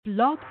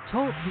Blog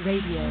Talk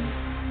Radio.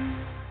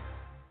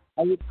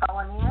 Are you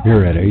calling in?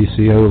 Here at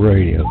ACO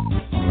Radio,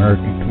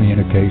 American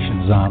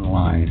Communications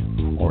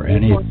Online, or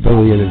any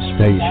affiliated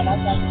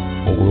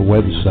stations or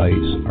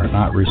websites are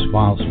not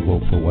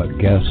responsible for what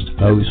guest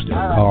hosts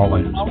or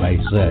call-ins may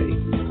say.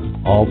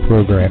 All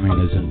programming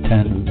is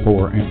intended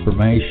for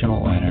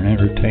informational and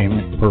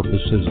entertainment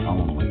purposes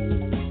only.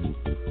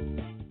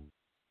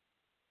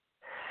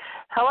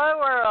 Hello,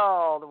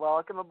 world.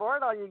 Welcome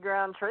aboard, all you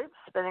ground troops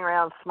spinning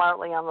around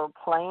smartly on the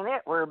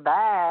planet. We're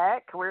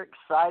back. We're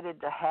excited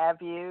to have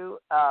you.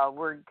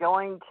 We're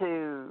going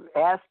to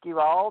ask you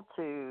all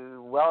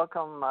to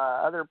welcome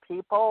other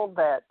people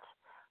that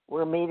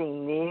we're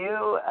meeting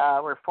new.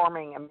 We're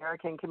forming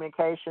American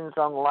Communications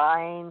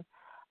Online,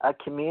 a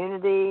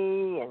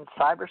community and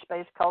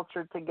cyberspace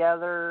culture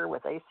together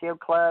with ACO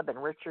Club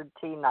and Richard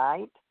T.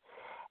 Knight.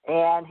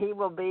 And he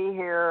will be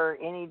here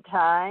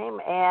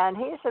anytime. And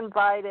he's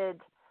invited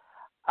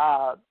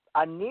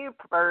a new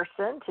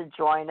person to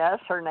join us.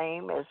 Her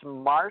name is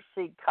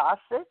Marci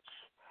Kosich.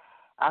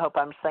 I hope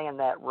I'm saying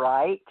that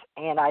right.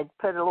 And I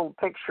put a little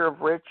picture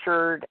of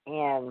Richard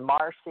and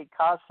Marci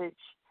Kosich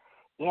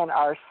in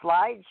our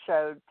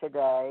slideshow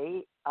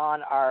today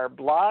on our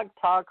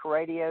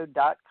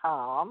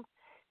blogtalkradio.com.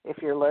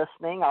 If you're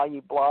listening, all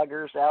you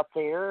bloggers out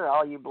there,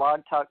 all you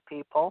blog talk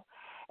people.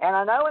 And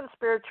I know in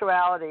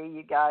spirituality,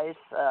 you guys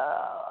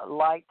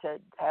like to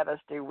have us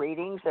do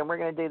readings, and we're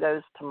going to do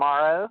those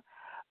tomorrow.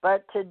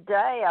 But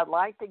today, I'd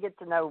like to get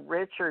to know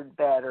Richard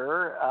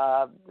better.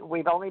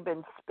 We've only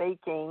been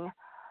speaking,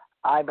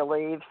 I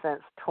believe,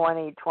 since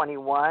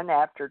 2021,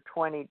 after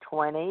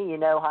 2020. You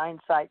know,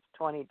 hindsight's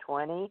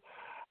 2020.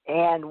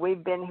 And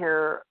we've been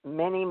here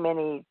many,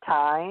 many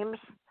times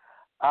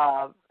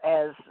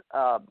as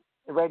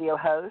radio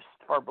host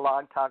for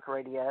Blog Talk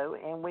Radio.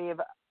 And we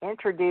have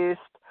introduced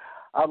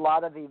a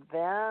lot of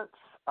events,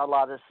 a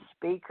lot of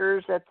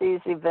speakers at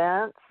these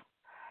events,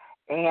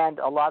 and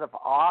a lot of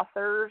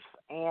authors,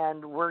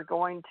 and we're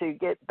going to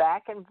get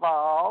back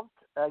involved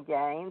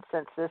again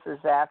since this is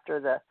after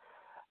the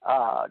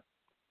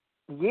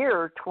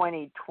year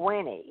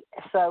 2020.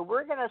 So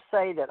we're going to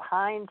say that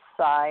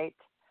hindsight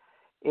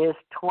is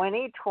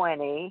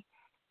 2020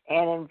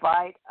 and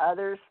invite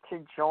others to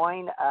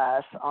join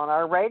us on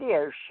our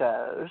radio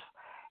shows.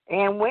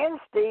 And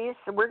Wednesdays,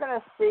 we're going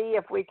to see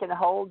if we can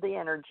hold the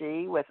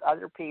energy with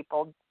other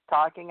people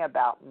talking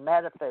about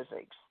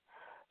metaphysics.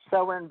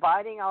 So we're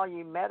inviting all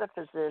you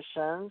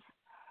metaphysicians,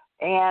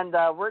 and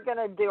we're going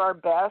to do our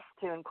best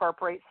to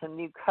incorporate some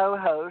new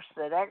co-hosts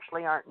that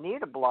actually aren't new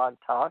to Blog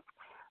Talk.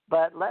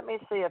 But let me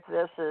see if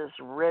this is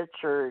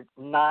Richard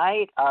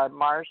Knight or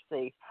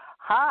Marci.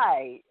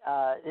 Hi,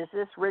 is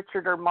this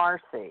Richard or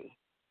Marci?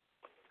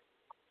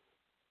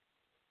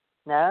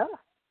 No?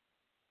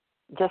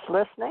 Just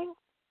listening?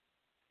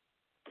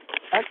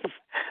 Okay.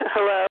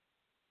 Hello.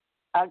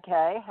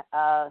 Okay.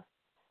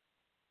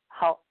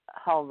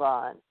 Hold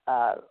on.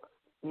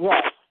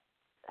 Yes.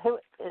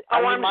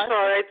 I'm sorry.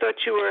 I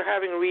thought you were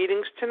having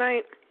readings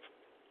tonight.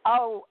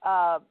 Oh,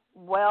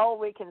 well,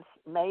 we can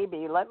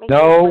maybe. Let me.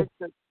 No.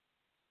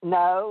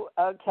 No.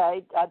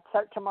 Okay. I'd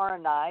start tomorrow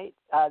night.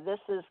 This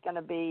is going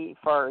to be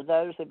for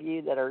those of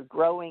you that are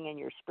growing in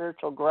your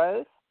spiritual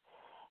growth.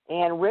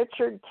 And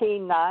Richard T.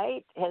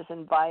 Knight has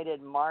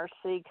invited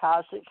Marci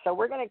Kosich. So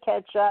we're going to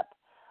catch up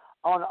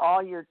on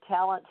all your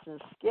talents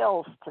and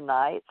skills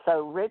tonight.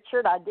 So,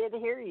 Richard, I did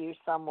hear you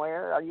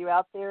somewhere. Are you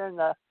out there in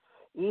the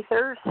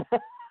ethers?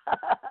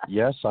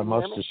 Yes, I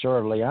most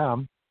assuredly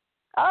am.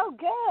 Oh,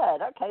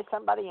 good. Okay,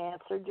 somebody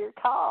answered your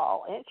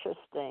call.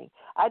 Interesting.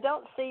 I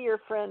don't see your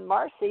friend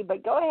Marci,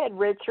 but go ahead,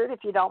 Richard,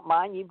 if you don't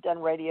mind. You've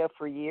done radio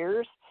for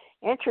years.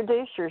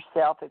 Introduce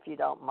yourself if you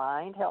don't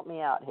mind. Help me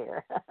out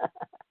here.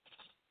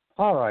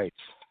 All right.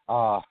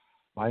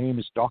 My name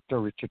is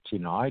Dr. Richard T.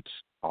 Knight.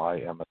 I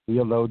am a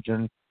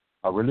theologian,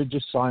 a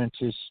religious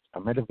scientist, a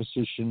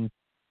metaphysician,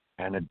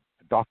 and a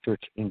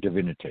doctorate in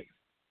divinity.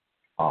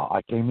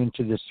 I came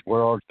into this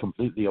world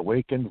completely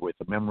awakened with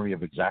a memory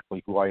of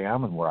exactly who I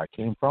am and where I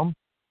came from.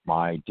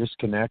 My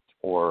disconnect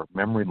or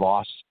memory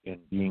loss in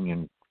being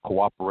in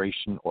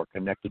cooperation or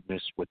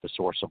connectedness with the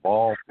source of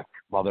all,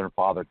 Mother and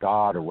Father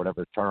God, or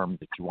whatever term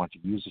that you want to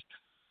use,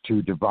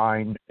 to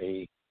divine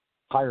a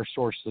higher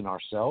source than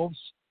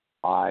ourselves.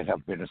 I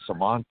have been a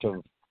savant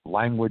of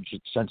language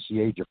since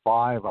the age of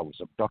 5. I was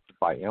abducted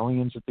by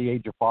aliens at the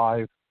age of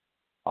 5.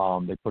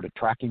 They put a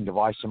tracking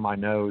device in my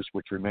nose,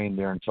 which remained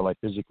there until I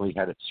physically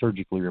had it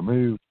surgically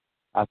removed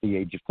at the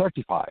age of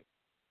 35.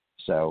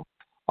 So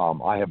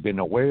I have been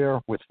aware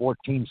with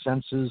 14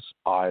 senses.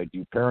 I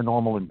do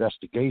paranormal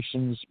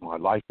investigations. My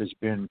life has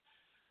been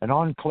an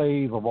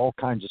enclave of all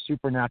kinds of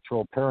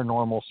supernatural,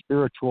 paranormal,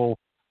 spiritual,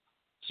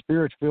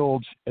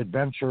 spirit-filled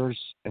adventures,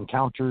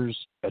 encounters,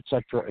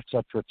 etc.,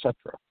 etc., etc.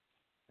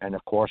 And,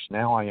 of course,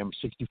 now I am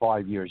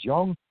 65 years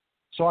young,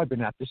 so I've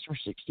been at this for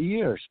 60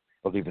 years,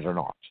 believe it or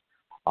not.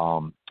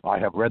 I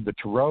have read the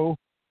Tarot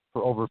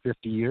for over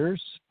 50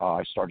 years.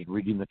 I started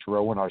reading the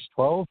Tarot when I was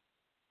 12.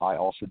 I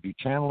also do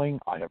channeling.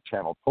 I have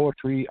channeled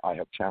poetry. I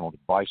have channeled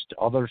advice to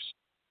others.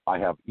 I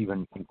have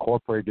even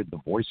incorporated the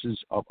voices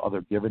of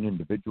other given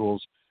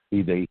individuals,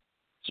 be they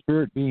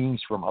spirit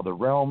beings from other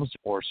realms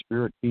or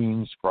spirit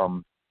beings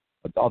from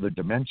other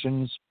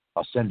dimensions,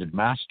 ascended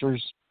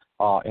masters,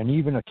 and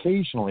even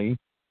occasionally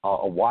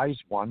a wise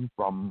one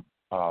from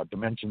a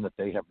dimension that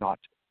they have not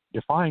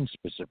defined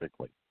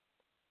specifically.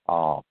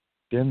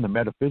 Then the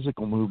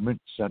metaphysical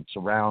movement since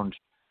around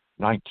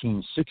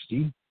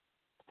 1960,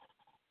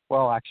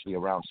 well, actually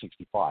around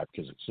 65,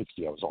 because at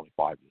 60 I was only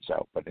 5 years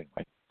out, but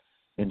anyway,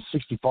 in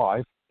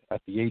 65,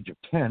 at the age of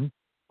 10,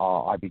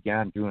 I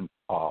began doing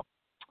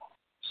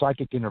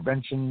psychic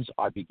interventions.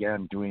 I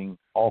began doing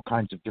all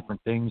kinds of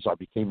different things. I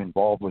became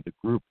involved with a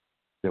group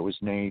that was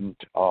named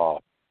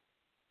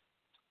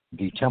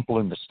the Temple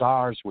in the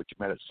Stars, which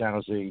met at San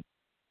Jose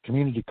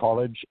Community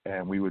College,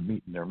 and we would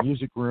meet in their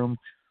music room,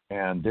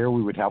 and there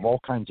we would have all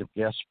kinds of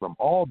guests from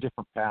all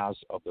different paths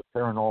of the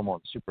paranormal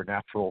and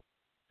supernatural,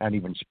 and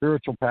even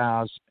spiritual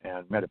paths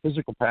and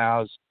metaphysical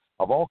paths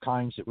of all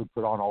kinds that would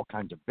put on all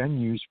kinds of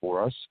venues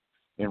for us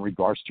in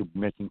regards to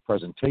making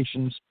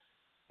presentations.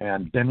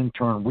 And then in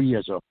turn, we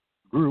as a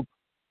group,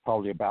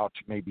 probably about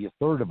maybe a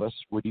third of us,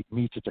 would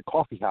meet at the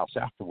coffee house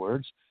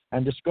afterwards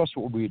and discuss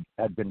what we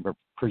had been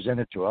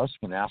presented to us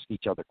and ask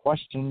each other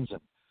questions and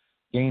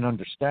gain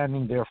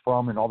understanding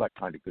therefrom and all that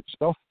kind of good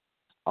stuff.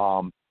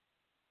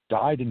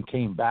 Died and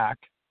came back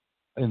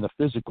in the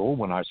physical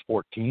when I was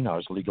 14. I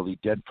was legally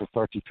dead for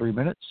 33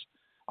 minutes.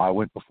 I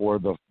went before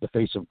the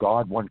face of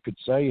God, one could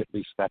say. At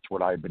least that's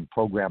what I had been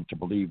programmed to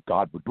believe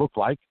God would look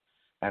like.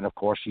 And, of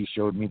course, he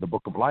showed me the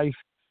book of life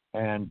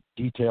and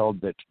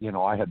detailed that,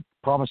 I had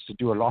promised to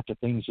do a lot of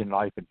things in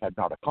life and had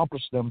not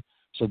accomplished them.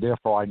 So,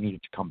 therefore, I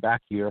needed to come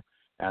back here.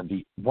 And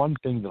the one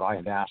thing that I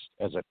had asked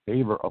as a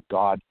favor of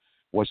God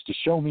was to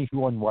show me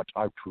who and what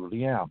I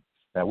truly am,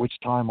 at which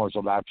time I was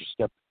allowed to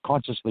step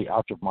consciously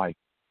out of my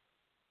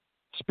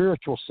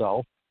spiritual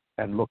self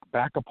and look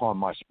back upon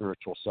my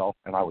spiritual self,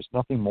 and I was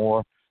nothing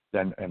more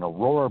than an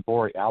aurora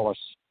borealis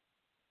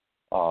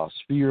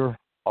sphere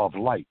of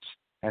light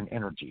and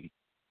energy,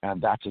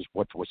 and that is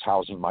what was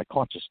housing my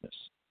consciousness.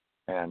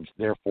 And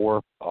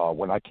therefore,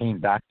 when I came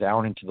back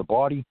down into the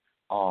body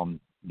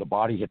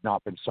had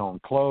not been sewn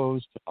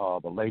closed.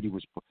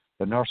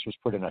 The nurse was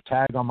putting a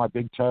tag on my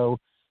big toe,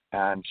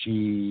 and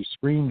she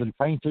screamed and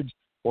fainted.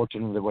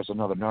 Fortunately, there was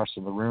another nurse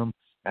in the room,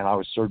 and I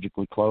was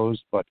surgically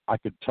closed, but I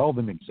could tell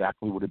them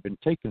exactly what had been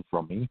taken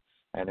from me,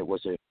 and it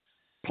was a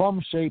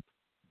plum-shaped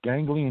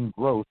ganglion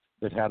growth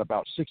that had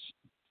about 6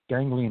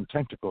 ganglion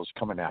tentacles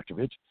coming out of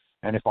it,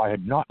 and if I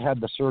had not had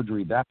the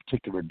surgery that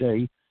particular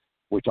day,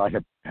 which I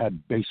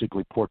had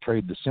basically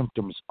portrayed the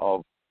symptoms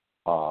of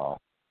a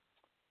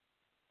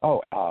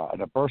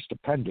burst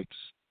appendix,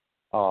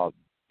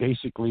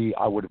 basically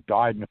I would have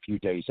died in a few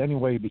days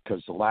anyway,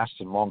 because the last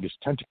and longest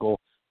tentacle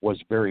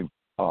was very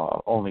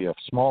only a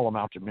small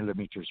amount of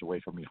millimeters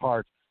away from my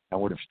heart and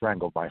would have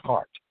strangled my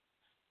heart.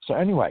 So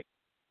anyway,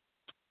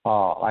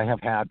 I have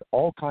had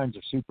all kinds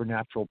of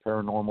supernatural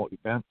paranormal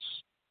events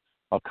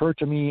occur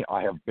to me.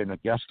 I have been a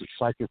guest at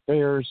Psychic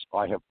Fairs.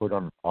 I have put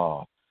on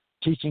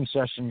teaching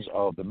sessions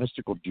of the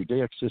mystical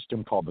Judaic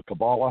system called the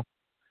Kabbalah.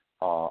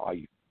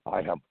 I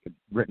have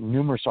written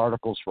numerous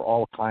articles for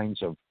all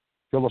kinds of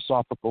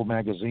philosophical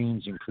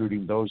magazines,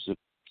 including those that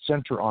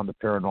center on the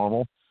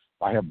paranormal.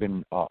 I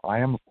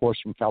am, of course,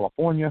 from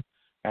California,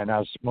 and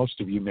as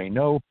most of you may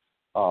know,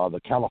 the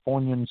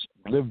Californians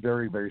live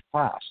very, very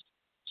fast.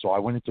 So I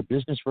went into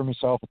business for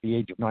myself at the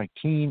age of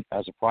 19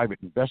 as a private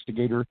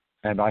investigator,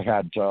 and I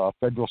had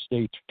federal,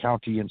 state,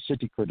 county, and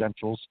city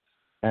credentials,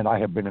 and I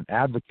have been an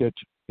advocate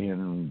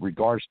in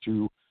regards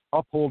to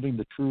upholding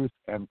the truth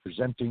and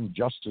presenting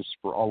justice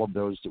for all of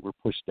those that were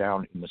pushed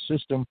down in the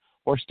system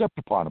or stepped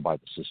upon by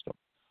the system.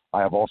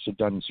 I have also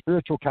done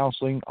spiritual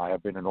counseling. I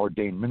have been an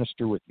ordained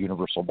minister with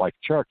Universal Life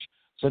Church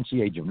since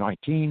the age of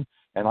 19,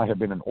 and I have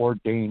been an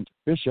ordained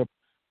bishop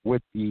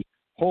with the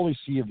Holy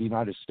See of the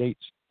United States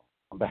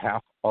on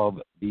behalf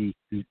of the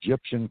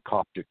Egyptian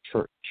Coptic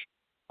Church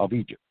of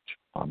Egypt.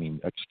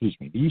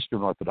 The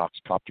Eastern Orthodox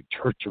Coptic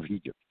Church of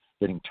Egypt.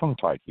 Getting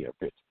tongue-tied here a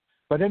bit.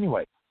 But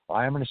anyway,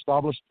 I am an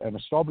established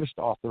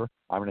author.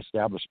 I'm an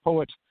established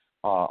poet.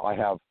 I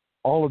have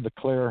all of the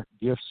clair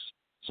gifts,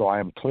 so I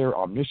am clair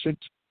omniscient.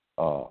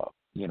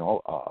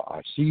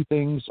 I see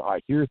things, I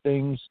hear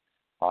things,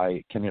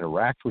 I can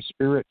interact with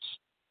spirits,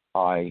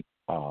 I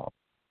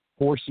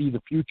foresee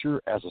the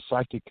future as a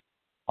psychic,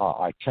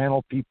 I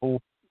channel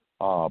people,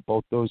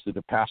 both those that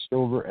have passed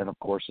over, and of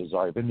course, as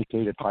I've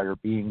indicated, higher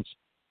beings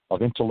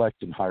of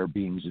intellect and higher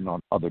beings in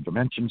other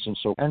dimensions,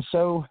 and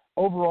so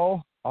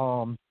overall,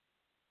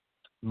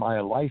 my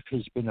life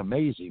has been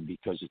amazing,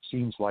 because it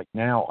seems like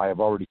now I have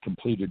already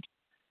completed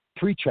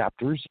 3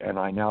 chapters, and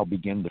I now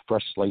begin the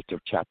fresh slate of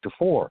chapter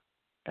 4.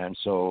 And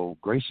so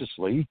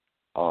graciously,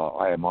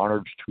 I am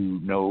honored to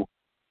know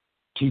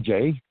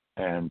TJ,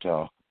 and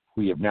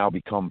we have now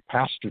become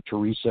Pastor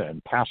Theresa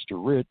and Pastor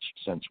Rich,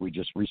 since we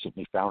just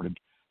recently founded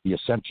the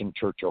Ascension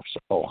Church of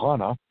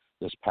Ohana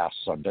this past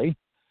Sunday.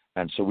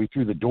 And so we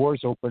threw the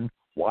doors open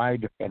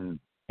wide and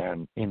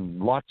and in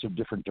lots of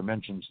different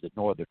dimensions that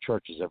no other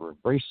church has ever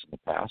embraced in the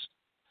past.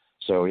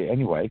 So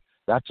anyway,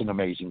 that's an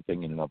amazing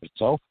thing in and of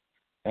itself.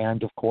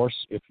 And, of course,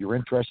 if you're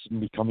interested in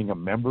becoming a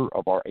member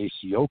of our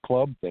ACO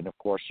club, then, of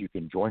course, you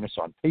can join us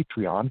on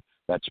Patreon.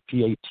 That's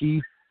patreon.com,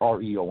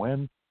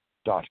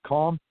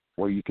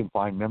 where you can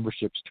find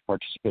memberships to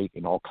participate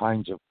in all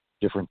kinds of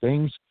different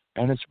things.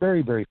 And it's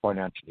very, very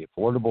financially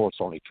affordable. It's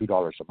only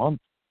 $2 a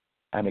month.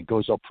 And it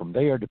goes up from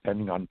there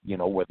depending on,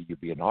 whether you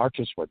be an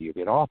artist, whether you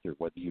be an author,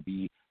 whether you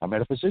be a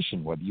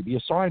metaphysician, whether you be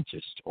a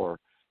scientist, or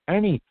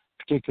any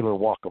particular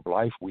walk of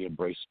life. We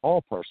embrace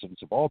all persons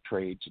of all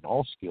trades and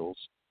all skills.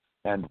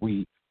 And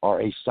we are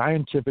a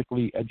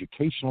scientifically,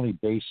 educationally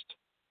based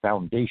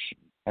foundation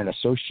and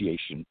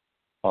association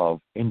of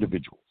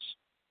individuals.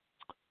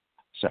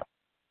 So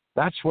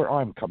that's where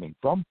I'm coming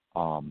from.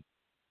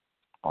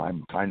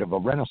 I'm kind of a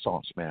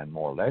Renaissance man,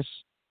 more or less.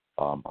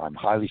 I'm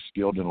highly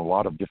skilled in a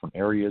lot of different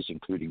areas,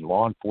 including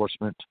law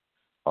enforcement,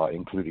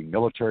 including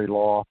military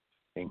law,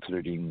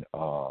 including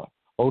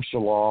OSHA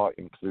law,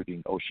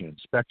 including OSHA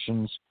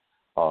inspections,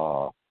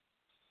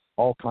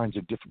 all kinds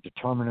of different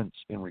determinants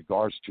in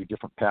regards to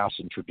different paths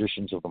and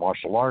traditions of the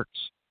martial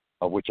arts,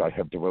 of which I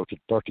have devoted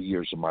 30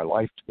 years of my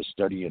life to the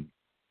study and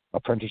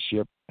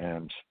apprenticeship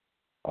and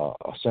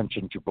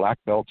ascension to black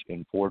belt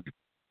in four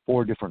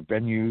different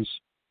venues.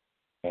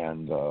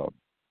 And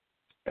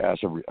as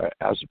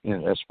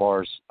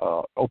far as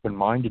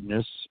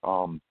open-mindedness,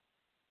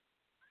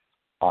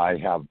 I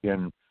have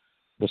been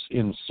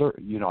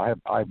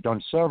I've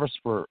done service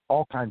for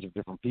all kinds of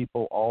different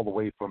people, all the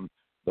way from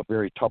the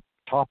very top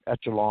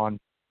echelon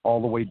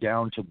all the way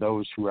down to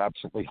those who are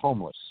absolutely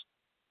homeless.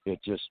 It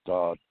just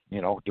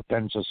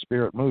depends as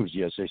spirit moves,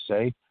 as they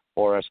say,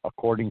 or as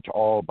according to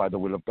all by the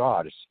will of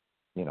God, as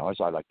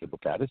I like to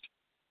look at it.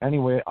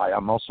 Anyway, I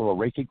am also a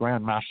Reiki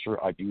Grandmaster.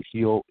 I do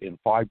heal in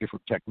 5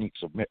 different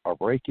techniques of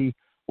Reiki,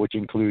 which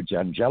includes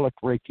angelic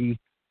Reiki,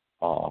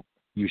 Usai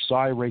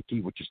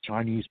Reiki, which is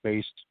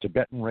Chinese-based,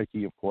 Tibetan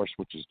Reiki, of course,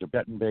 which is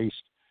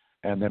Tibetan-based,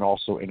 and then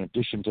also, in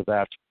addition to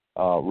that,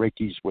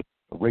 Reiki with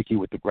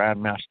the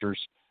Grandmasters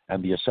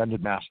and the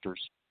Ascended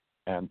Masters,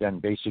 and then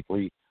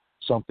basically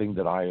something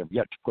that I have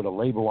yet to put a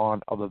label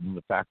on, other than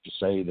the fact to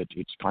say that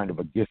it's kind of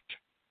a gift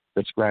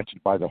that's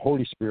granted by the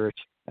Holy Spirit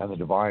and the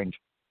divine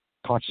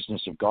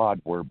consciousness of God,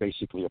 where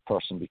basically a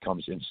person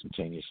becomes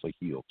instantaneously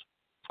healed.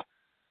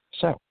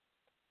 So,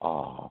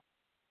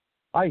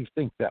 I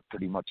think that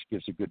pretty much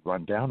gives a good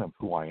rundown of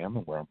who I am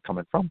and where I'm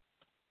coming from.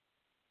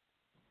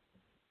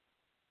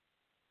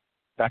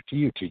 Back to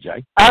you,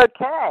 TJ.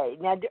 Okay.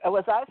 Now,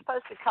 was I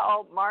supposed to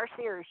call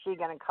Marci, or is she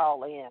going to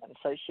call in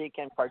so she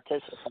can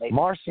participate?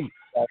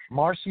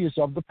 Marci is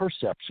of the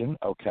perception,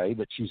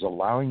 that she's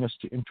allowing us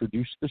to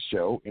introduce the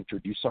show,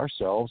 introduce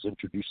ourselves,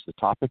 introduce the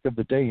topic of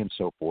the day, and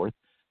so forth.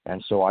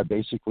 And so I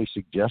basically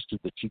suggested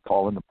that she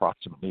call in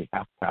approximately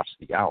half past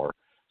the hour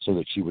so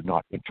that she would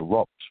not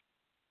interrupt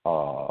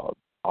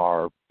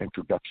our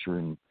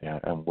introduction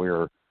and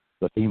where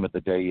the theme of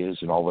the day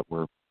is and all that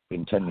we're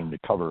intending to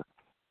cover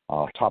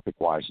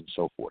topic-wise and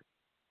so forth.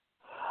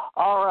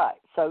 All right.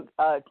 So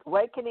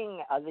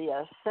Awakening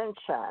the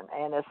Ascension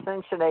and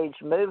Ascension Age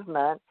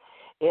Movement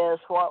is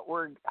what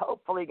we're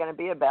hopefully going to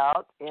be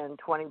about in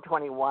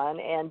 2021.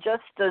 And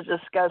just to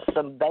discuss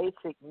some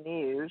basic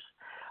news,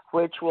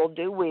 which we'll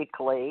do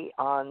weekly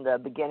on the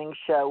beginning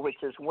show,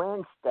 which is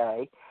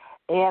Wednesday.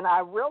 And I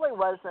really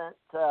wasn't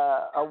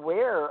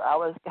aware I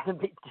was going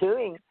to be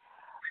doing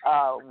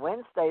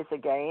Wednesdays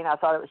again. I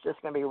thought it was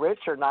just going to be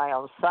Richard and I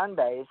on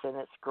Sundays, and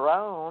it's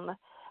grown.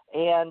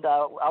 And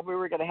we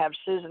were going to have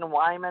Susan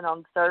Wyman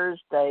on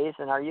Thursdays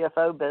and our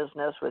UFO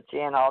business with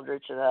Jan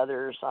Aldrich and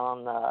others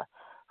on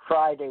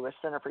Friday with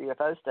Center for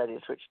UFO Studies,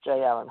 which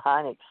J. Allen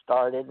Hynek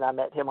started, and I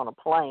met him on a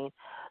plane.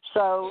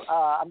 So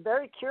I'm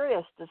very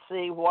curious to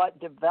see what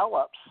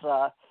develops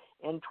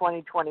in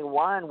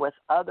 2021 with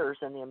others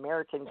in the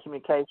American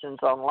Communications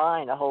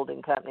Online, a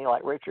holding company,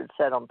 like Richard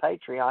said, on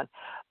Patreon.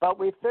 But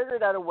we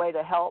figured out a way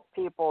to help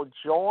people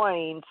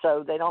join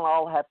so they don't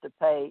all have to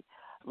pay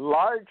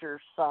larger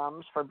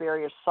sums for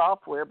various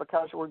software,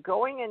 because we're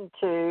going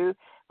into,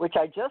 which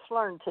I just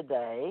learned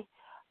today,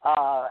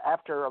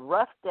 after a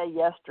rough day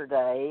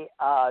yesterday,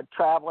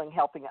 traveling,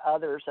 helping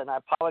others, and I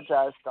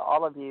apologize to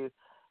all of you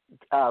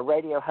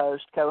radio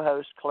host,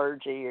 co-host,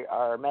 clergy,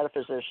 or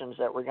metaphysicians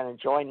that were going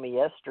to join me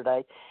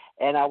yesterday,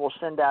 and I will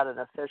send out an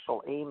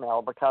official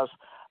email because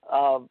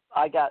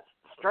I got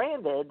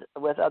stranded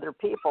with other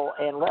people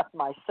and left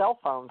my cell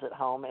phones at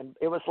home, and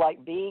it was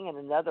like being in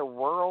another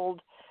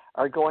world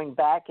or going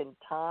back in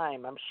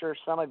time. I'm sure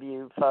some of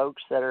you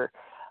folks that are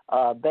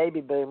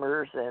baby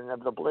boomers and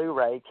of the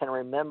Blu-ray can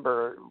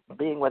remember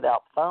being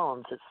without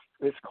phones.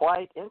 It's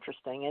quite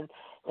interesting. And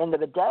in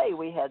the day,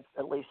 we had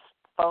at least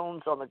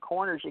phones on the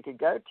corners you could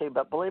go to,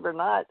 but believe it or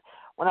not,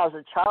 when I was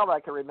a child,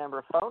 I could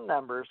remember phone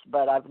numbers,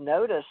 but I've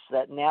noticed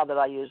that now that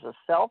I use a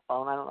cell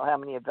phone, I don't know how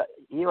many of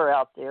you are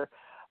out there,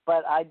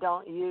 but I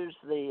don't use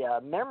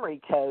the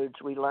memory codes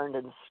we learned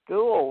in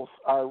schools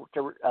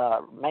to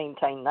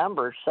maintain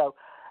numbers. So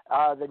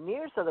the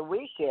news of the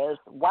week is,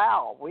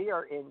 wow, we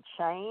are in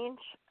change.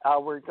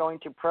 We're going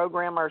to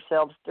program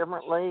ourselves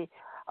differently.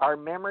 Our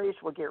memories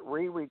will get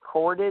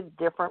re-recorded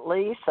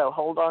differently, so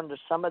hold on to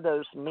some of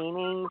those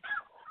meanings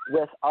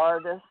with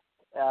artists,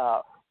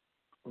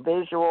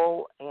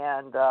 visual,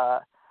 and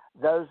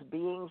those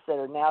beings that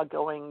are now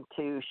going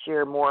to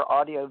share more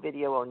audio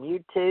video on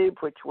YouTube,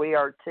 which we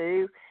are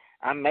too.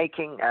 I'm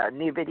making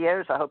new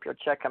videos. I hope you'll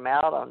check them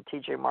out on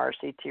TJ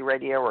Marci T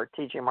Radio or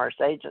TJ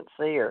Marci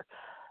Agency or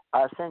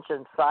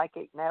Ascension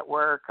Psychic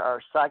Network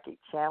or Psychic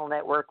Channel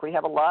Network. We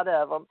have a lot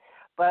of them.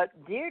 But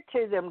due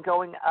to them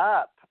going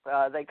up,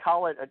 they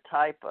call it a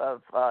type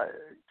of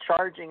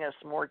charging us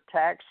more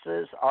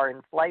taxes or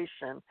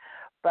inflation.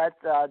 But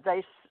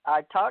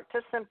I talked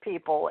to some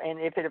people, and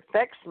if it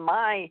affects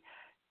my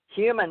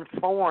human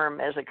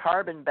form as a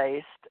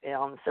carbon-based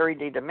on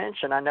 3D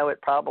dimension, I know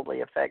it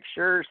probably affects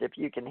yours if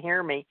you can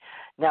hear me.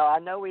 Now, I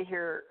know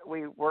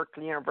we work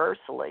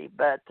universally,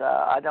 but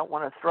I don't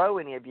want to throw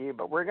any of you,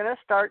 but we're going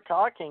to start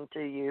talking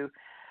to you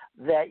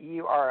that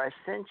you are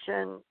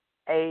Ascension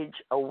Age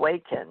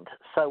Awakened.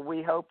 So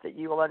we hope that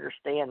you will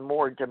understand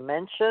more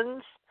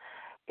dimensions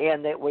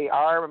and that we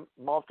are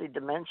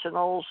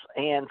multidimensionals.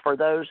 And for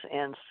those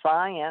in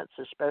science,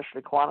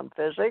 especially quantum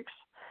physics,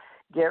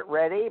 get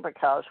ready,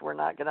 because we're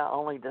not going to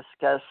only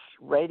discuss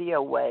radio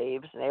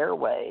waves and air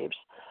waves,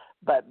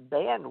 but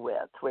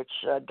bandwidth, which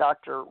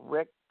Dr.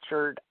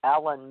 Richard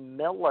Allen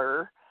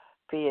Miller,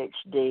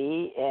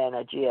 PhD, and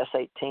a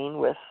GS-18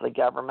 with the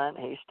government.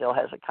 He still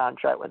has a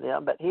contract with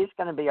them, but he's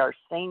going to be our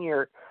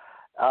senior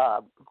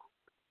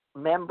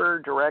member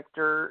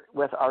director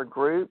with our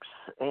groups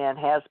and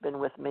has been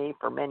with me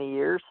for many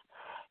years.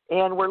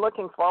 And we're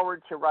looking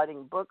forward to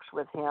writing books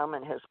with him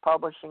and his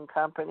publishing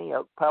company,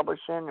 Oak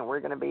Publishing, and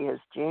we're going to be his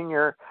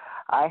junior.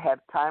 I have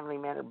Timely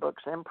Manner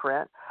Books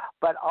imprint.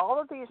 But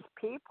all of these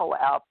people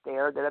out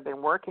there that have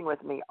been working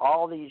with me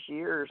all these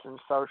years in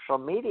social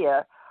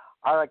media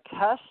are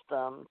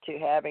accustomed to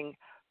having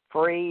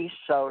free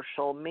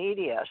social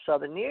media. So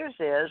the news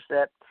is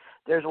that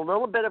there's a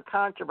little bit of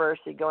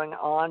controversy going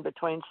on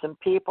between some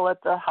people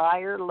at the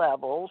higher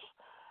levels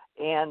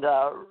and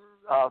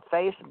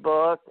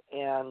Facebook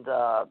and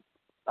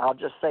I'll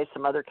just say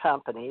some other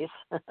companies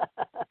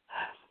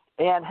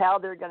and how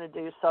they're going to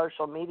do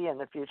social media in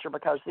the future,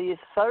 because these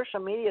social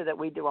media that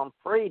we do on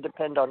free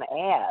depend on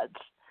ads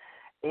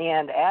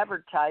and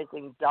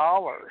advertising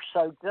dollars.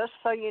 So just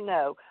so you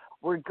know,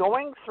 we're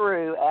going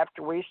through,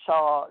 after we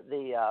saw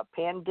the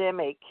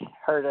pandemic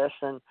hurt us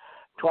in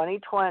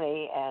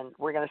 2020, and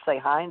we're going to say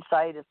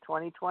hindsight is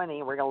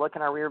 2020. We're going to look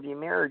in our rearview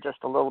mirror just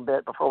a little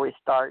bit before we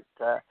start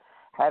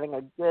having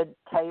a good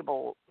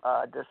table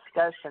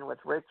discussion with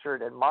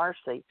Richard and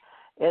Marci,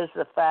 is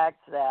the fact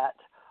that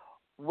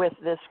with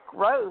this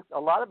growth, a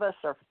lot of us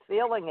are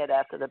feeling it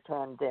after the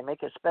pandemic,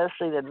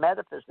 especially the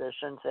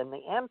metaphysicians and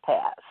the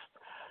empaths.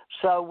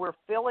 So we're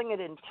feeling it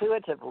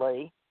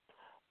intuitively.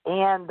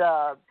 And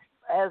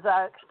as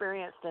I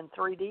experienced in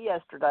 3D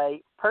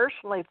yesterday,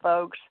 personally,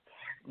 folks,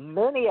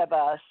 many of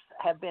us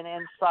have been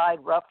inside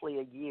roughly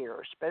a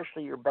year,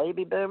 especially your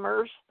baby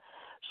boomers.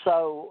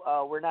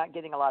 So we're not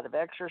getting a lot of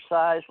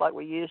exercise like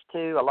we used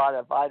to, a lot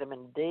of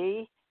vitamin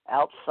D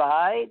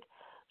outside.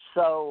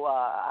 So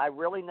I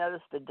really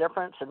noticed the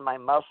difference in my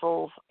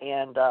muscles.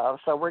 And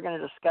so we're going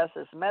to discuss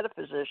as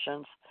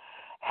metaphysicians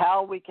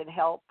how we can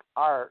help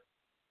our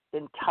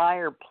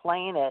entire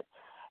planet,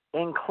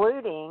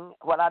 including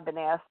what I've been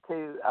asked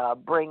to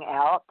bring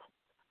out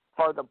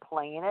for the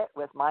planet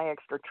with my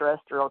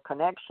extraterrestrial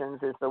connections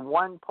is the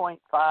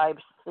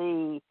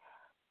 1.5C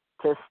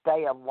to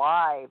stay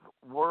alive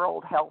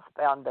World Health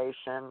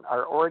Foundation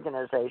or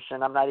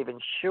organization. I'm not even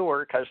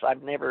sure because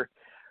I've never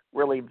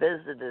really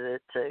visited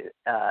it to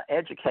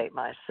educate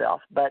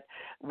myself. But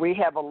we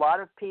have a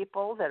lot of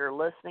people that are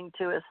listening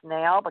to us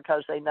now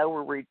because they know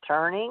we're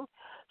returning.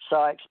 So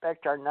I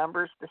expect our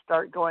numbers to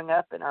start going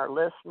up in our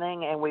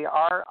listening. And we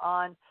are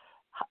on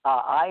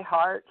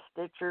iHeart,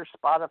 Stitcher,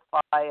 Spotify,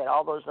 and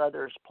all those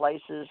other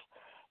places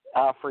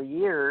for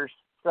years.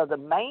 So the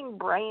main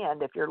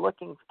brand, if you're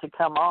looking to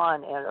come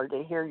on or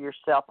to hear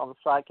yourself on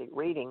psychic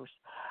readings,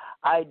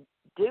 I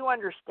do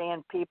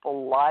understand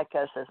people like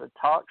us as a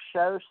talk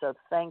show, so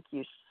thank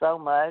you so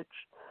much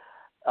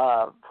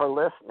for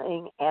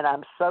listening. And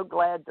I'm so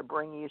glad to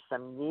bring you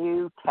some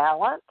new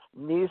talent,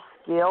 new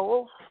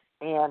skills.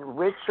 And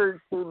Richard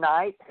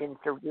tonight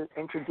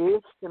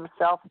introduced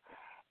himself.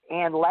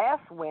 And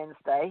last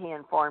Wednesday, he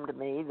informed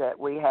me that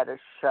we had a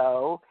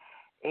show,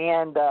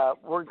 and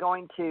we're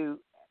going to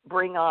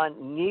bring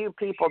on new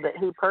people that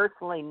he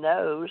personally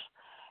knows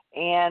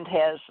and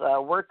has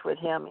worked with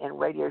him in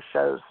radio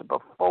shows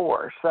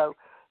before. So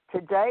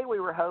today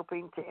we were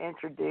hoping to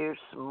introduce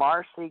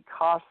Marci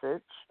Kosich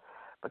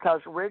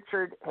because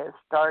Richard has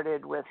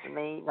started with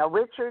me. Now,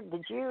 Richard,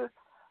 did you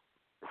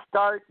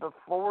start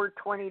before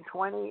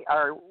 2020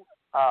 or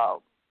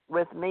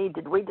with me?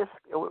 Did we just,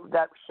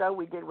 that show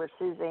we did with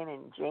Suzanne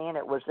and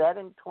Janet, was that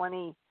in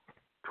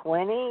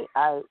 2020?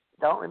 I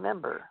don't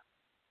remember.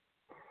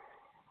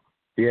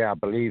 Yeah, I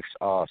believe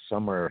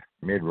somewhere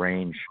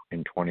mid-range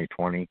in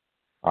 2020,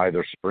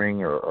 either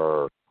spring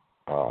or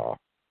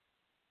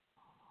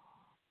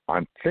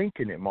I'm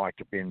thinking it might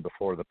have been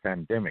before the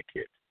pandemic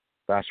hit.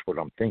 That's what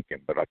I'm thinking,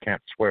 but I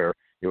can't swear.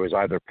 It was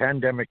either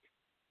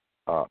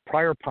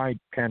prior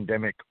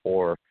pandemic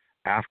or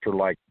after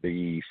like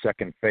the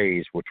second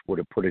phase, which would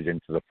have put it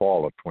into the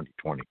fall of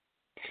 2020.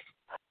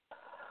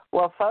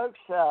 Well, folks,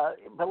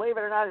 believe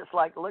it or not, it's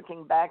like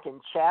looking back in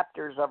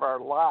chapters of our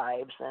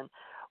lives. And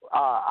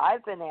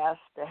I've been asked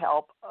to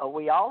help.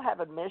 We all have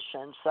a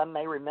mission. Some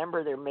may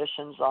remember their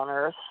missions on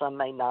Earth, some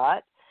may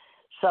not.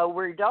 So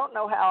we don't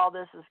know how all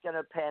this is going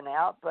to pan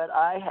out, but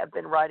I have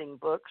been writing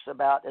books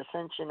about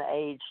Ascension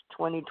Age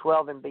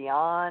 2012 and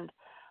beyond.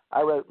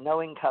 I wrote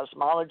Knowing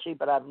Cosmology,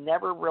 but I've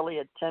never really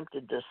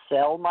attempted to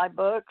sell my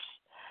books.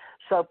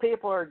 So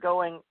people are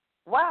going,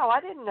 wow, I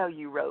didn't know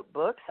you wrote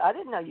books. I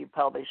didn't know you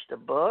published a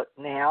book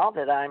now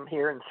that I'm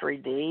here in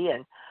 3D.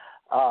 And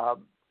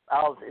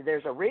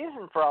there's a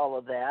reason for all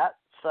of that.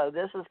 So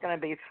this is going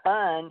to be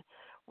fun.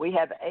 We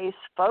have Ace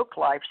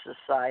Folklife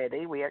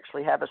Society. We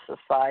actually have a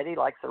society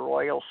like the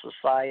Royal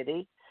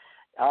Society.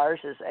 Ours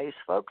is Ace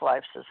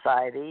Folklife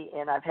Society.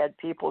 And I've had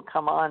people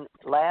come on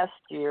last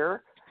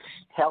year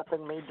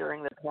helping me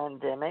during the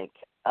pandemic,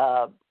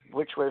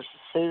 which was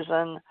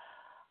Susan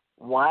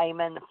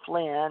Wyman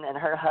Flynn and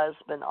her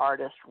husband,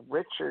 artist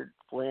Richie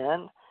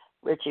Flynn,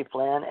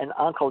 and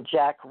Uncle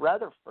Jack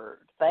Rutherford,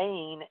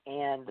 Spain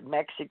and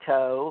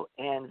Mexico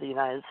and the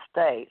United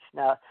States.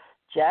 Now,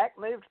 Jack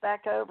moved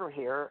back over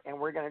here, and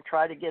we're going to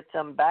try to get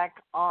them back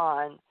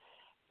on,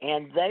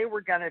 and they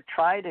were going to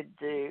try to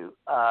do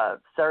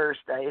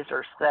Thursdays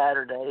or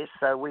Saturdays,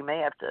 so we may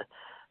have to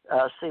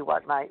see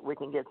what night we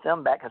can get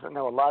them back, because I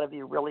know a lot of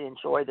you really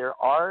enjoy their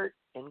art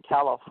in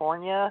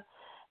California,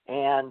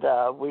 and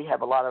we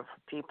have a lot of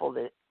people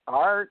that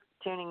are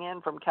tuning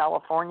in from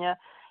California.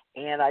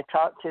 And I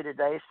talked to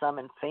today some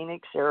in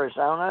Phoenix,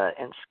 Arizona,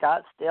 and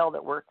Scottsdale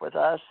that work with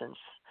us, and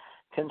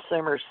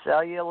Consumer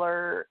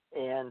Cellular,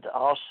 and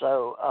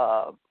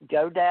also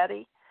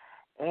GoDaddy.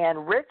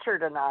 And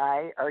Richard and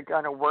I are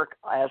going to work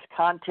as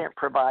content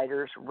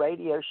providers,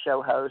 radio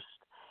show hosts,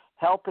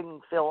 helping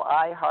fill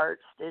iHeart,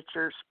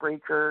 Stitcher,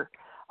 Spreaker,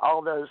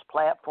 all those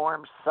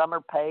platforms. Some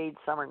are paid,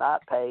 some are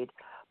not paid.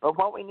 But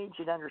what we need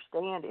you to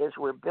understand is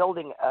we're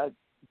building a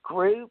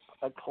group,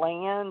 a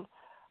clan,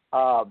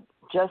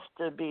 just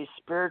to be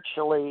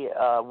spiritually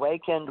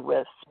awakened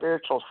with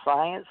spiritual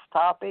science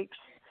topics,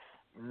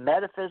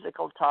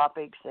 metaphysical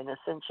topics, and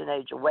Ascension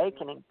Age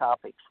awakening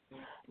topics.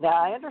 Now,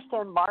 I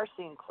understand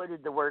Marci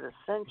included the word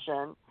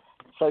ascension,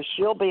 so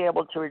she'll be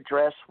able to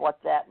address what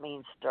that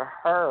means to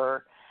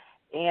her,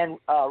 and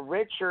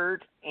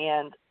Richard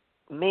and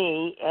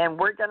me, and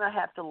we're going to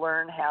have to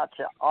learn how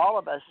to all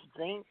of us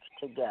think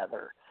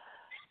together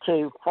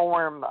to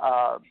form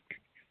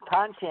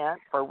content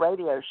for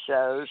radio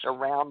shows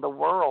around the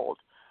world.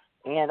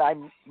 And I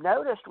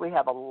noticed we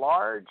have a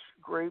large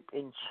group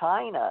in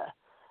China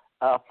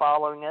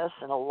following us,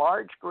 and a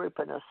large group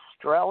in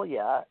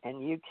Australia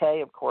and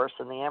UK, of course,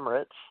 and the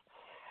Emirates.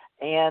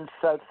 And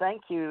so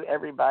thank you,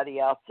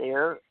 everybody out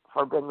there,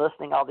 for been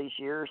listening all these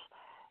years.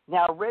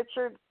 Now,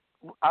 Richard,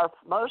 our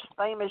most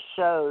famous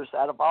shows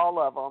out of all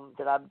of them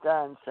that I've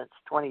done since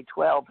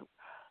 2012,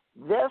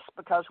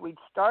 because we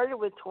started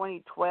with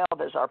 2012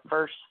 as our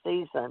first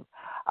season.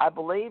 I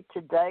believe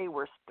today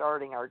we're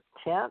starting our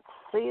 10th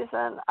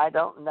season. I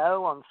don't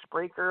know on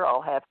Spreaker.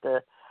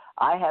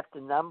 I have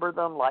to number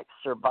them like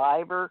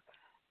Survivor.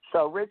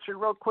 So, Richard,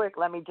 real quick,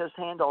 let me just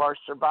handle our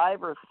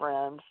Survivor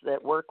friends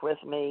that work with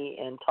me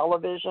in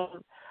television.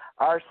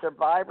 Our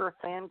Survivor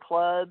fan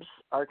clubs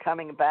are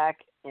coming back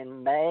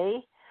in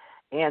May,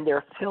 and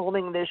they're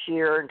filming this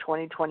year in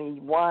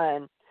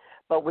 2021.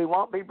 But we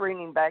won't be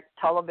bringing back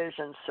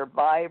television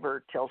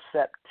Survivor till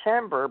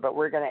September, but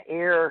we're going to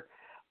air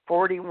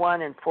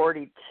 41 and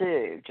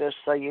 42, just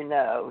so you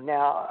know.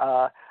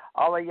 Now,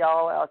 all of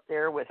y'all out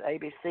there with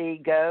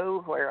ABC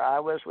Go, where I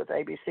was with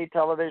ABC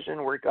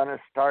Television, we're going to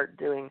start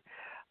doing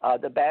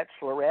The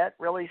Bachelorette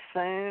really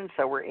soon.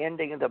 So we're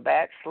ending The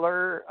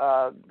Bachelor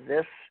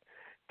this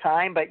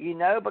time. But,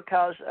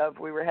 because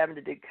we were having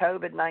to do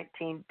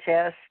COVID-19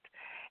 tests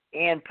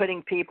and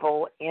putting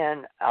people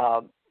in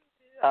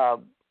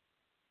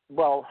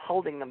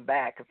holding them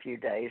back a few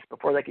days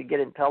before they could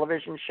get in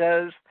television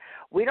shows.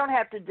 We don't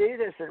have to do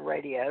this in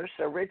radio,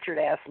 so Richard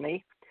asked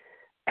me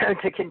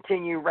to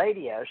continue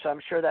radio. So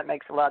I'm sure that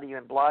makes a lot of you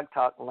in Blog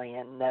Talk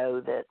land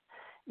know that,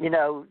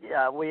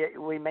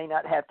 we may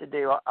not have to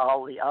do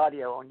all the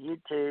audio on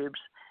YouTubes.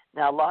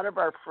 Now, a lot of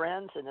our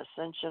friends in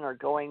Ascension are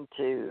going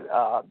to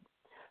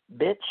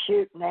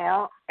BitChute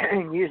now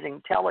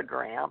using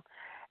Telegram.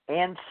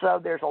 And so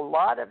there's a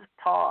lot of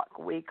talk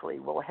weekly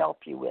we'll help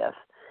you with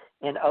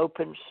in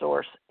open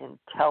source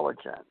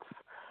intelligence.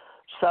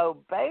 So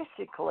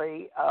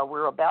basically,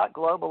 we're about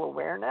global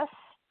awareness.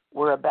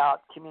 We're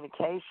about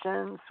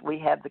communications. We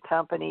have the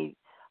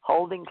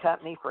holding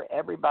company for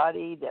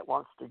everybody that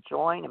wants to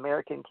join,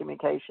 American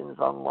Communications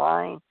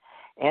Online.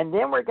 And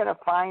then we're going to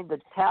find the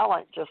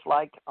talent, just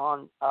like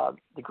on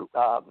the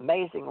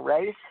Amazing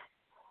Race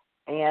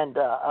and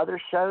other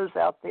shows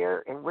out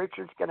there. And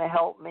Richard's going to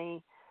help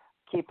me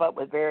keep up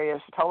with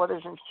various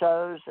television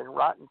shows and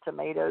Rotten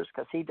Tomatoes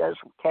because he does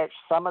catch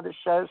some of the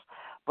shows.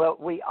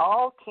 But we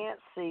all can't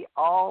see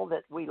all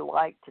that we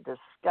like to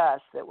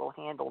discuss that will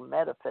handle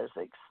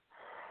metaphysics.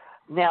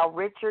 Now,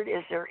 Richard,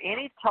 is there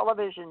any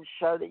television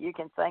show that you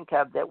can think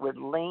of that would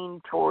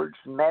lean towards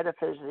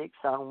metaphysics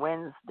on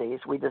Wednesdays?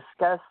 We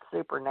discussed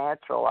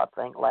Supernatural, I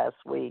think, last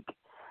week.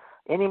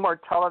 Any more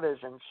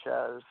television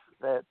shows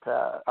that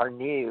are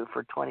new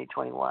for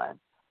 2021?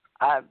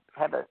 I'll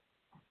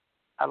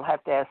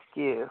have to ask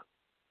you.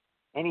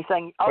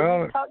 Anything?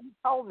 Oh, you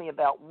told me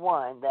about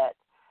one, that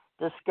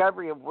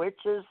Discovery of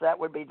Witches. That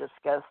would be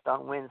discussed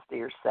on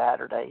Wednesday or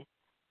Saturday,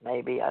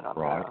 maybe. I don't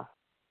know.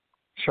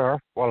 Sure.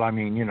 Well, I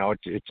mean,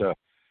 it's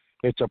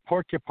a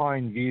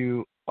porcupine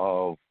view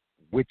of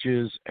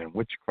witches and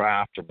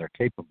witchcraft and their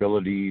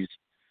capabilities,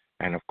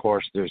 and of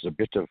course, there's a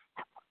bit of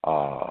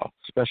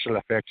special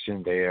effects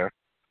in there.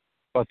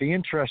 But the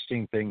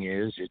interesting thing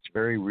is, it's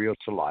very real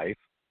to life.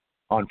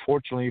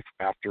 Unfortunately,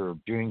 after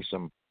doing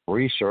some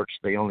research,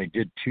 they only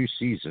did 2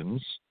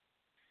 seasons,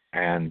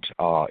 and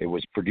it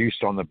was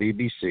produced on the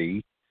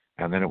BBC,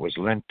 and then it was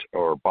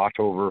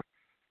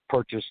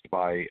purchased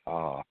by.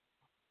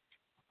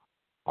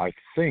 I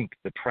think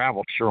the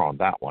Travel Channel on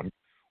that one,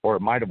 or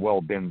it might have well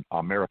been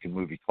American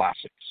Movie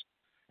Classics.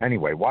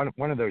 Anyway,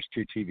 one of those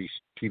 2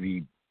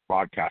 TV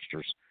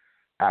broadcasters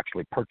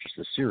actually purchased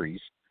the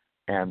series,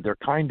 and they're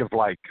kind of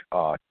like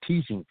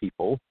teasing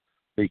people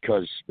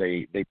because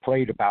they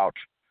played about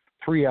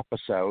 3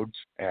 episodes,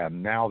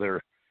 and now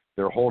they're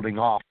holding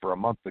off for a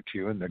month or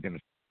 2, and they're going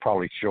to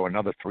probably show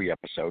another 3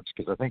 episodes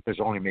because I think there's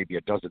only maybe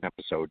a dozen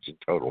episodes in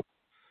total.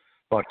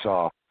 But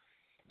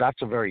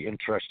that's a very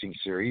interesting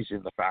series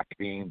in the fact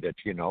being that,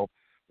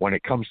 when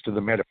it comes to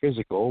the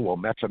metaphysical, well,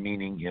 meta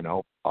meaning,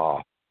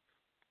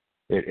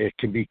 it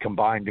can be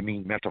combined to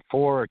mean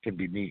metaphor. It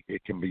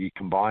can be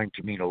combined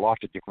to mean a lot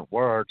of different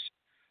words,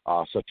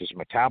 such as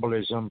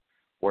metabolism,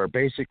 where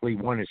basically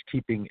one is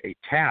keeping a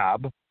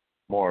tab,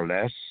 more or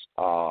less,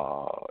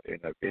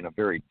 in a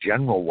very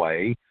general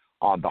way,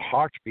 on the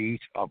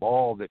heartbeat of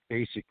all that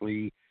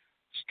basically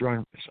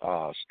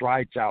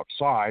strides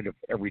outside of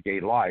everyday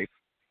life,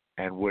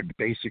 and would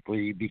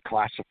basically be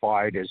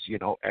classified as,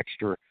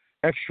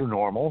 extra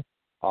normal,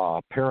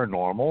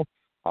 paranormal,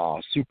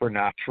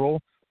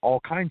 supernatural, all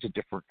kinds of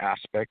different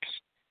aspects.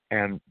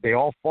 And they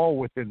all fall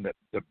within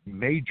the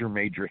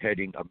major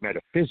heading of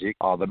metaphysics.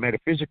 The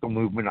metaphysical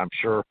movement, I'm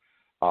sure,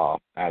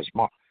 as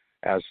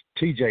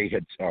TJ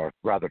had, or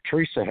rather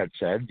Theresa had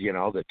said,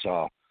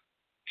 that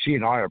she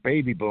and I are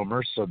baby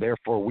boomers, so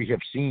therefore we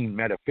have seen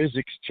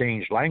metaphysics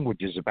change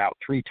languages about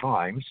 3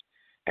 times.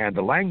 And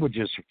the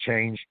languages have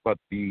changed, but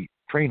the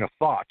train of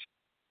thought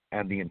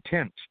and the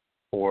intent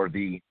or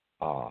the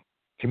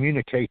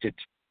communicated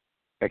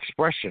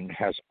expression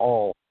has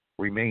all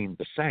remained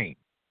the same.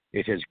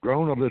 It has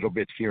grown a little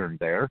bit here and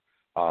there,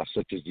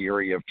 such as the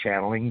area of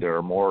channeling. There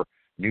are more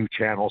new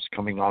channels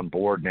coming on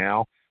board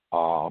now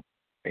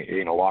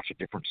in a lot of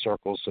different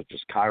circles, such as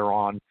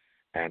Chiron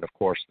and, of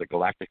course, the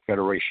Galactic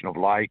Federation of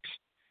Light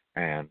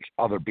and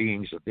other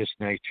beings of this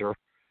nature.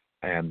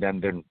 And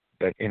then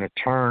in a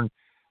turn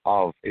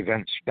of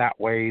events that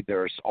way,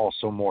 there's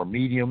also more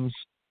mediums,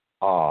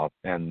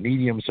 and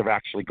mediums have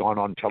actually gone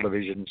on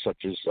television,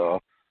 such as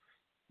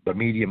the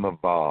medium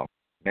of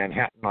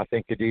Manhattan, I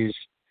think it is,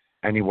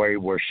 anyway,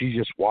 where she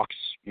just walks,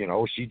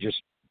 she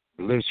just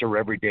lives her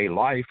everyday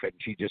life, and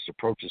she just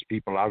approaches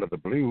people out of the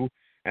blue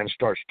and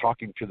starts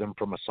talking to them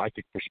from a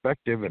psychic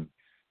perspective and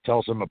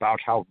tells them about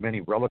how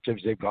many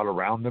relatives they've got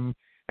around them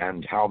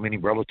and how many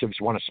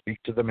relatives want to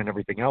speak to them and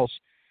everything else.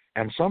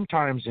 And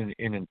sometimes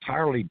in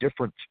entirely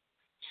different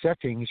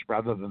settings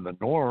rather than the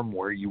norm,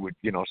 where you would,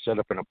 set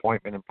up an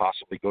appointment and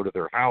possibly go to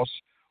their house,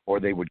 or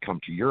they would come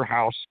to your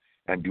house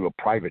and do a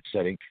private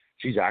setting.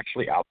 She's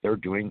actually out there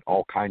doing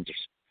all kinds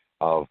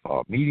of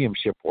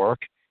mediumship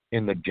work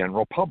in the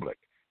general public,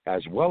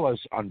 as well as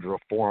under a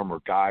form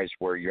or guise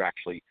where you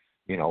actually,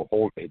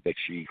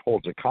 she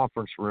holds a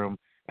conference room,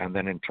 and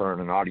then in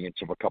turn an audience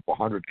of a couple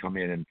hundred come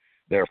in, and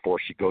therefore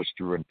she goes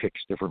through and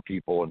picks different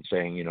people and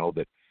saying,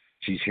 that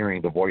she's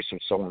hearing the voice of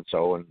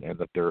so-and-so and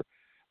that they're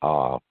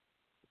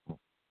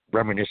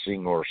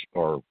reminiscing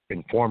or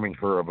informing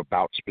her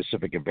about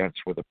specific events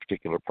with a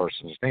particular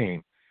person's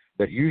name,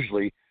 that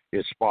usually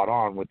is spot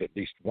on with at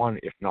least one,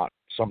 if not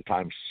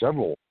sometimes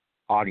several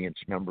audience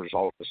members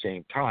all at the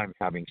same time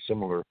having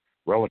similar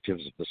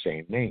relatives of the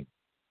same name.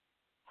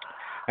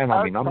 And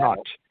I mean, I'm not...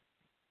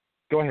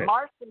 Go ahead.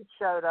 Marci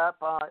showed up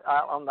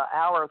on the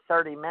hour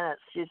 30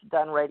 minutes. She's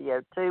done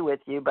radio too with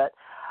you, but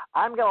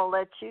I'm going to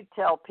let you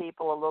tell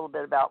people a little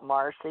bit about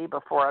Marci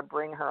before I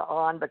bring her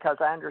on, because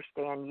I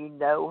understand you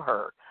know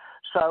her.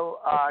 So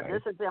okay.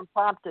 This is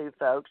impromptu,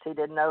 folks. He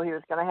didn't know he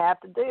was going to have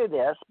to do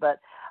this, but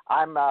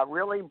I'm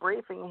really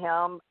briefing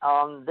him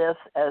on this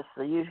as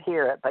you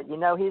hear it. But,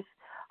 he's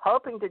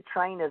hoping to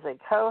train as a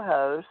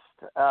co-host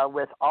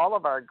with all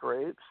of our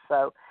groups.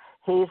 So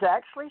He's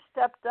actually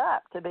stepped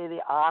up to be the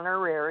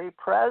honorary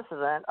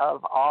president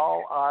of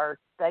all our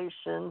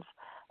stations,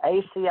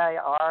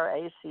 ACAR,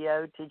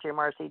 ACO, TJ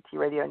Mars ET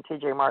Radio, and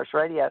TJ Mars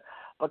Radio,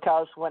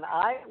 because when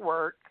I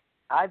work,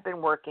 I've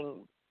been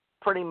working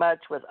pretty much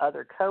with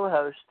other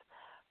co-hosts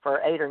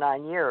for 8 or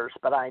 9 years,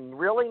 but I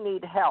really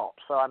need help.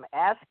 So I'm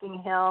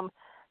asking him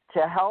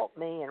to help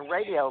me in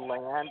Radio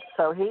Land.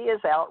 So he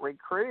is out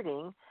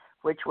recruiting,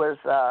 which was,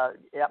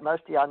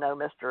 most of y'all know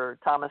Mr.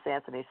 Thomas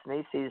Anthony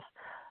Sinisi's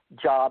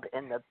job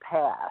in the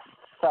past.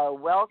 So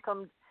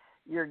welcome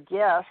your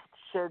guest.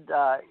 Should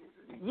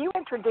you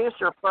introduce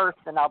her first,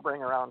 and I'll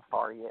bring her on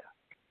for you.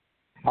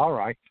 All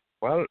right.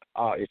 Well,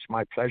 it's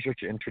my pleasure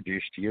to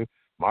introduce to you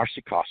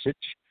Marci Kosich,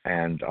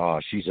 and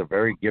she's a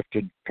very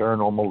gifted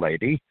paranormal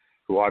lady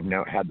who I've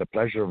had the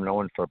pleasure of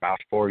knowing for about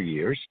 4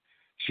 years.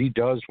 She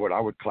does what I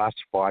would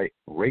classify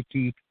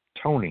Reiki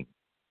toning.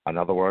 In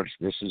other words,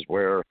 this is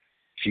where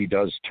she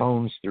does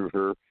tones through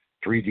her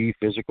 3D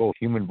physical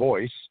human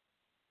voice,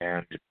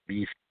 and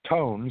these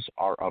tones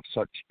are of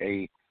such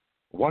a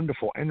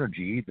wonderful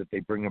energy that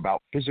they bring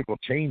about physical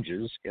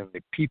changes in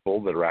the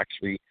people that are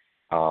actually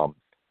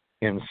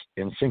in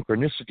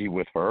synchronicity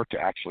with her to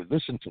actually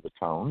listen to the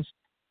tones.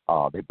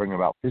 They bring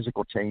about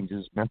physical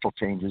changes, mental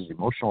changes,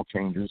 emotional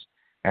changes,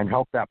 and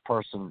help that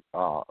person,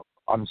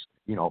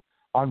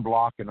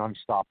 unblock and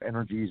unstop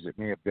energies that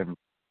may have been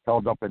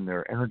held up in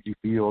their energy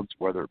fields,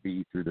 whether it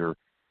be through their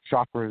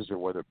chakras or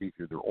whether it be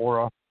through their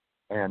aura,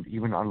 and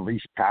even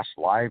unleash past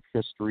life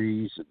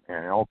histories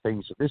and all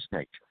things of this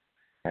nature.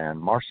 And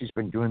Marci's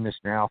been doing this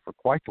now for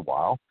quite a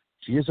while.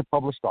 She is a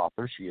published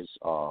author. She is,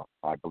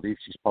 I believe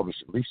she's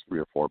published at least 3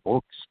 or 4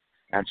 books,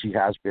 and she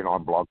has been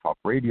on Blog Talk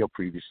Radio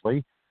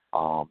previously,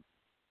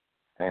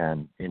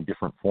 and in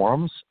different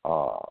forums.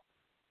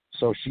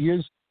 So she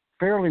is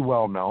fairly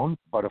well known,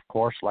 but of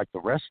course, like the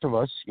rest of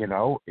us,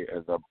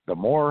 the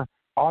more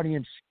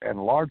audience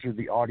and larger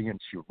the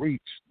audience you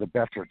reach, the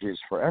better it is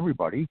for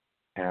everybody.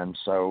 And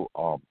so,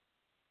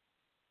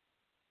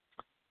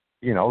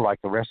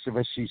 like the rest of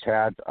us, she's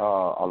had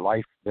a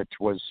life that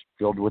was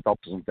filled with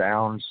ups and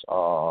downs,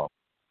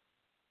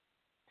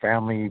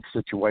 family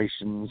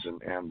situations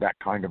and that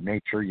kind of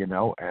nature,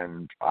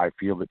 and I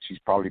feel that she's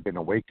probably been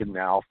awakened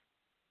now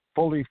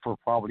fully for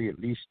probably at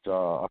least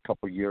a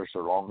couple of years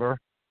or longer,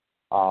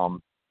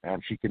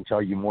 and she can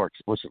tell you more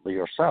explicitly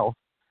herself.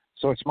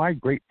 So it's my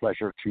great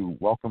pleasure to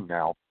welcome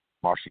now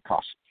Marci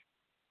Kosich.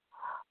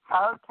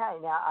 Okay,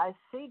 now I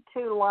see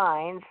 2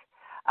 lines.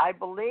 I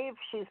believe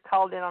she's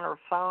called in on her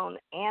phone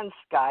and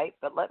Skype,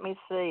 but let me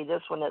see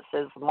this one that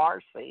says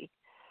Marci.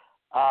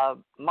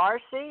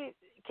 Marci,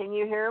 can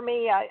you hear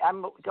me?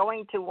 I'm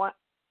going to one.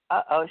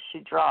 She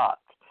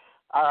dropped.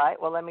 All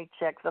right, well, let me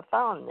check the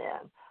phone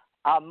then.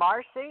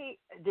 Marci,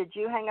 did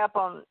you hang up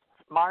on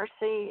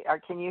Marci, or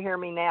can you hear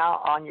me now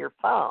on your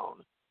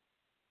phone?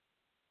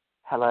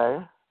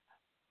 Hello?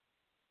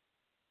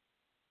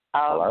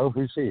 Hello,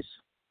 who's this?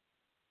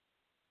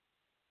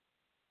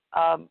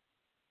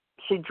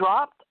 She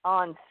dropped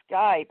on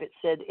Skype. It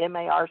said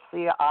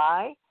Marci,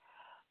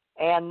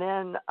 and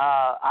then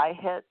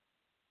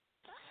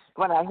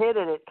when I hit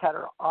it, it cut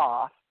her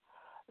off.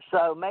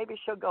 So maybe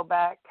she'll go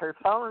back. Her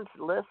phone's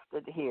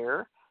listed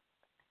here,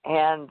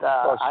 and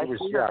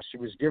she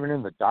was given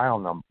in the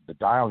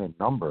dial-in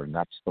number, and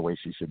that's the way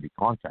she should be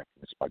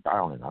contacting us, by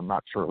dialing. I'm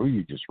not sure who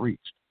you just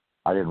reached.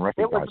 I didn't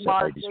recognize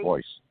that lady's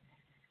voice.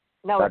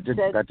 No, that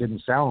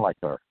didn't sound like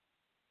her.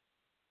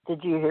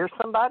 Did you hear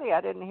somebody?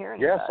 I didn't hear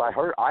anybody. Yes, I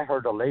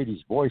heard a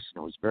lady's voice,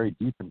 and it was very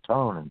deep in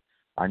tone, and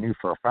I knew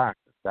for a fact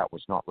that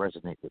was not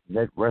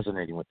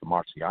resonating with the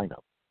Marci I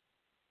know.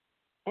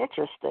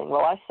 Interesting.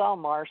 Well, I saw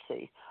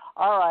Marci.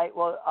 All right.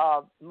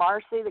 Well,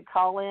 Marci, the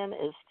call-in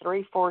is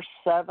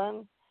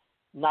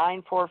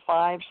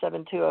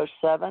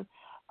 347-945-7207.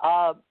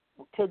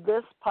 Could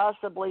this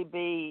possibly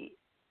be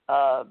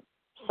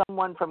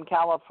someone from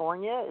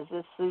California? Is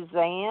this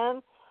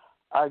Suzanne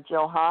or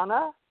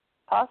Johanna,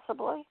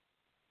 possibly?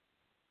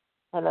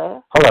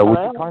 Hello? Hello, would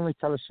you kindly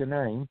tell us your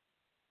name?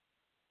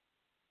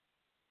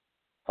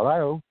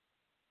 Hello?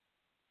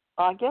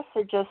 I guess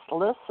they're just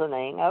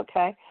listening.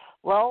 Okay.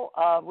 Well,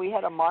 we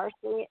had a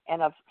Marci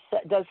and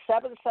does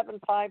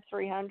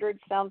 775-300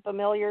 sound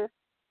familiar?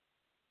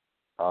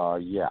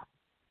 Yeah.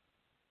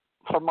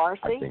 For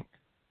Marci? I think.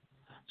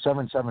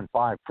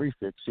 775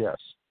 prefix, yes.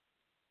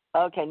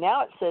 Okay,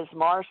 now it says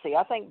Marci.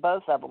 I think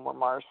both of them were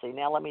Marci.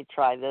 Now let me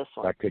try this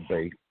one. That could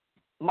be.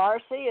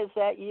 Marci, is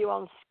that you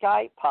on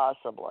Skype,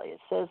 possibly? It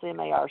says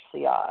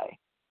Marci.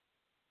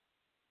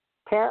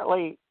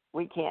 Apparently,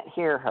 we can't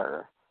hear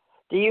her.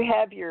 Do you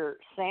have your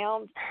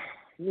sound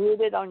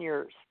muted on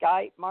your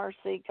Skype,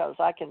 Marci? Because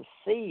I can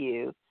see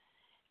you,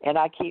 and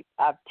I've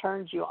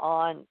turned you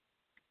on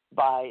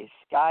by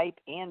Skype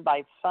and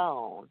by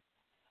phone.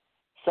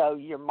 So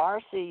your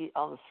Marci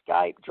on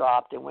Skype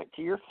dropped and went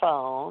to your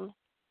phone,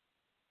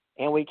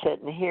 and we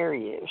couldn't hear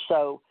you.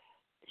 So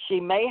she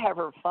may have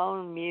her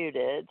phone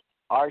muted,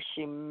 or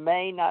she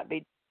may not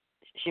be.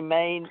 She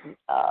may.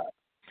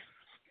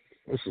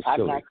 This is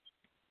silly.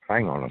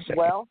 Hang on a second.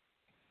 Well,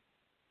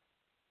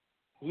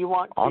 You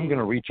want to? I'm going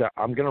to reach out.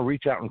 I'm going to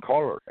reach out and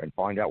call her and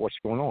find out what's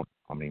going on.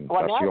 I mean,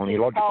 well, that's the only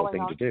logical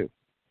thing to do.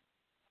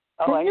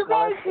 Oh, can you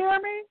guys hear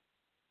me?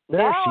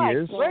 There she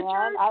is.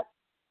 Richard?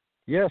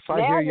 Yes,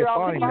 I hear you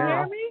fine now. Can you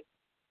hear me?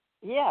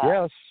 Yeah.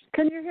 Yes.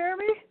 Can you hear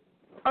me?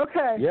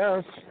 Okay.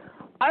 Yes.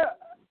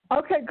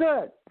 Okay,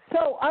 good.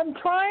 So I'm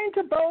trying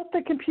to both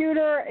the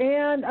computer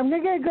and I'm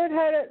going to get a good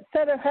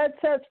set of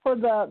headsets for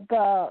the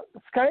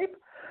Skype,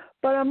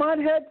 but I'm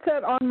on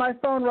headset on my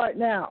phone right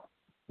now.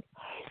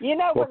 You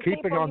know, well,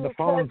 keep it on the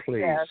phone,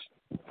 please.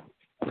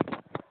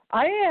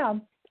 I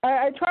am.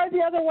 I tried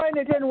the other way and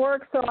it didn't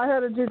work, so I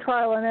had to do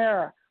trial and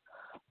error.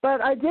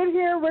 But I did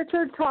hear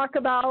Richard talk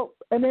about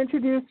and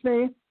introduce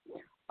me,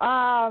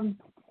 and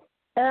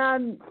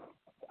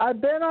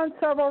I've been on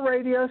several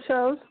radio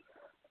shows.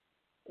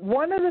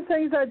 One of the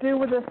things I do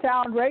with the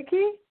sound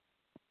Reiki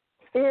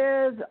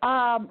is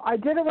I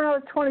did it when I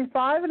was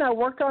 25, and I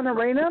worked on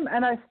Arenum,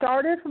 and I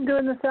started from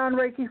doing the sound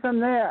Reiki from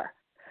there.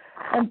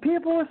 And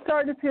people were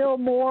starting to feel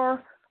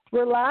more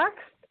relaxed.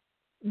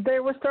 They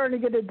were starting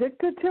to get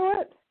addicted to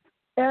it.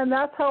 And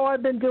that's how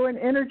I've been doing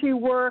energy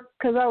work,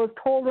 because I was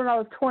told when I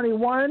was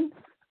 21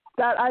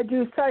 that I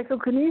do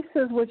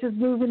psychokinesis, which is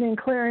moving and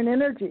clearing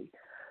energy.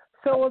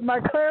 So with my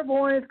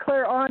clairvoyance,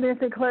 clairaudience,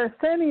 and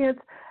clairsentience,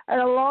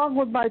 and along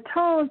with my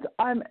tones,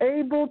 I'm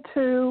able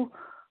to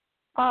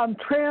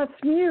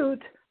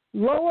transmute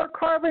lower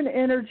carbon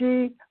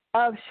energy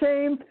of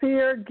shame,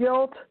 fear,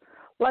 guilt,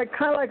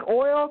 kind of like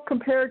oil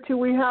compared to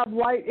we have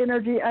light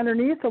energy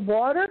underneath of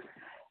water.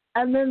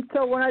 And then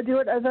so when I do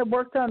it, as I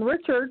worked on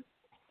Richard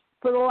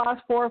for the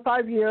last 4 or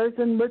 5 years,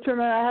 and Richard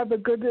and I have a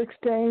good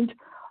exchange,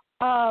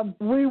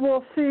 we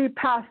will see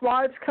past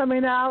lives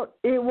coming out.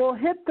 It will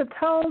hit the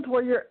tones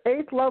where your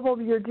 8th level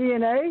of your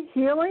DNA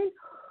healing,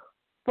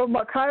 from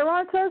what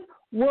Chiron says,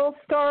 will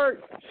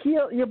start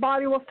your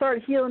body will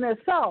start healing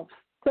itself.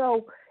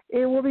 So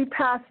it will be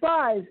past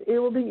lives. It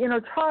will be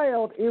inner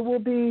child. It will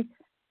be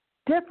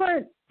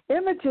different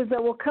images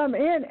that will come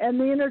in, and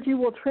the energy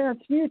will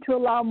transmute to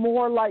allow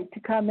more light to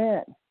come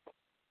in.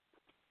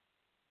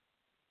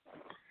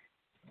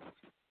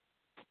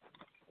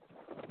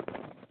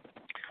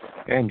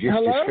 And just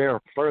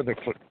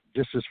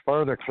as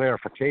further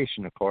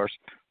clarification, of course,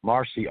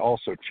 Marci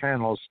also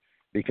channels,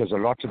 because a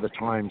lot of the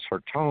times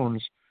her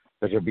tones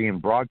that are being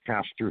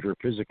broadcast through her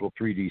physical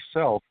 3D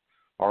self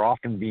are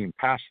often being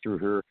passed through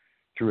her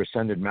through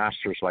ascended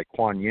masters like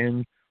Kuan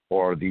Yin,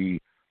 or the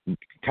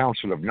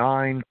Council of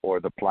Nine, or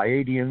the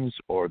Pleiadians,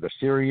 or the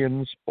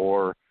Syrians,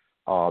 or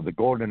the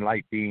golden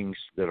light beings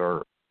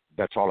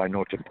that's all I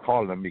know to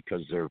call them,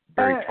 because they're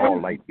very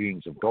tall light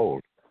beings of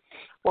gold.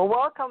 Well,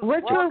 welcome.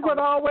 Richard would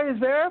always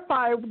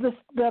verify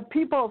the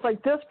people,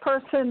 like this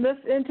person, this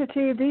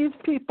entity, these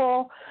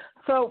people.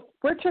 So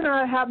Richard and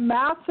I have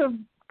massive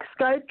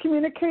Skype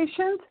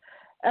communications.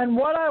 And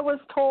what I was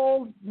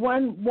told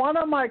when one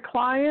of my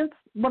clients,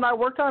 when I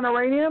worked on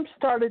Uranium,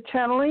 started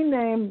channeling,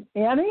 named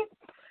Annie,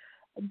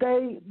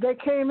 they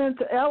came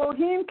into,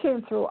 Elohim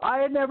came through. I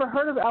had never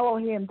heard of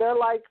Elohim. They're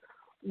like,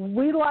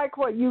 we like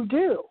what you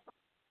do.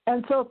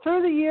 And so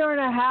through the year and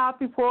a half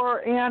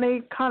before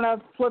Annie kind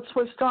of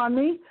flip-switched on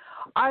me,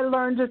 I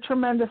learned a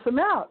tremendous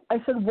amount.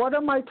 I said, what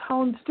do my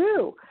tones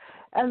do?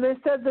 And they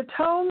said the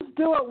tones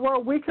do it where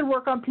we can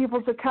work on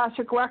people's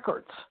Akashic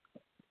records.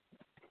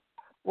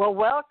 Well,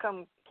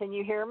 welcome. Can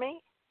you hear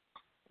me?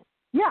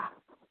 Yeah.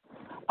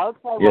 Okay.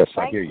 Well, yes,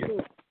 I hear you.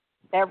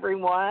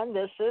 Everyone,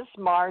 this is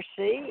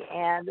Marci,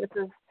 and this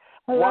is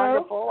Hello?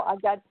 wonderful.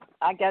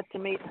 I got to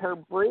meet her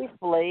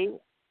briefly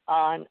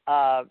on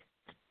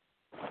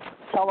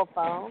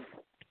telephone.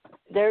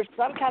 There's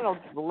some kind of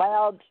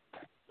loud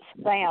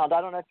sound.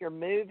 I don't know if you're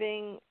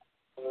moving.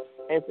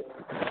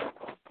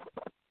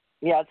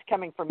 Yeah, it's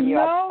coming from you.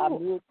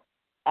 No.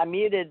 I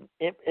muted.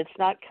 It's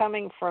not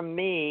coming from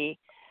me,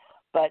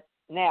 but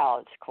now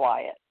it's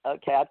quiet.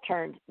 Okay, I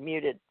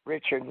muted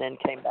Richard and then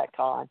came back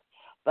on.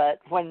 But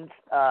when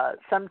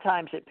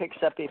sometimes it picks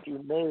up if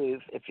you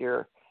move, if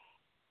you're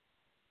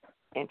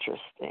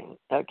interesting.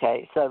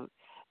 Okay, so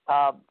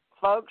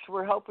folks,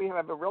 we hope we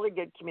have a really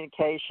good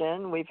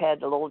communication. We've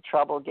had a little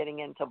trouble getting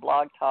into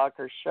Blog Talk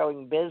or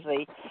showing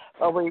busy,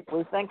 but we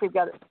think we've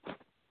got it.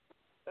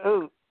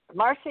 Ooh,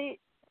 Marci,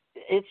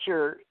 it's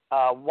your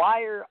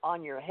wire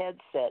on your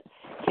headset.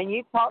 Can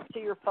you talk to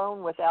your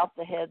phone without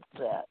the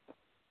headset?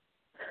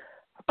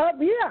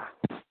 Yeah.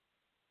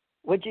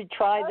 Would you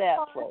try that,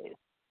 please?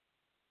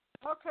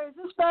 Okay, is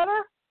this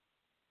better?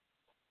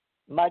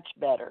 Much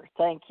better.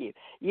 Thank you.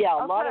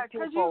 Yeah, a lot of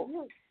people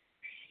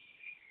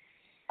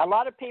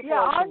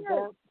are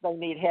convinced they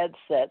need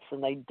headsets,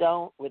 and they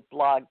don't with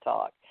Blog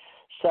Talk.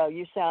 So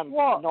you sound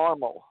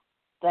normal.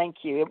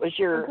 Thank you. It was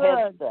your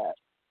headset.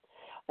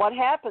 What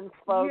happens,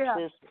 folks,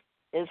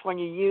 is when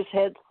you use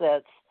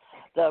headsets,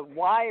 the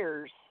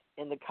wires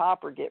in the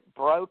copper get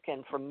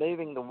broken from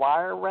moving the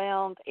wire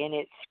around, and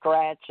it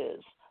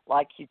scratches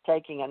like you're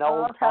taking an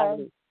old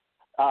tiny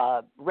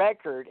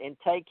record and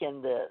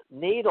taking the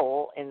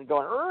needle and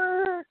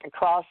going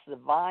across the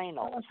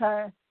vinyl.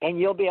 Okay. And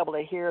you'll be able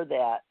to hear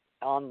that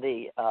on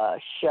the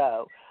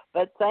show.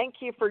 But thank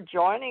you for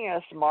joining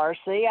us,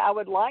 Marci. I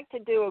would like to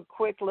do a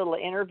quick little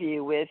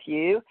interview with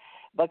you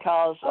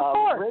because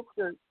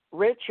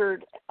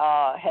Richard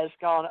has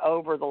gone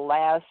over the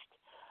last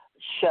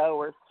show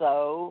or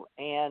so,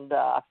 and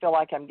I feel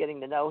like I'm getting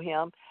to know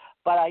him.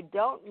 But I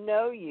don't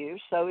know you,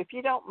 so if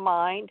you don't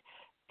mind,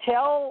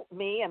 tell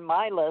me and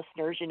my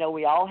listeners,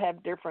 we all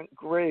have different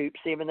groups,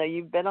 even though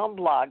you've been on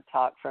Blog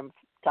Talk from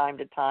time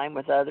to time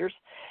with others.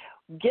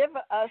 Give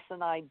us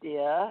an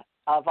idea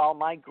of all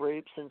my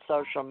groups and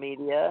social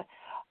media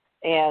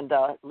and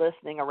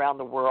listening around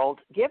the world.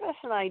 Give us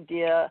an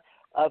idea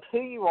of who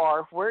you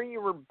are, where you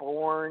were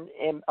born,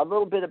 and a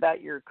little bit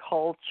about your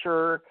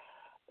culture,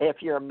 if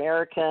you're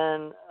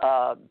American,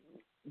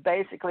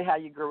 basically how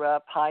you grew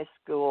up, high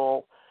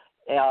school,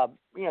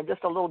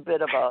 just a little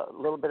bit of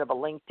a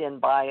LinkedIn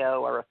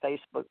bio or a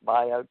Facebook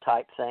bio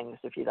type things,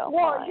 if you don't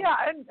mind. Well, yeah,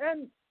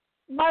 and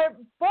my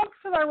books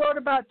that I wrote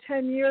about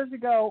 10 years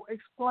ago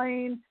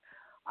explain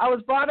I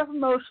was brought up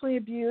emotionally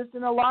abused,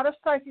 and a lot of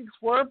psychics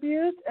were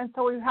abused, and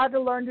so we had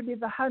to learn to be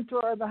the hunter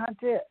or the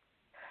hunted.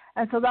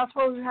 And so that's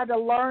where we had to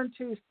learn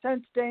to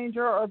sense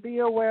danger or be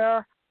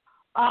aware.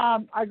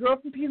 I grew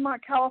up in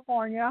Piedmont,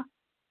 California.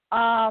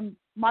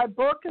 My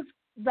book is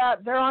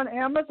that they're on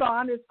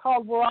Amazon. It's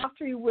called We're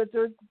After You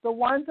Wizards. The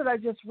ones that I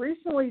just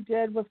recently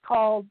did was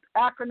called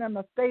acronym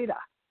of Theta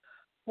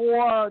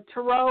for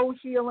Tarot,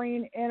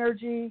 Healing,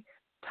 Energy,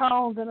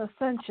 Tones, and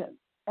Ascension.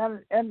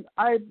 And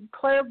I'm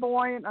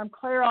clairvoyant, I'm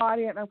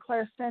clairaudient, I'm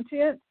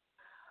clairsentient.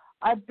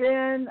 I've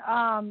been,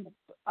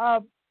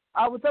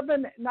 I was up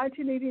in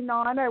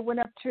 1989. I went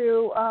up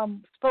to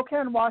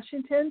Spokane,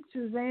 Washington.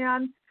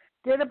 Suzanne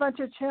did a bunch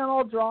of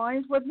channel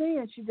drawings with me,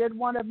 and she did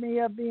one of me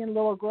of being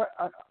Little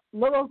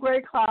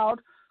Gray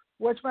Cloud,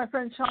 which my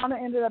friend Shauna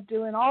ended up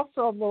doing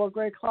also of Little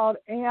Gray Cloud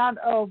and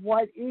of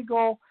White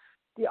Eagle.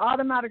 The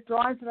automatic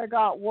drawings that I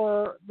got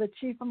were the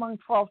chief among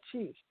 12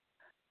 chiefs.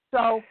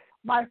 So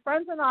my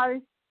friends and I,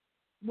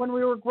 when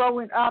we were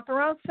growing up,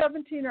 around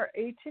 17 or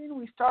 18,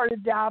 we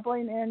started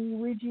dabbling in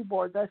Ouija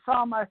boards. I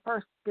saw my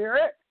first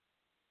spirit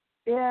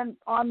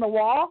on the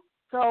wall.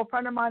 So a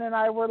friend of mine and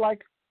I were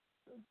like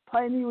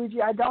playing the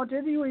Ouija. I don't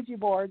do the Ouija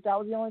board. That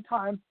was the only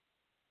time,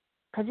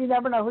 because you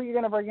never know who you're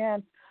going to bring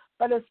in.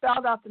 But it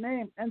spelled out the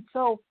name. And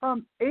so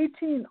from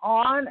 18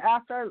 on,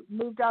 after I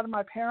moved out of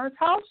my parents'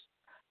 house,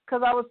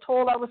 because I was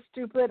told I was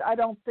stupid, I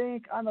don't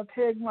think, I'm a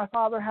pig. My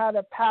father had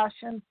a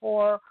passion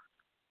for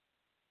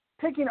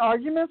picking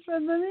arguments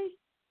with me.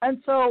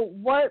 And so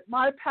what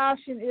my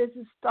passion is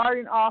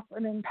starting off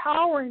and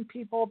empowering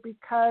people,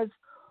 because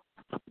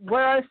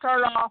where I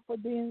started off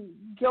with being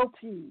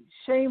guilty,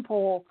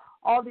 shameful,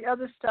 all the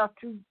other stuff,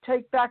 to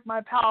take back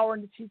my power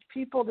and to teach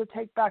people to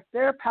take back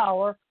their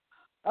power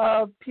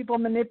of people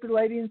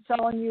manipulating,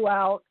 selling you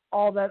out,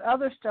 all that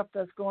other stuff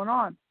that's going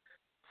on.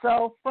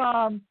 So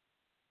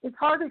it's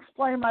hard to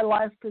explain my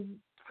life because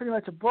it's pretty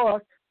much a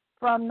book.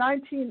 From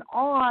 19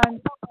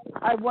 on,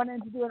 I went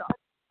into doing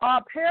au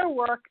pair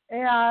work,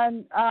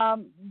 and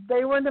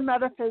they were into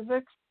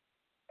metaphysics,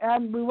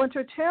 and we went to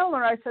a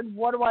channeler. I said,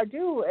 what do I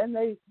do? And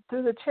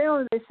through the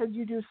channeler, they said,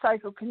 you do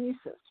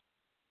psychokinesis.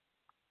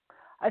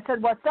 I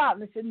said, what's that?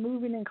 And they said,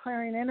 moving and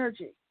clearing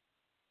energy.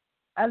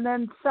 And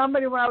then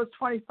somebody, when I was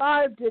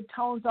 25, did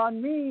tones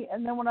on me,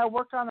 and then when I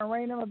worked on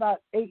Aranum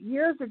about 8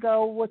 years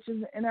ago, which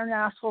is an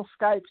international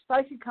Skype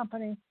psychic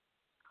company,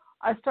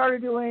 I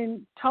started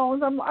doing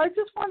tones. I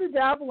just wanted to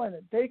dabble in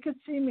it. They could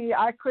see me.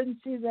 I couldn't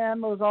see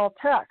them. It was all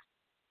text.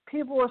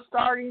 People were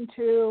starting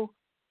to,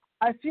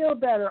 I feel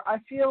better. I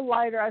feel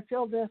lighter. I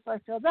feel this. I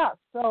feel that.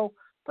 So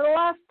for the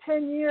last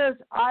 10 years,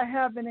 I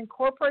have been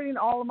incorporating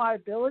all of my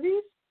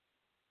abilities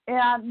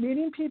and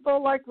meeting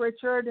people like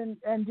Richard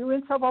and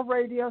doing several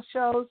radio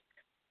shows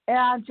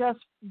and just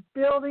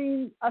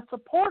building a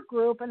support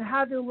group, and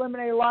had to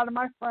eliminate a lot of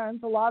my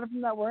friends, a lot of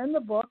them that were in the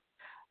book,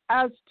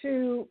 as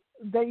to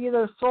they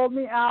either sold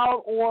me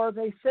out or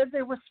they said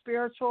they were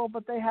spiritual,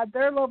 but they had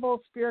their level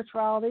of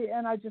spirituality,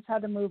 and I just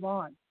had to move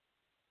on.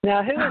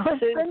 Now, who is Susan?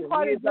 It's been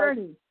quite a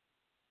journey.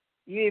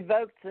 You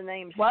evoked the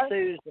name what?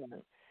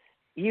 Susan.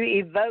 You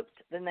evoked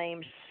the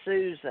name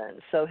Susan.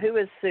 So who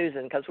is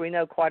Susan? Because we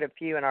know quite a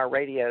few in our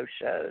radio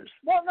shows.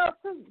 Well, no,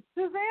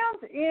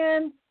 Suzanne's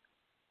in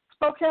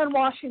Spokane,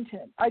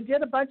 Washington. I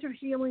did a bunch of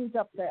healings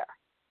up there,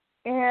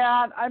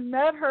 and I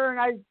met her,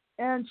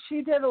 and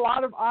she did a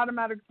lot of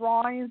automatic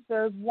drawings.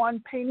 There's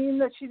one painting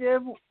that she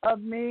did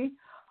of me.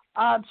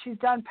 She's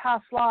done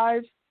past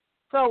lives.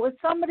 So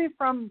it's somebody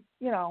from,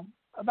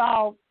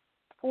 about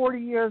 40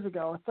 years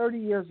ago or 30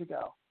 years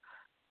ago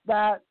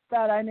that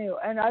I knew.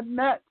 And I've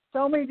met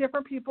so many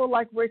different people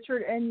like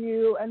Richard and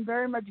you, and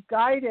very much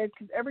guided,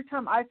 because every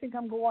time I think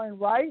I'm going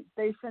right,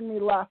 they send me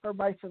left, or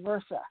vice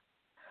versa.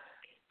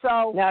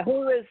 So now,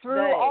 who is through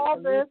they? all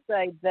When this, you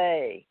say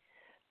they?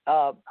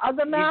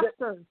 the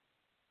masters.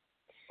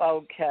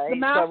 Okay. The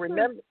masters, so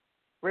remember,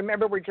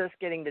 remember, we're just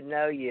getting to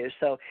know you.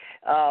 So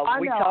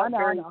we I talk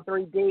know.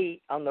 very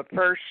 3D on the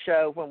first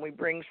show when we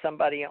bring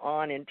somebody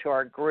on into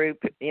our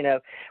group. You know,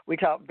 we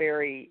talk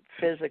very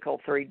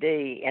physical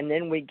 3D, and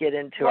then we get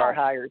into our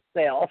higher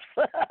selves.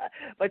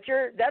 But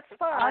that's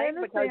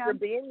fine because you're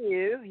being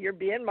you. You're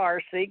being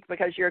Marci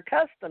because you're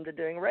accustomed to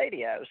doing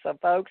radio. So,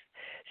 folks,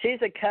 she's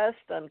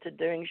accustomed to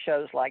doing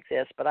shows like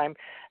this, but I'm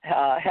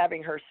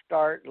having her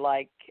start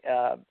like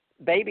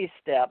baby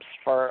steps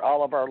for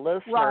all of our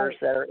listeners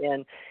that are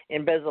in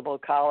Invisible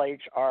College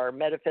or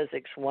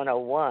Metaphysics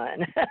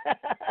 101.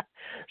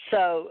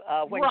 So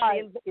when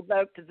she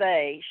evoked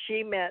they,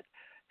 she meant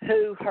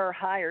who her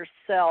higher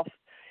self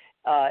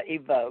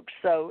evokes.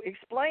 So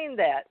explain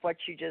that, what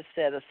you just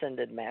said,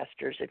 Ascended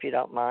Masters, if you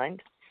don't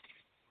mind.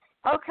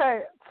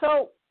 Okay,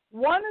 so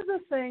one of the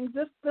things,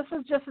 this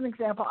is just an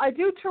example. I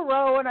do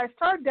tarot, and I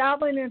started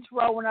dabbling in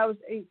tarot when I was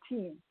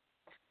 18.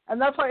 And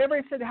that's why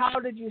everybody said, how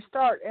did you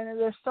start? And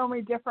there's so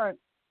many different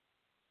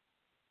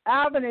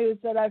avenues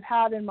that I've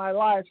had in my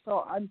life,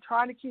 so I'm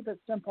trying to keep it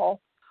simple.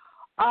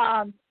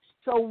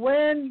 So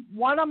when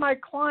one of my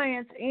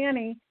clients,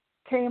 Annie,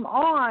 came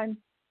on,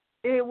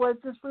 it was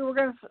just we were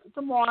going to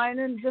some wine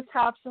and just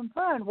have some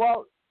fun.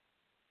 Well,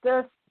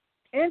 this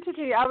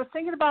entity, I was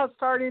thinking about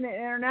starting an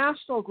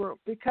international group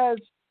because,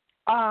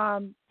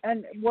 and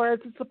where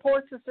it's a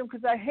support system,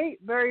 because I hate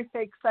very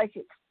fake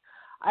psychics.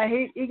 I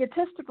hate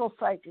egotistical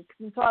psychics,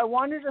 and so I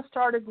wanted to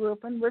start a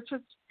group, and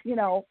Richard's,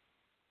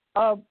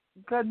 a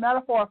good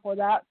metaphor for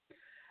that,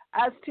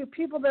 as to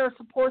people that are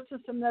support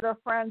system, that are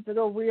friends, that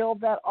are real,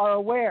 that are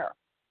aware.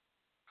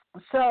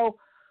 So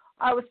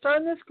I was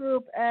starting this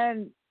group,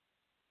 and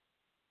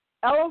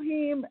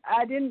Elohim,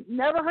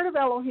 never heard of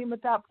Elohim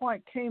at that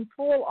point, came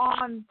full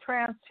on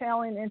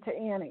trans-channeling into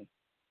Annie.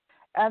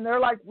 And they're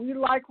like, we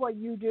like what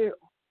you do.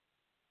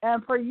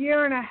 And for a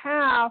year and a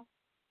half,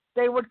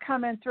 they would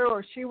come in through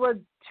her. She was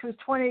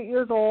 28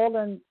 years old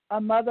and a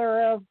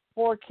mother of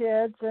 4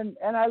 kids, and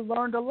I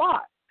learned a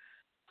lot.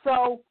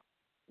 So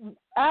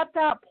at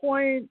that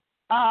point,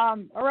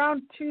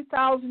 around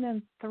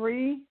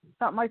 2003,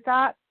 something like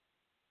that,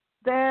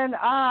 then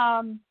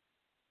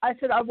I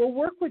said, I will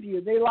work with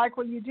you. They like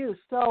what you do.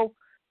 So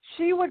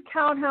she would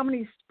count how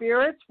many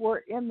spirits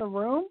were in the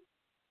room,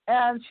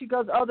 and she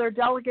goes, oh, they're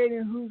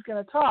delegating who's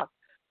going to talk.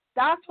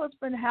 That's what's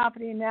been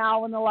happening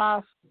now in the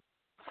last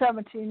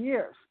 17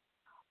 years.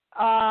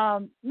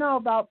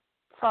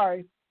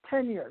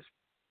 10 years.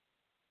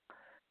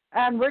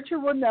 And Richard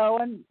would know,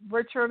 and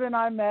Richard and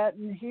I met,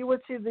 and he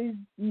would see these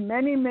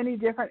many, many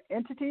different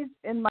entities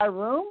in my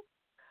room,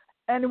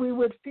 and we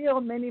would feel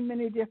many,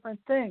 many different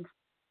things.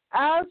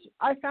 As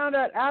I found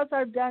out, as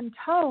I've done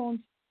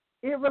tones,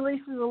 it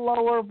releases the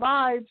lower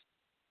vibes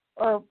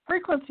or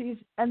frequencies,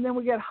 and then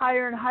we get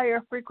higher and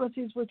higher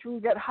frequencies, which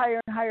we get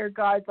higher and higher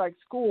guides like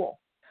school.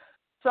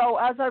 So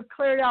as I've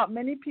cleared out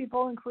many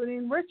people,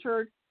 including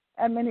Richard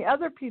and many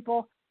other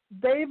people,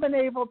 they've been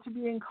able to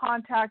be in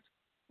contact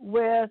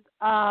with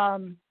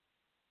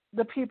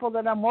the people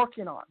that I'm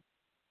working on.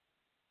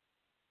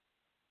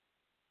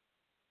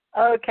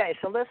 Okay,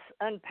 so let's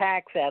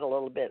unpack that a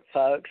little bit,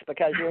 folks,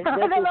 because this is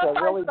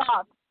a really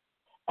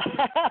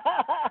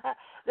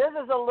this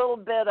is a little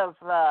bit of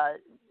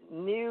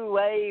new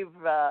wave,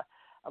 a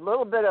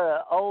little bit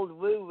of old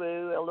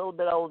woo-woo, a little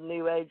bit of old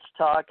New Age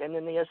talk, and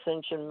then the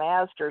Ascension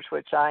Masters,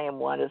 which I am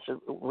one, is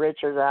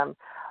Richard. I'm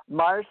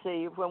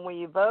Marci. When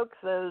we evoke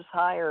those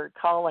higher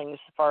callings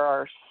for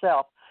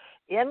ourselves,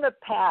 in the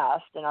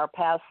past, in our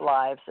past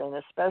lives, and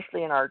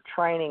especially in our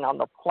training on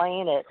the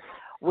planet,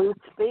 we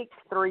speak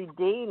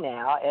 3D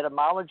now,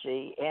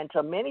 etymology, and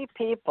to many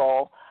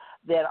people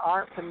that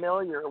aren't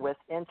familiar with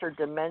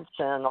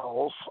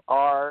interdimensionals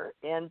or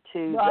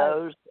into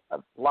those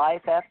of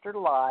life after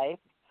life,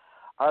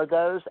 or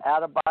those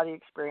out-of-body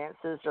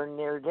experiences or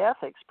near-death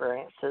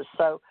experiences.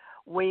 So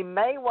we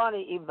may want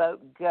to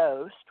evoke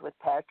Ghost with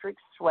Patrick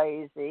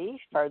Swayze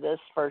for this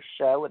first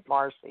show with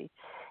Marci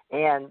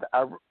and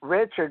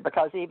Richard,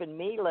 because even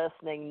me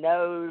listening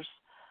knows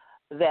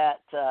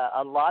that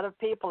a lot of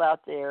people out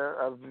there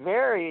are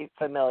very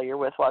familiar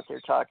with what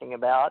they're talking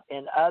about,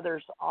 and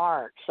others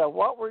aren't. So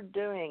what we're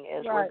doing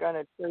is we're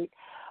going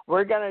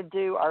to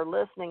do our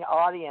listening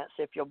audience,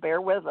 if you'll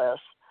bear with us,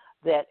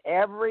 that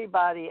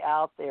everybody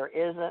out there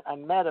isn't a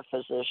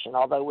metaphysician,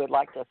 although we'd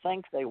like to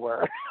think they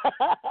were.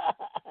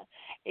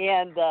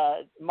 And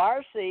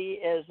Marci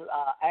is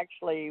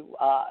actually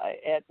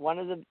at one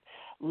of the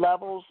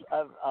levels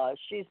of,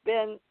 she's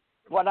been,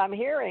 what I'm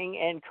hearing,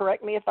 and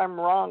correct me if I'm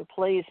wrong,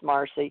 please,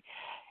 Marci,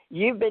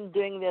 you've been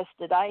doing this,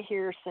 did I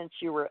hear, since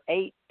you were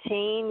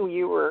 18?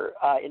 You were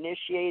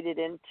initiated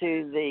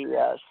into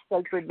the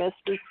Sacred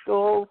Mystery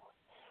School?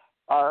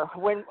 Or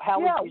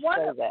how would you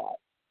say that?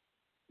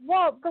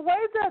 Well, the way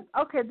that,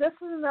 this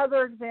is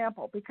another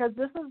example, because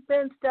this has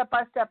been step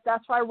by step.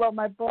 That's why I wrote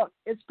my book.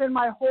 It's been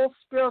my whole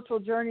spiritual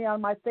journey on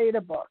my Theta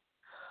book.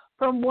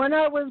 From when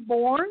I was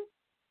born,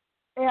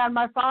 and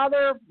my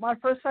father, my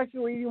first psychic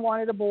reading,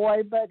 wanted a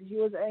boy, but he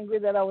was angry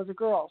that I was a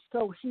girl.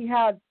 So he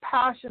had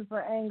passion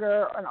for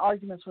anger and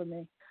arguments with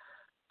me.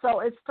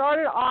 So it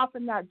started off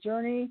in that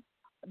journey.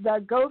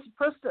 The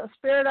first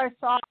spirit I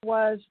saw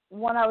was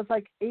when I was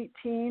like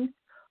 18.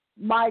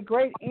 My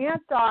great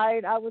aunt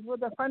died. I was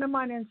with a friend of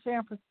mine in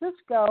San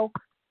Francisco,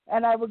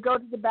 and I would go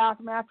to the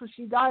bathroom after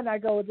she died, and I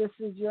go, "This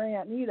is your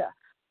Aunt Nita."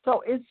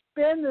 So it's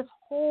been this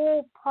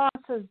whole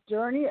process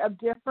journey of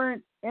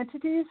different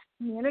entities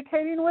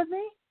communicating with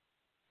me.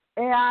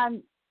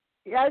 And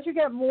as you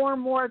get more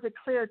and more of the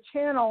clear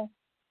channel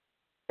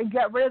and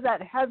get rid of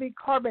that heavy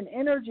carbon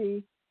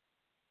energy,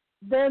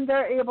 then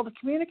they're able to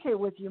communicate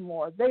with you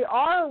more. They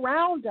are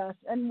around us,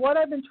 and what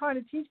I've been trying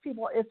to teach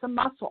people, it's a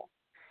muscle.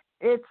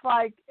 It's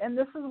like, and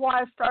this is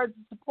why I started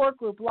the support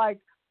group, like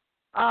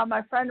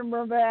my friend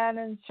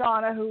Mervan and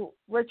Shauna, who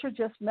Richard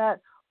just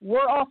met.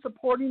 We're all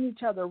supporting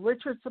each other.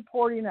 Richard's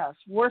supporting us.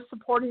 We're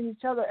supporting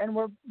each other, and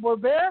we're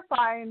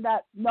verifying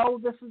that, no,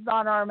 this is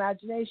not our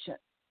imagination.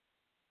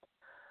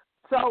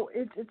 So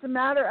it's a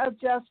matter of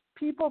just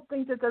people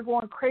think that they're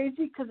going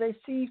crazy because they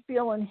see,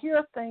 feel, and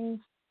hear things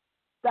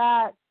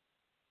that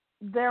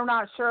they're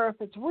not sure if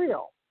it's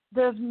real.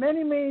 There's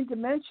many, many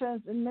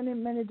dimensions and many,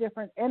 many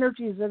different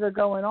energies that are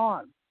going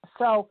on.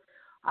 So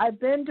I've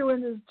been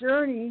doing this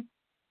journey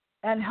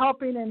and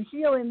helping and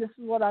healing. This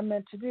is what I'm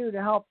meant to do,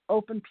 to help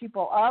open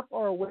people up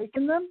or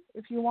awaken them,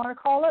 if you want to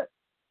call it,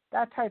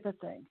 that type of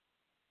thing.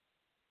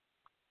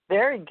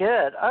 Very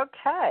good.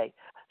 Okay.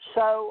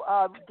 So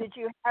did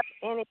you have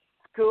any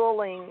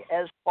schooling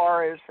as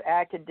far as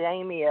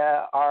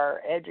academia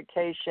or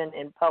education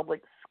in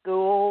public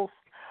schools,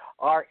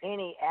 or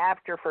any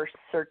after for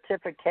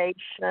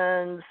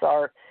certifications,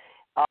 or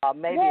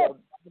maybe a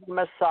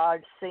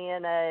massage,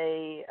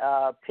 CNA,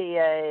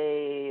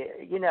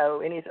 PA, you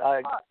know, any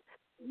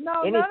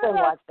no, anything none of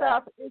that like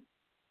stuff. that? It's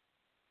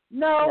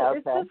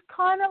Okay. just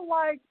kind of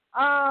like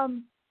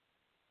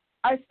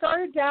I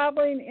started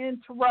dabbling in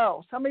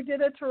tarot. Somebody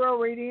did a tarot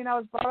reading. I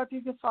was brought up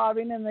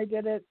Yugoslavian, and they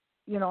did it,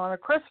 you know, on a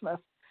Christmas.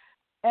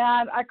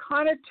 And I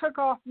kind of took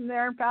off from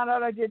there and found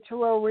out I did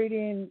tarot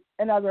reading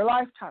in other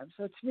lifetimes.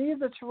 So to me,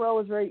 the tarot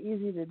was very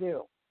easy to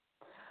do.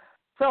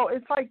 So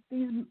it's like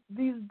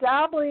these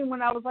dabbling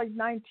when I was like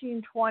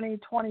 19, 20,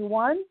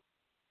 21,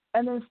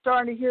 and then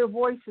starting to hear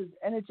voices,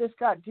 and it just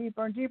got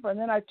deeper and deeper. And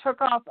then I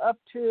took off up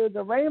to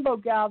the Rainbow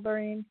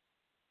Gathering,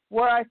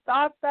 where I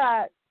thought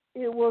that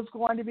it was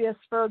going to be a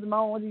spur of the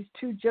moment with these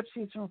two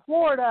gypsies from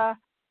Florida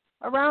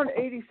around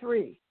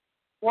 83.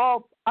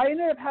 Well, I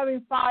ended up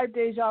having 5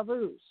 deja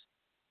vus.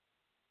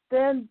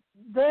 Then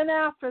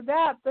after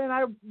that, then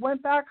I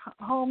went back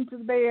home to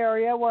the Bay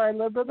Area where I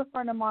lived with a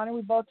friend of mine, and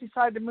we both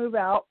decided to move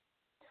out.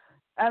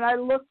 And I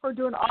looked for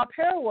doing au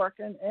pair work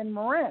in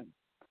Marin.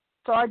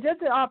 So I did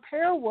the au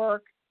pair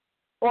work,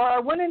 or I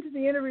went into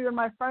the interview and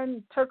my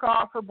friend took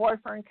off, her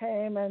boyfriend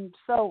came, and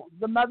so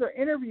the mother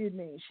interviewed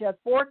me. She had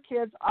 4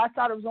 kids. I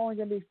thought it was only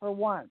going to be for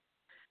one.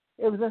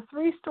 It was a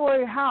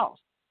 3-story house.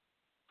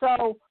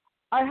 So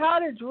I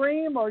had a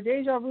dream or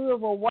deja vu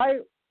of a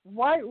white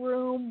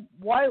room,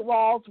 white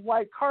walls,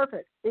 white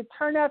carpet. It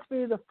turned out to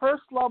be the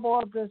first level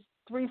of this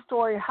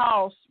 3-story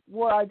house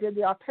where I did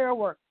the au pair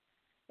work,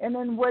 and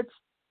in which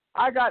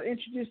I got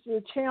introduced to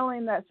a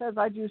channeling that says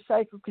I do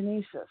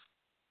psychokinesis.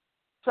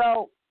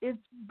 So it's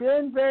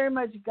been very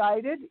much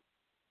guided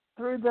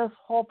through this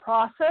whole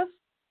process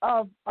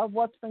of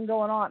what's been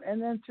going on.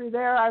 And then through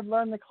there, I've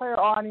learned the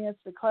clairaudience,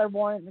 the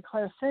clairvoyant, and the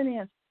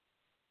clairsentience,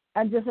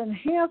 and just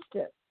enhanced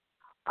it.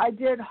 I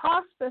did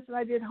hospice and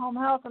I did home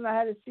health, and I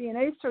had a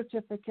CNA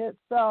certificate.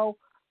 So,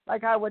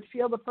 like, I would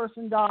feel the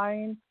person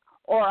dying,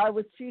 or I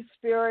would see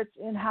spirits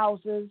in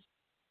houses.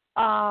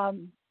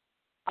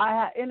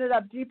 I ended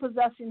up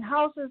depossessing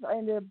houses. I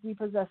ended up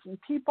depossessing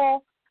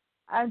people.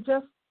 And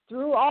just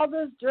through all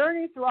this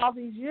journey, through all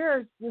these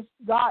years, just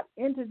got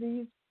into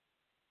these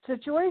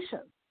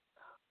situations.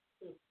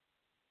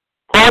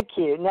 Thank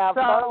you. Now,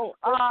 so,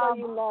 so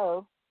you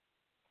know,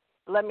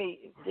 let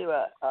me do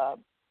a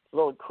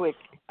little quick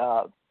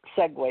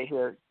segue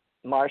here,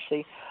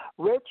 Marci.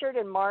 Richard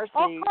and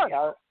Marci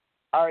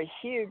are a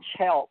huge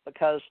help,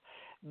 because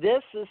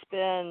this has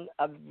been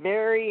a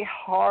very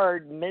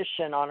hard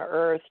mission on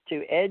Earth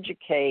to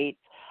educate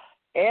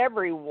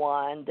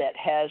everyone that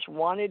has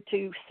wanted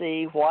to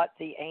see what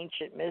the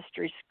ancient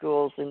mystery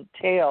schools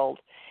entailed.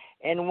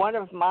 And one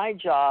of my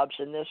jobs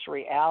in this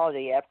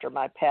reality, after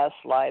my past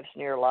lives,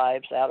 near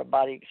lives,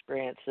 out-of-body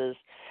experiences,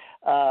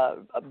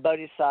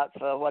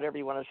 bodhisattva, whatever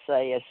you want to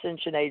say,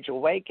 Ascension Age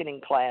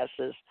Awakening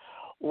classes,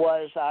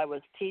 was I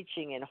was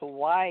teaching in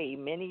Hawaii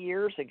many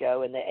years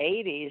ago in the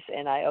 80s,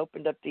 and I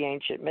opened up the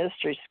ancient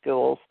mystery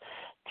schools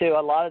to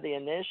a lot of the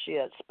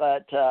initiates.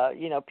 But,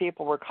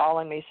 people were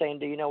calling me saying,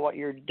 do you know what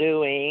you're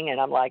doing?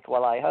 And I'm like,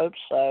 well, I hope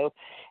so.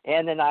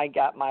 And then I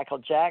got Michael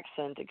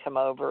Jackson to come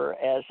over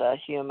as a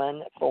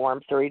human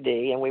form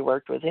 3D, and we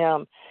worked with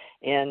him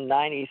in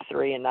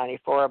 93 and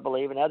 94, I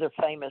believe, and other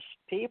famous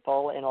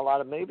people and a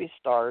lot of movie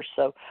stars.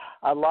 So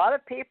a lot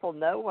of people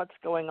know what's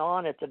going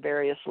on at the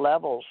various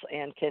levels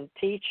and can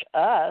teach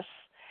us.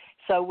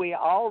 so we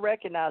all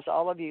recognize,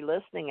 all of you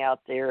listening out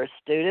there, as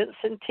students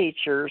and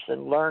teachers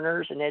and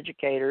learners and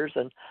educators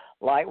and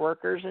light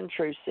workers and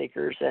truth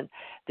seekers. And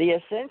the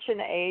Ascension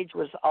Age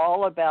was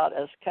all about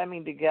us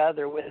coming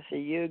together with the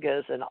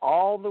yugas and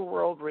all the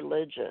world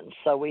religions.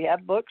 So we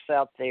have books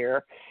out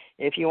there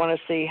if you want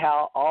to see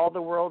how all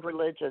the world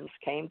religions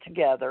came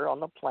together on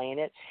the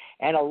planet.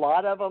 And a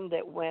lot of them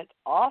that went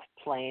off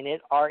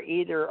planet are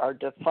either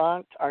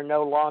defunct or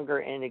no longer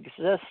in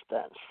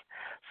existence.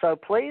 So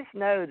please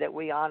know that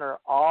we honor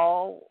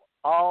all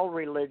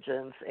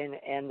religions,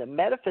 and the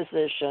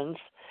metaphysicians.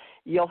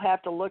 You'll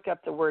have to look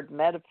up the word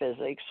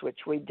metaphysics, which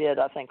we did,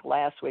 I think,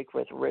 last week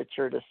with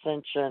Richard,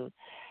 Ascension,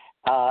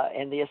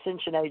 and the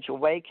Ascension Age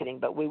Awakening.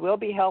 But we will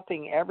be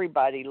helping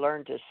everybody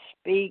learn to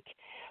speak,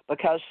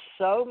 because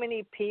so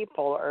many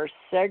people are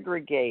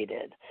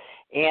segregated.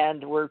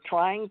 And we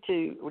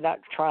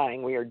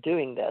are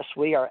doing this.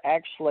 We are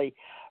actually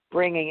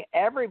bringing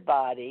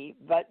everybody,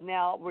 but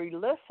now we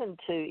listen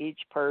to each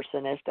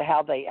person as to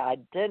how they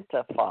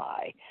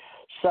identify.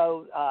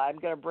 So I'm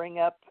going to bring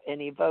up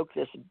and evoke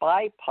this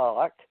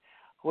BIPOC,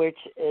 which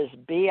is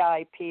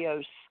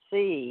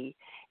BIPOC,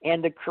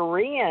 and the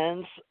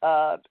Koreans,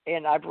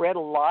 and I've read a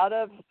lot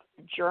of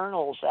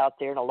journals out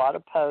there and a lot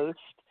of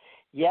posts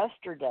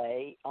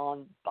yesterday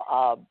on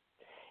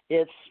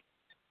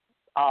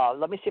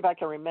let me see if I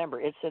can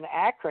remember. It's an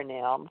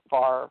acronym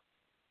for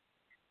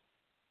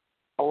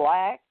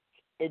Black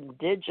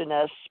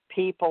Indigenous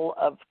People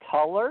of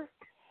Color,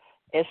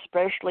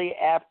 especially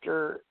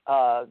after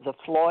the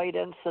Floyd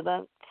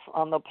incidents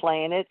on the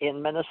planet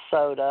in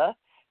Minnesota,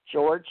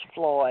 George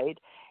Floyd.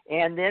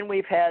 And then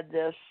we've had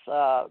this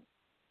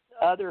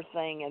other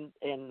thing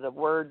in the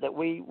word that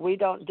we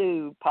don't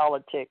do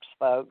politics,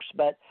 folks,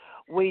 but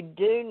we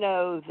do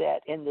know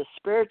that in the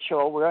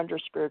spiritual, we're under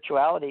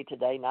spirituality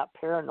today, not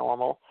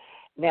paranormal.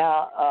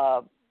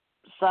 Now,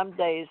 some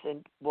days,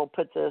 and we'll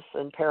put this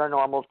in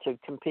paranormal to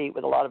compete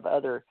with a lot of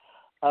other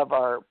of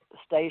our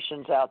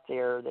stations out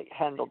there that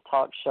handle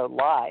talk show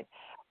live.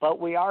 But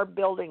we are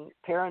building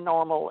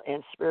paranormal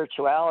and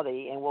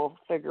spirituality, and we'll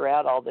figure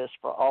out all this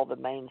for all the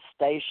main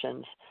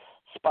stations,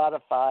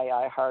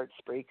 Spotify, iHeart,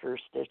 Spreaker,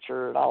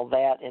 Stitcher, and all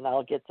that, and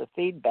I'll get the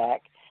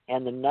feedback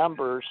and the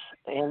numbers.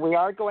 And we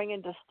are going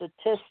into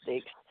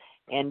statistics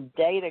and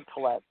data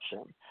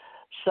collection.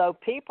 So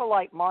people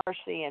like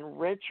Marci and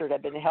Richard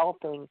have been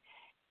helping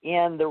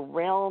in the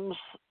realms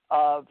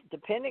of,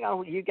 depending on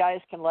what you guys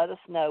can let us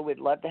know, we'd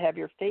love to have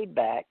your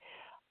feedback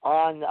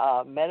on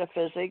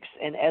metaphysics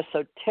and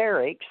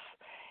esoterics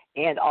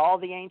and all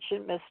the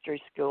ancient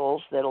mystery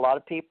schools that a lot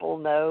of people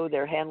know.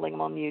 They're handling them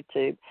on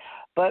YouTube.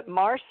 But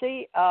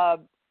Marci,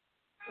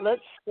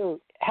 let's see,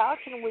 how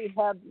can we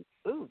have,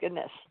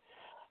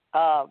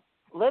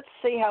 let's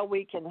see how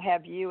we can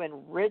have you and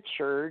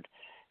Richard.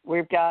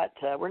 We've got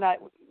a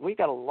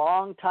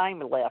long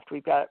time left.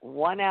 We've got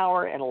 1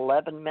 hour and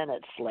 11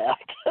 minutes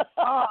left.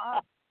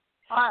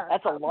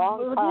 That's a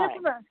long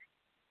time.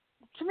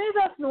 To me,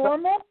 that's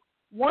normal.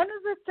 One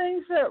of the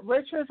things that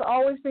Richard's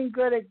always been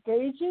good at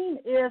gauging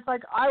is,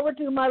 like, I would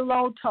do my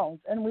low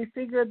tones, and we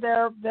figured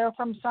they're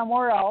from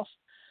somewhere else.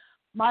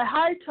 My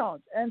high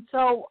tones, and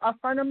so a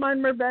friend of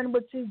mine, Merben,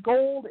 would see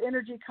gold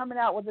energy coming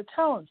out with the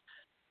tones.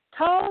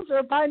 Tones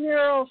or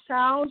binaural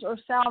sounds or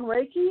sound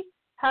Reiki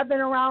have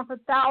been around for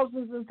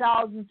thousands and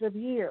thousands of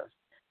years.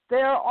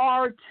 There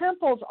are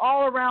temples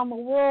all around the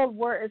world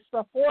where it's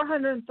the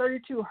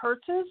 432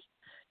 hertzes.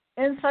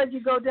 Inside, you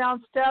go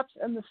down steps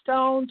and the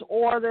stones,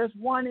 or there's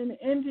one in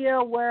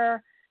India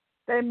where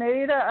they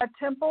made a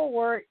temple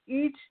where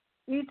each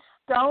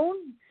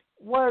stone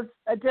was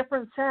a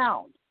different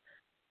sound.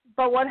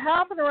 But what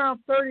happened around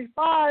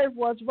 35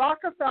 was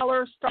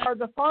Rockefeller started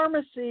the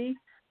pharmacy,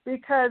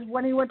 because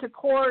when he went to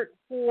court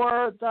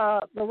for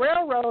the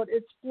railroad,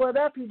 it split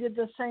up. He did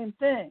the same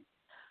thing.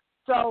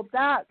 So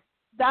that's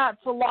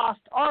a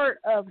lost art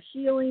of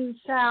healing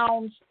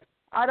sounds.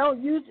 I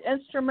don't use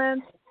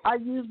instruments. I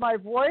use my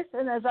voice,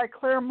 and as I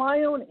clear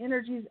my own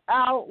energies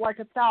out like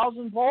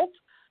 1,000 volts,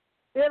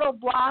 it'll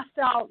blast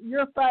out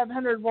your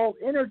 500-volt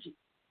energy.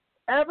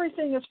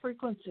 Everything is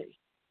frequency.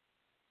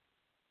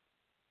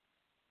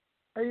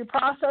 Are you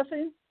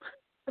processing?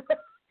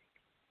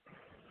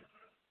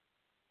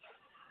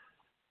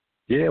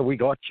 Yeah, we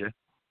got you.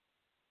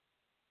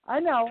 I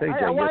know.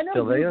 TJ, I know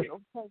still there?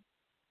 you do.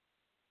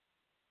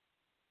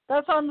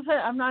 That's what I'm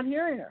saying. I'm not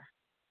hearing her.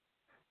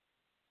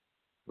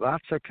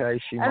 That's okay.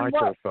 She And might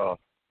have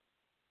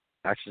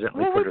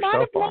accidentally Well, put we might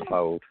herself have on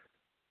hold.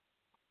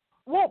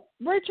 Well,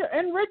 Richard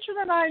and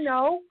I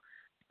know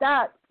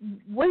that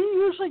we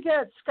usually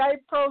get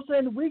Skype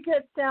frozen, we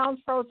get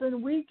sounds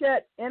frozen, we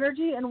get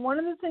energy. And one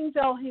of the things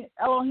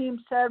Elohim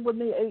said with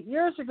me 8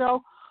 years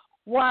ago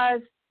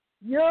was,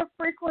 your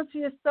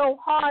frequency is so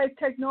high,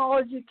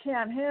 technology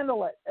can't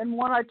handle it. And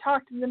when I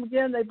talked to them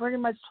again, they pretty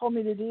much told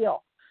me to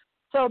deal.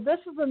 So this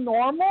is a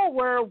normal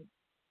where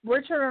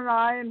Richard and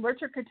I, and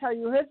Richard could tell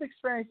you his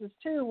experiences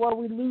too, where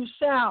we lose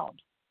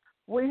sound.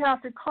 We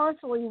have to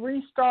constantly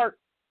restart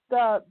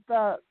the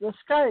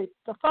Skype,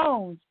 the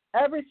phones,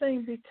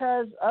 everything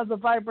because of the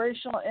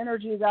vibrational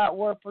energy that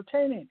we're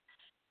pertaining.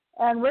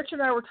 And Richard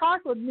and I were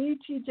talking with me,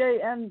 TJ,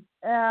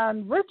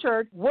 and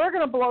Richard. We're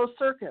going to blow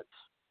circuits.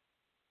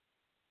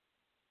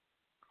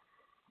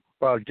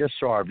 Well, just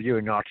so our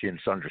viewing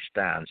audience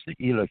understands, the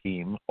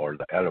Elohim or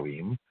the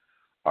Elohim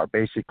are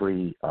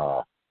basically,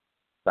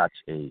 that's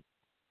a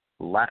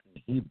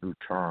Latin Hebrew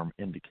term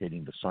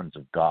indicating the sons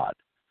of God.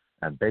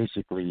 And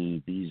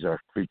basically, these are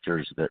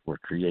creatures that were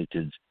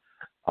created,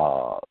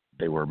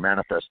 they were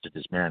manifested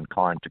as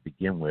mankind to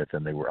begin with,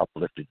 and they were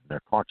uplifted in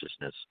their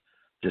consciousness,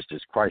 just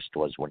as Christ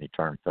was when he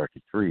turned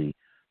 33,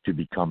 to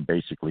become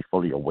basically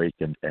fully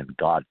awakened and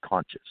God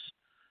conscious.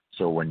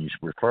 So when you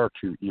refer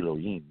to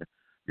Elohim,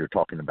 you're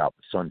talking about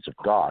the sons of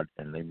God,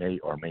 and they may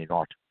or may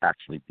not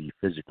actually be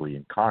physically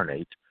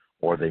incarnate,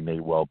 or they may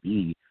well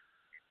be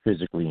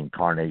physically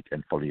incarnate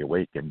and fully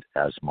awakened,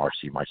 as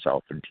Marci,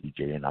 myself, and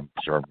TJ, and I'm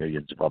sure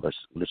millions of other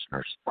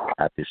listeners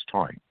at this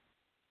time.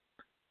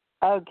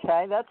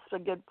 Okay, that's a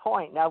good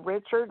point. Now,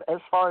 Richard, as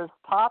far as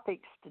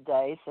topics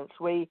today, since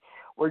we're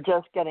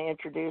just going to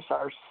introduce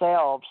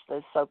ourselves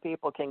so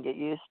people can get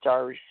used to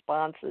our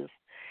responses,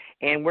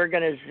 and we're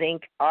going to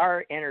zinc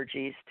our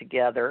energies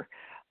together,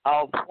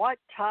 what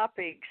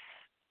topics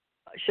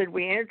should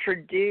we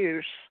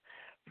introduce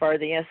for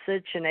the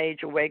Ascension Age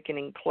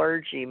Awakening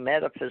Clergy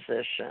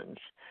Metaphysicians?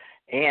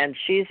 And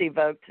she's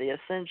evoked the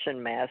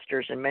Ascension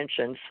Masters and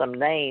mentioned some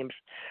names.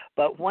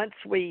 But once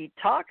we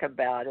talk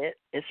about it,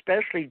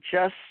 especially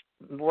just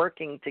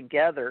working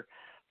together,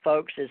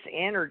 folks, as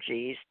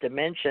energies,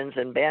 dimensions,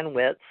 and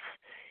bandwidths,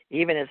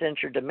 even as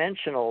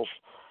interdimensionals,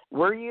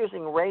 we're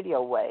using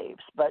radio waves.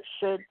 But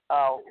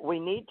we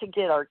need to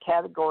get our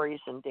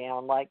categories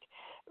down, like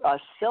a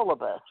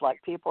syllabus,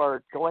 like people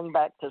are going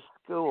back to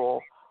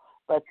school.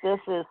 But this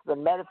is the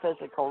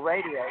Metaphysical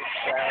Radio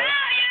Show.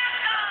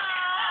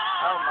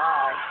 Oh,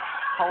 my.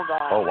 Hold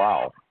on. Oh,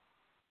 wow.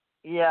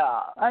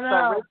 Yeah. I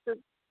know. So,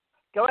 Richard,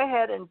 go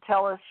ahead and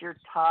tell us your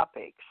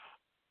topics.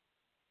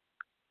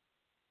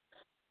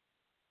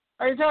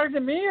 Are you talking to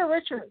me or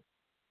Richard?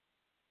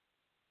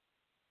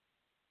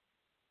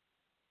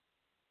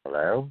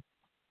 Hello?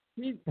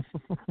 Did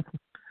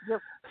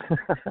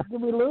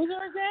we lose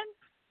her again?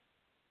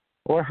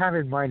 We're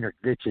having minor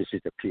glitches,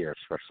 it appears,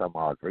 for some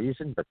odd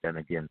reason, but then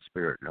again,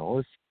 Spirit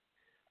knows.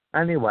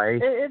 Anyway,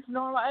 it's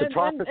normal,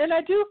 and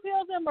I do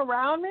feel them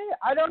around me.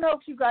 I don't know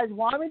if you guys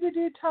want me to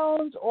do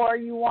tones or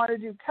you want to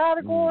do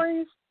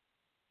categories,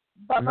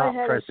 but my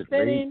head is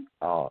spinning.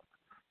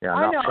 Yeah,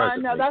 I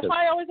know. That's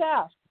why I always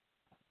ask.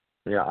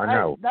 Yeah, I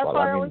know. That's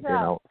why I always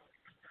ask.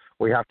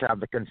 We have to have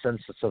the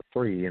consensus of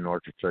 3 in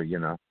order to,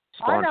 sponsor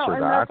I know,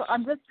 and that.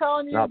 I'm just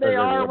telling you, they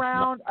are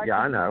around. I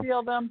can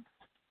feel them.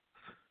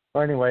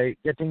 Anyway,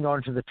 getting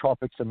on to the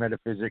topics of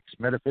metaphysics.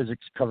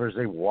 Metaphysics covers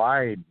a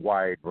wide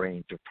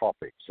range of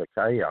topics,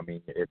 okay? I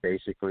mean,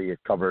 it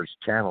covers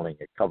channeling.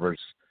 It covers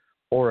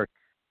auric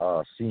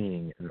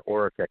seeing and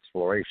auric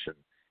exploration.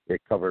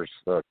 It covers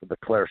the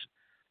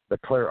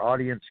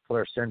clairaudience,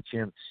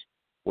 clairsentience,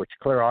 which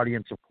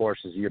clairaudience, of course,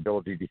 is the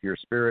ability to hear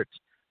spirits.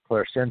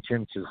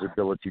 Clairsentience is the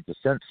ability to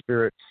sense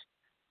spirits.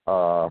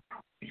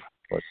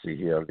 Let's see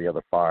here, the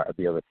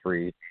other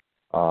 3.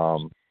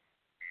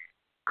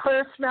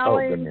 Clear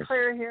smelling,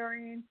 clear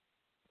hearing.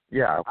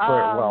 Yeah,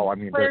 clear. Well, I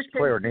mean, there's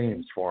clear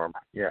names for them.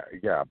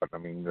 Yeah, but I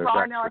mean, there's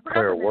actually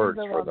clear words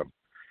for them.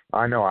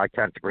 I know, I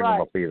can't bring them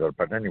up either.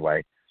 But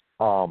anyway,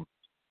 so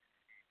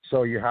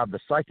you have the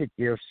psychic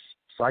gifts,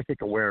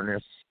 psychic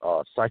awareness,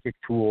 psychic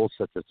tools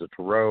such as the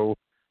tarot,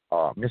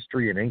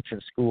 mystery and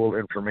ancient school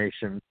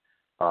information,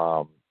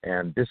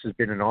 and this has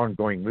been an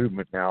ongoing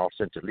movement now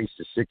since at least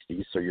the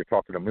 60s. So you're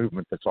talking a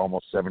movement that's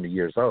almost 70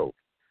 years old.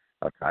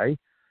 Okay,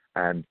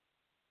 and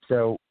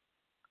so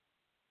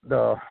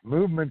the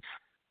movement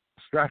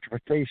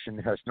stratification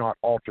has not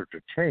altered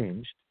or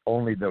changed,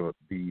 only the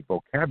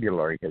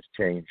vocabulary has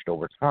changed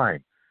over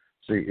time.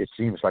 So it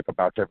seems like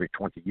about every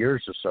 20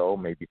 years or so,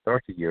 maybe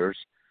 30 years,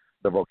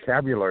 the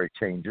vocabulary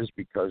changes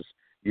because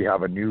you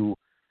have a new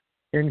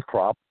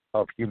in-crop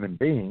of human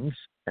beings,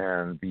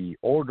 and the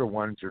older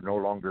ones are no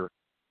longer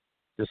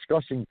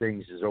discussing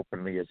things as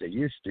openly as they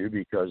used to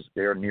because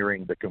they're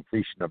nearing the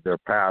completion of their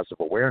paths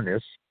of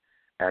awareness.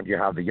 And you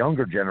have the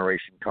younger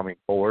generation coming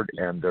forward,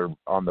 and they're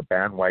on the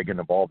bandwagon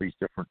of all these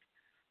different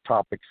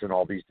topics and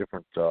all these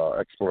different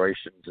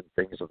explorations and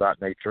things of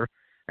that nature.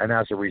 And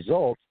as a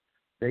result,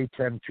 they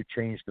tend to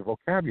change the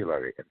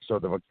vocabulary. And so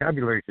the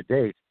vocabulary to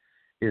date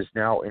is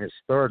now in its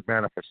 3rd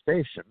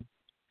manifestation.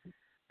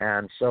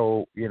 And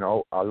so,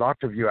 a lot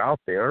of you out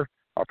there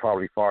are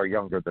probably far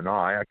younger than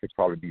I. I could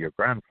probably be your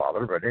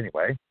grandfather. But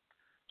anyway,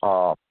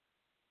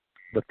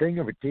 the thing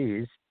of it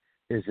is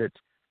that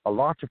a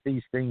lot of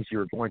these things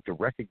you're going to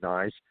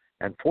recognize,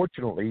 and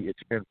fortunately,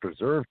 it's been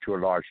preserved to a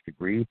large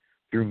degree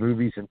through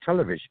movies and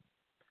television.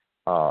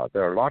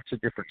 There are lots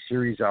of different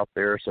series out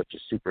there, such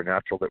as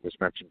Supernatural that was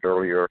mentioned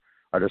earlier.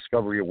 A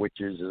Discovery of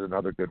Witches is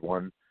another good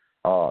one.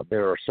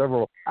 There are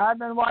several I've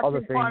been watching other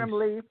things. Quantum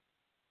Leap.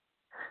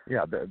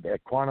 the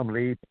Quantum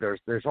Leap.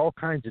 There's all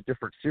kinds of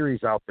different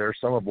series out there,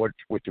 some of which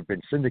have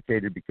been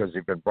syndicated because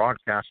they've been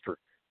broadcast for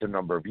a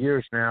number of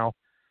years now,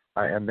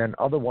 and then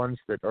other ones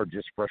that are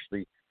just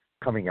freshly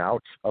coming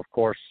out. Of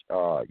course,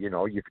 you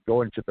could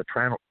go into the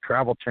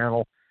Travel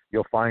Channel.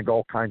 You'll find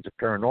all kinds of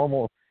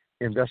paranormal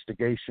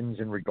investigations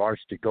in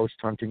regards to ghost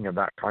hunting and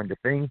that kind of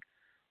thing.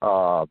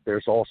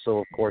 There's also,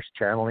 of course,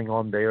 channeling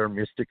on there,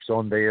 mystics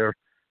on there,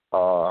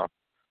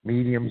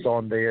 mediums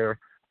on there.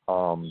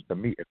 Of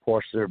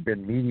course, there have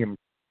been medium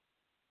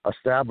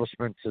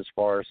establishments as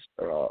far as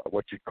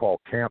what you'd call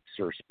camps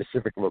or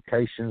specific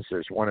locations.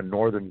 There's one in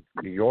northern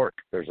New York.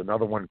 There's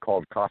another one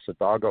called Casa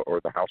d'Ago,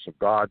 or the House of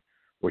God,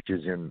 which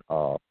is in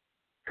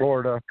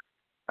Florida.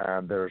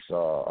 And there's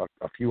a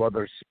few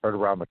others spread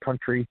around the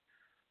country.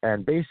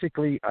 And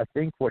basically, I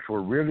think what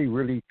we're really,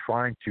 really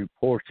trying to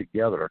pull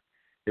together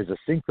is a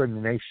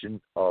synchronization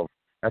of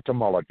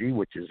etymology,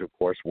 which is, of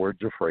course, words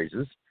or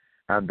phrases.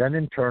 And then,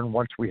 in turn,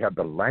 once we have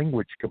the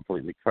language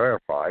completely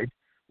clarified,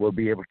 we'll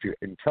be able to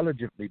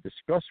intelligently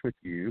discuss with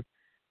you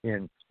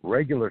in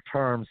regular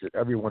terms that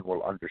everyone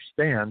will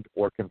understand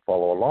or can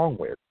follow along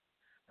with.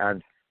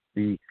 And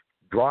the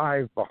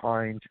drive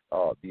behind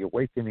the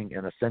Awakening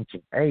and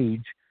Ascension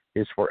Age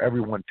is for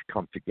everyone to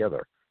come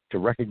together, to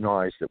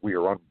recognize that we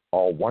are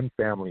all one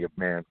family of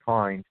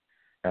mankind,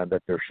 and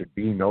that there should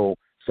be no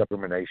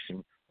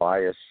separation,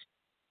 bias,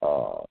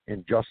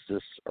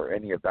 injustice, or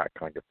any of that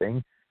kind of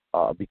thing,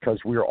 because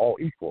we are all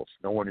equals.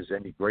 No one is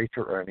any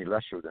greater or any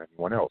lesser than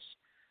anyone else.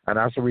 And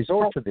as a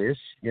result of this,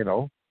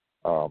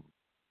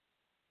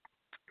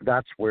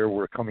 that's where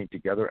we're coming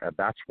together, and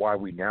that's why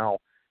we now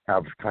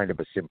have kind of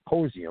a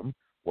symposium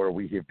where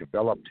we have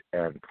developed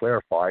and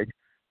clarified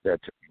that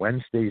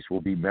Wednesdays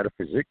will be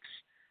metaphysics,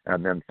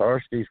 and then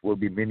Thursdays will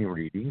be mini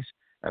readings,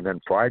 and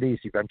then Fridays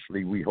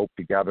eventually we hope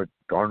to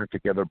garner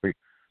together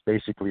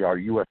basically our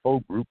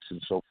UFO groups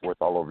and so forth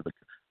all over the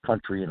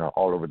country and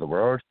all over the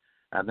world.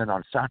 And then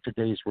on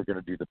Saturdays we're going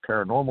to do the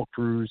paranormal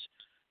crews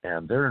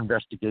and their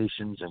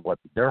investigations and what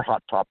their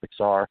hot topics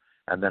are.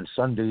 And then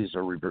Sundays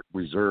are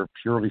reserved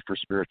purely for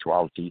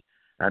spirituality,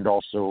 and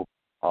also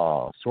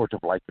sort of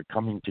like the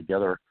coming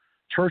together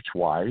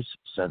church-wise,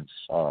 since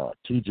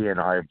TJ and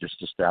I have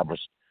just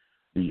established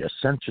the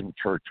Ascension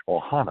Church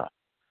Ohana,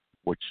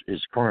 which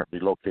is currently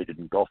located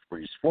in Gulf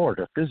Breeze,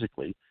 Florida,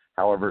 physically.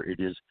 However, it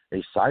is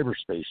a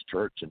cyberspace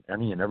church, and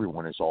any and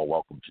everyone is all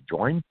welcome to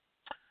join.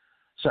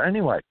 So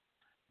anyway,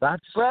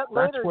 that's where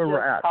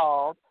we're at.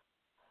 Called.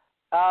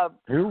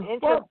 Who?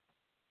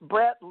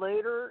 Brett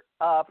Luter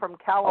from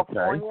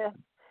California. Okay.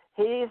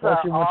 He's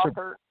an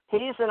author.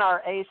 He's in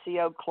our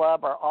ACO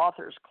club, our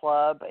authors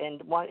club,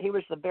 and he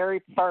was the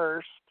very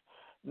first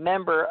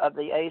member of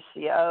the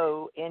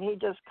ACO, and he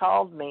just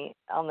called me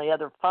on the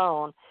other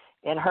phone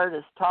and heard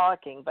us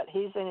talking, but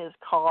he's in his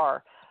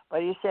car.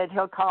 But he said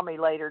he'll call me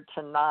later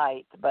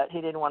tonight, but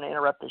he didn't want to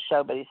interrupt the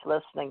show, but he's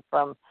listening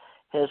from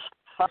his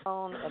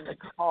phone in the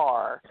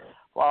car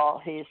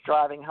while he's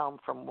driving home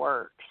from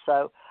work.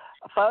 So,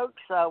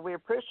 folks, we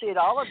appreciate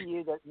all of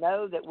you that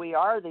know that we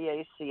are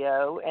the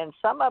ACO, and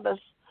some of us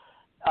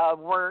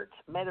weren't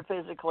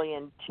metaphysically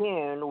in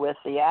tune with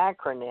the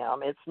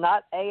acronym. It's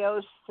not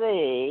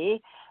AOC,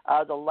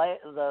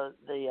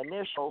 the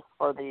initials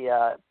for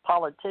the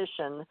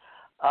politician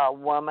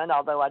woman,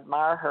 although I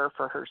admire her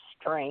for her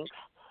strength,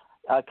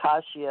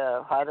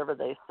 Kasia, whatever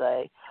they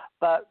say.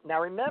 But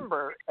now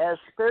remember, as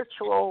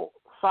spiritual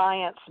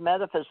science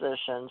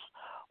metaphysicians,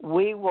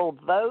 we will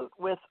vote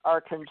with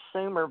our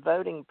consumer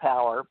voting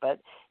power, but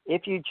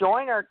if you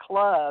join our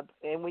club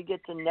and we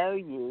get to know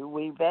you,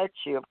 we vet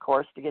you, of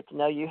course, to get to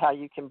know you, how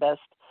you can best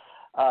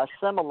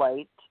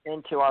assimilate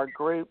into our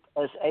group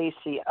as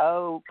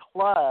ACO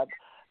Club.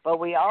 But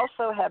we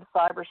also have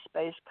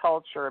Cyberspace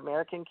Culture,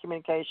 American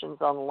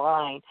Communications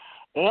Online,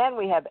 and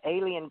we have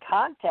Alien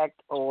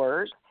Contact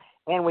Org,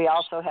 and we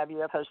also have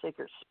UFO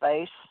Secret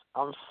Space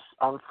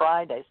on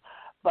Fridays.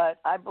 But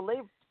I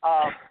believe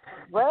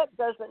Brett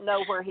doesn't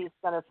know where he's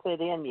going to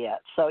fit in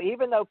yet. So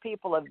even though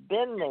people have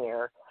been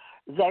there,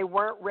 they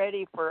weren't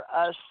ready for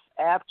us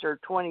after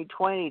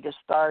 2020 to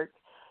start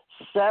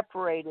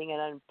separating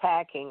and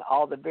unpacking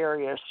all the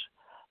various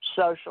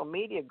social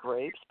media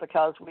groups,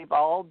 because we've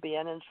all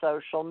been in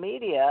social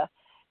media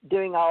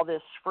doing all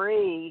this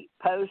free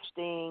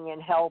posting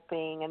and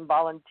helping and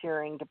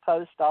volunteering to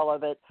post all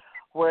of it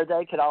where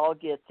they could all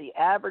get the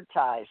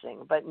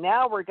advertising. But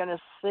now we're going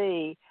to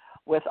see,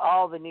 with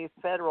all the new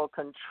federal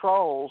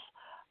controls,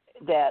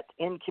 that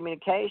in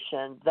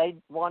communication, they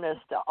want us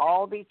to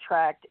all be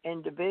tracked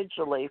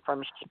individually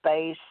from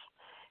space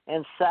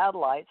and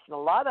satellites. And a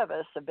lot of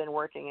us have been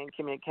working in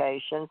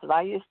communications, and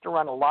I used to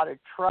run a lot of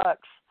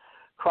trucks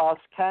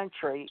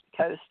cross-country,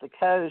 coast to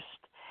coast,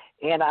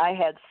 and I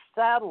had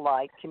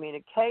satellite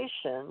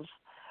communications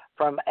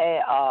from,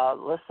 I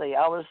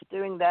was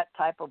doing that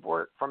type of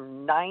work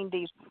from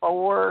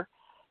 94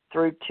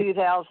 through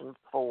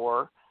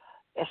 2004.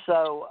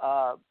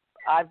 So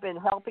I've been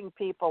helping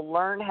people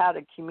learn how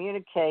to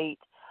communicate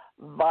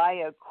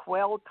via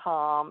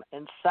Qualcomm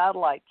and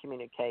satellite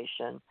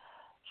communication.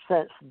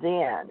 since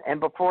then. And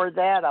before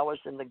that, I was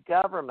in the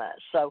government.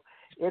 So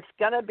it's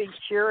going to be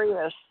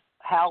curious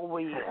how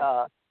we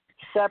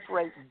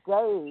separate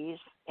days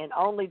in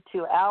only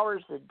 2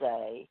 hours a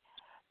day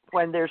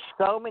when there's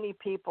so many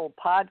people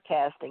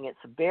podcasting. It's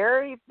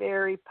very,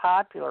 very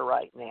popular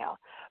right now.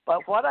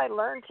 But what I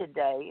learned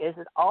today is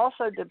it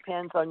also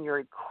depends on your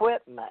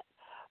equipment,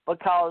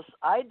 because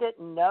I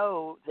didn't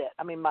know that,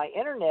 I mean, my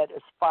internet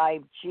is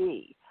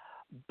 5G,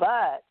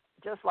 but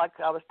just like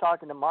I was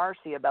talking to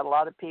Marci about, a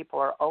lot of people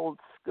are old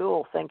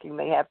school thinking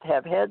they have to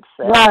have headsets.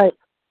 Right.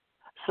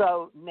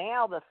 So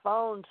now the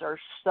phones are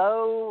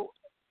so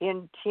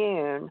in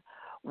tune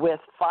with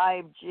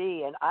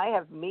 5G, and I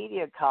have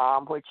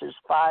MediaCom, which is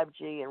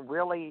 5G and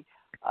really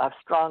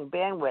strong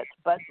bandwidth,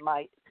 but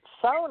my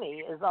Sony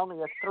is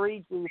only a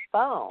 3G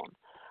phone.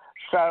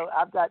 So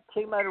I've got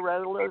 2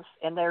 Motorola's,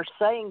 and they're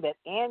saying that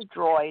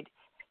Android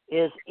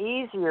is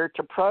easier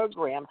to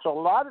program. So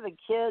a lot of the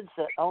kids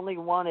that only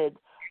wanted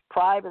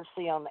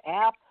privacy on the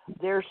app,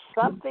 there's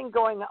something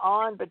going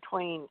on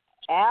between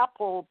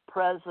Apple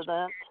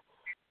president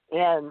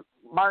and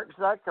Mark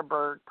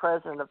Zuckerberg,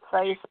 president of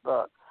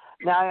Facebook.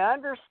 Now, I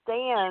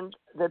understand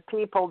the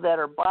people that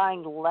are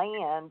buying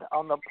land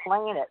on the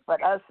planet,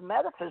 but us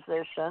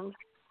metaphysicians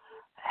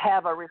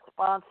have a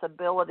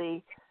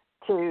responsibility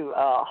to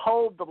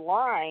hold the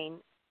line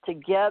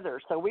together.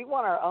 So we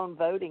want our own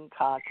voting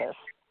caucus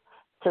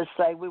to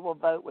say we will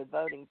vote with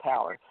voting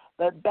power.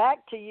 But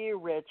back to you,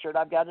 Richard.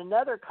 I've got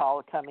another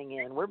call coming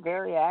in. We're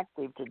very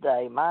active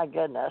today. My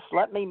goodness.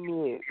 Let me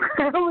mute.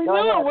 We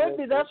knew it would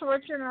be. That's what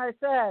Richard and I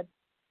said.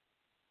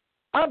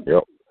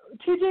 Yep.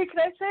 TJ, can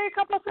I say a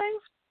couple of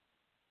things?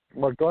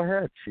 Well, go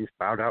ahead. She's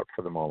bowed out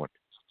for the moment.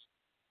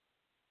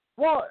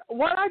 Well,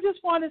 what I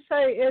just want to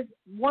say is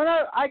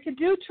I could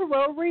do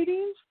tarot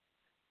readings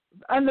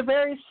on the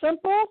very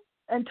simple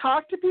and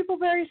talk to people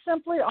very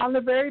simply on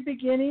the very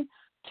beginning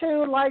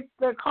to like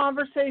the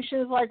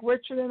conversations like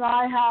Richard and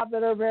I have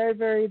that are very,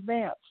 very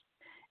advanced.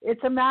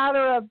 It's a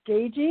matter of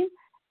gauging,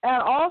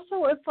 and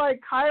also it's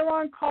like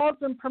Chiron calls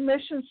them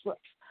permission slips.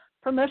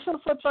 Permission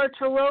slips are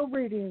tarot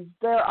readings,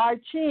 they're I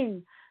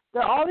Ching,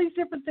 they're all these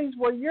different things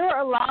where you're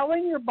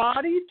allowing your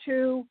body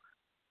to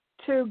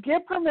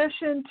get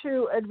permission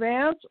to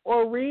advance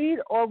or read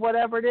or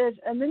whatever it is.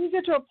 And then you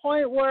get to a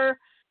point where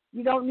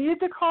you don't need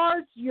the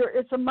cards.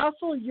 It's a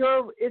muscle.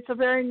 It's a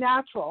very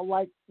natural.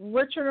 Like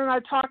Richard and I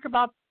talk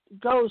about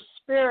ghosts,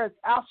 spirits,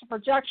 astral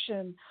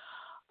projection,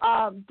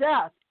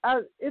 death.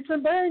 It's a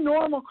very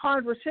normal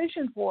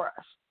conversation for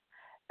us.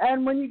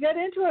 And when you get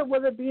into it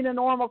with it being a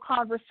normal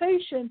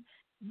conversation,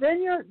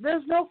 then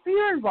there's no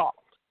fear involved.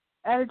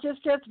 And it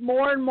just gets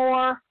more and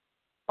more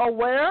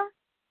aware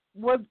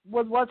with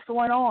what's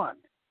going on.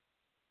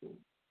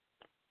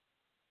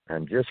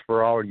 And just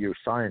for all you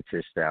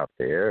scientists out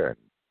there and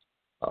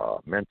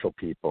mental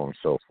people and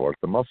so forth,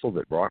 the muscle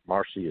that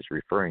Marci is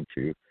referring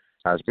to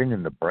has been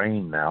in the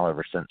brain now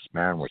ever since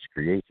man was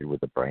created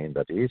with a brain,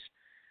 that is,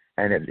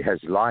 and it has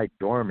lied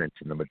dormant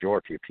in the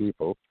majority of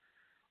people.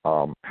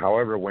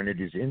 However, when it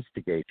is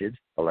instigated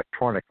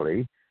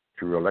electronically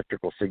through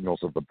electrical signals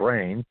of the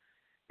brain,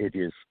 it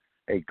is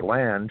a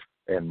gland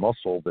and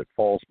muscle that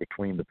falls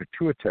between the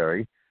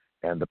pituitary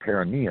and the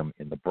perineum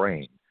in the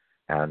brain.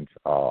 And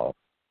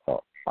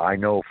I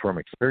know from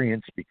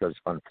experience, because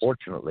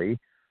unfortunately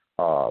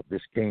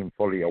this came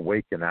fully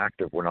awake and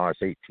active when I was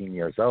 18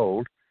 years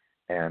old,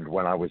 and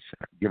when I was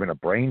given a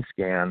brain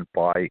scan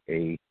by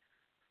a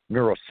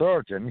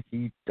neurosurgeon,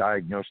 he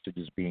diagnosed it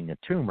as being a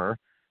tumor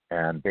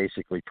and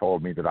basically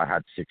told me that I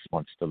had 6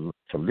 months to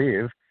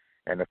live.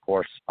 And, of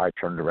course, I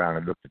turned around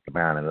and looked at the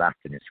man and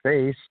laughed in his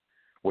face,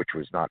 which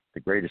was not the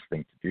greatest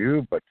thing to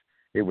do, but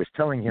it was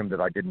telling him that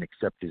I didn't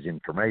accept his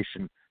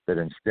information, that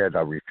instead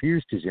I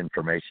refused his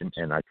information,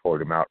 and I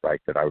told him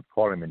outright that I would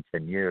call him in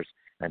 10 years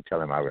and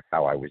tell him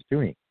how I was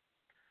doing.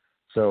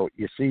 So,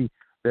 you see,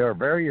 there are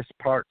various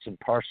parts and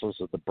parcels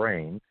of the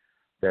brain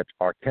that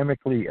are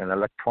chemically and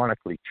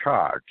electronically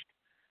charged.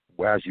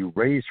 As you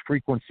raise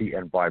frequency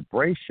and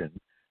vibration,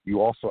 you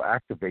also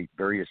activate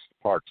various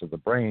parts of the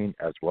brain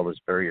as well as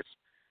various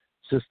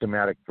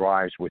systematic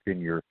drives within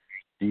your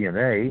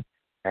DNA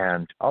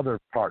and other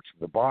parts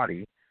of the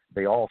body.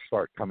 They all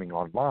start coming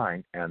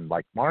online. And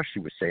like Marci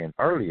was saying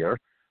earlier,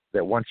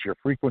 that once your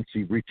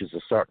frequency reaches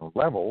a certain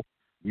level,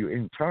 you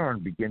in turn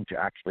begin to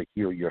actually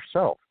heal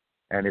yourself.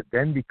 And it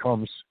then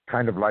becomes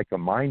kind of like a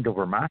mind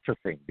over matter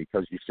thing,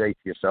 because you say to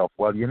yourself,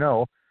 well,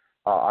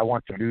 I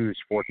want to lose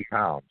 40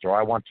 pounds, or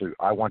I want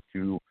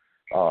to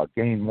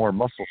gain more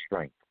muscle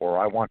strength, or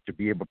I want to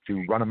be able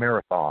to run a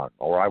marathon,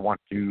 or I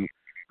want to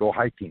go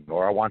hiking,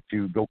 or I want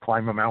to go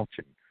climb a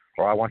mountain,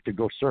 or I want to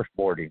go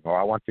surfboarding, or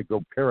I want to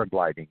go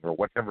paragliding, or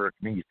whatever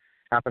it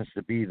happens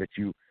to be that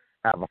you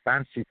have a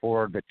fancy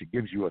for, that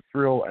gives you a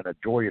thrill and a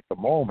joy at the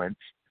moment.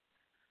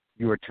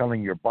 You are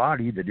telling your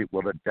body that it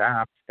will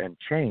adapt and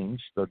change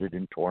so that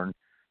in turn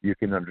you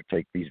can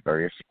undertake these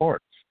various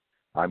sports.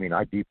 I mean,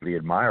 I deeply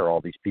admire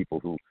all these people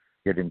who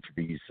get into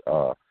these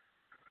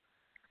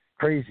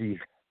crazy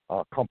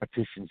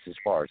competitions as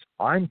far as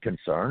I'm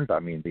concerned. I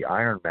mean, the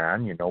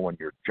Ironman, you know, when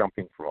you're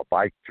jumping from a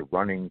bike to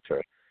running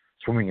to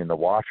swimming in the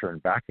water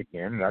and back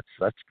again,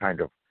 that's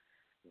kind of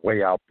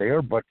way out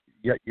there. But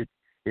yet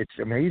it's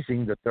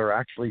amazing that there are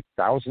actually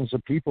thousands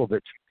of people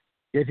that's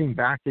getting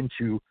back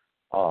into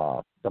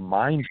the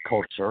mind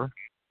culture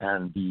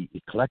and the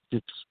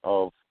eclectics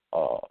of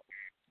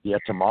the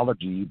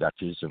etymology, that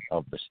is,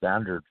 of the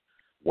standard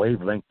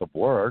wavelength of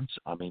words.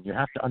 I mean, you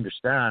have to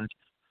understand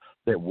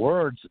that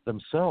words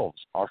themselves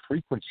are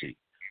frequency.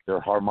 They're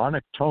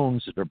harmonic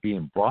tones that are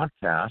being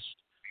broadcast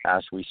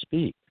as we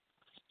speak.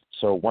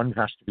 So one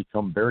has to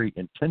become very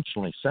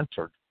intentionally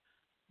centered,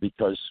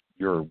 because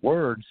your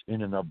words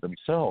in and of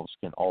themselves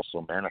can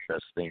also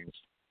manifest things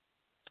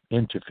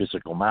into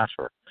physical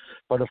matter.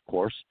 But of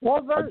course,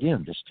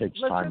 again, this takes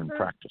time and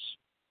practice.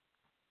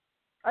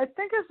 I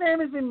think his name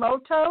is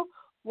Emoto,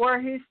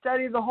 where he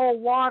studied the whole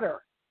water.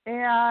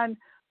 And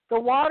the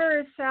water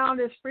is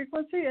sound, is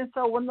frequency, and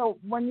so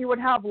when you would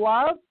have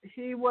love,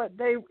 he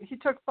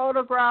took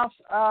photographs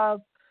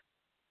of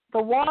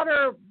the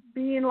water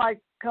being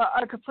like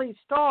a complete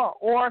star,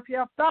 or if you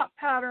have thought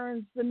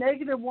patterns, the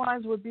negative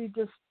ones would be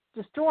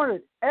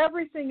distorted.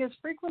 Everything is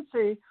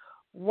frequency,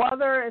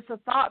 whether it's a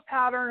thought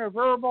pattern or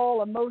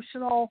verbal,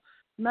 emotional,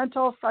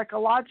 mental,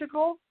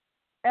 psychological,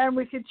 and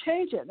we can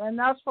change it. And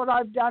that's what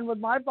I've done with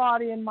my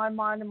body and my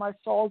mind and my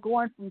soul,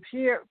 going from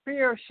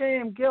fear,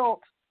 shame,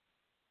 guilt,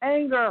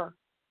 anger,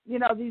 you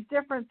know, these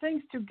different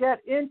things to get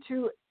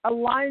into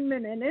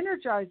alignment and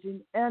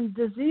energizing. And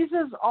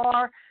diseases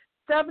are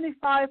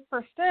 75%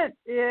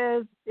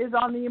 is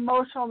on the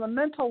emotional and the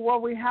mental, where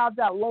we have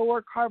that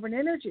lower carbon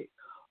energy.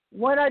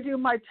 When I do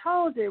my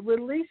tones, it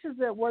releases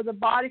it where the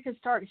body can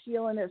start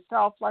healing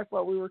itself, like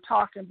what we were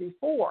talking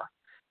before.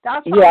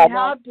 That's why we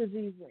have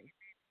diseases.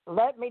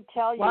 Let me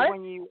tell you, what?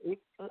 when you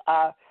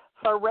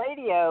for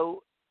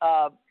radio,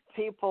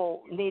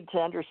 people need to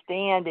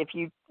understand, if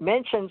you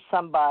mention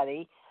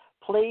somebody,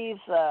 please,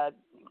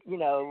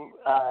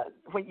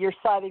 when you're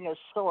citing a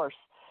source,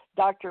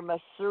 Dr.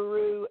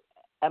 Masaru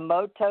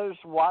Emoto's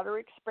water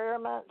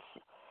experiments,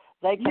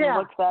 they can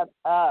look that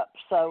up.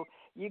 So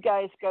you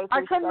guys go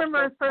through. I couldn't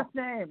remember his first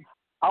name.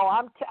 Oh,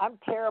 I'm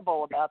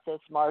terrible about this,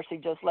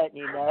 Marci, just letting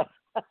you know.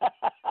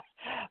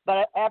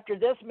 But after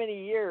this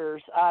many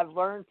years, I've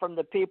learned from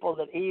the people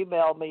that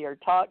email me or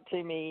talk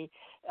to me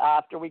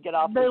after we get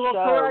off the show. They will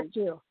correct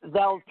you.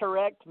 They'll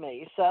correct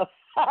me. So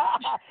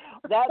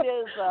that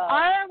is...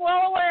 I am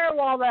well aware of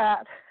all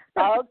that.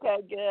 Okay,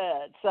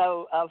 good.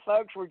 So,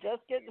 folks, we're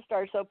just getting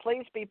started, so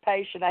please be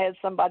patient. I had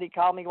somebody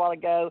call me a while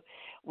ago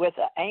with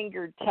an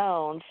angered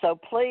tone. So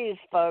please,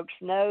 folks,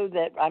 know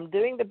that I'm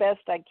doing the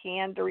best I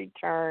can to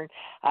return.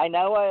 I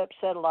know I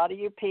upset a lot of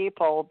you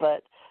people,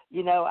 but,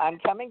 you know, I'm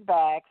coming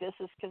back. This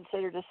is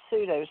considered a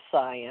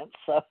pseudoscience.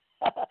 So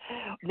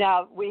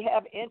now we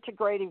have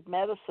integrative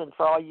medicine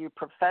for all you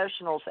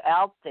professionals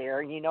out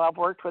there. You know, I've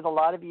worked with a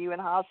lot of you in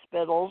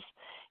hospitals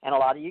and a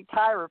lot of you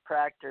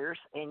chiropractors.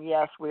 And,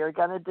 yes, we are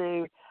going to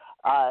do,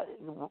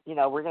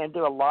 we're going to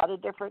do a lot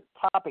of different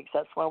topics.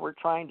 That's why we're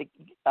trying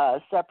to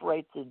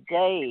separate the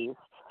days.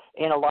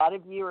 And a lot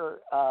of you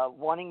are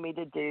wanting me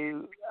to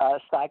do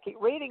psychic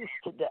readings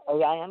today.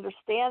 I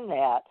understand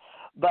that.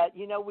 But,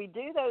 you know, we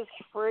do those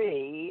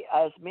free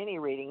as mini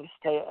readings,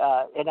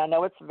 and I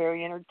know it's a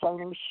very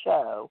entertaining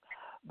show,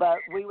 but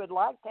we would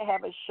like to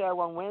have a show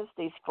on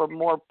Wednesdays for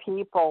more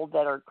people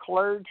that are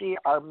clergy,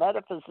 are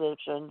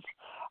metaphysicians,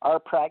 are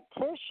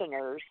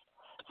practitioners,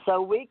 so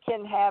we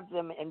can have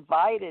them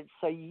invited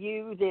so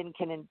you then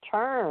can in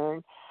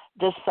turn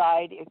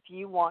decide if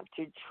you want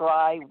to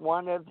try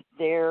one of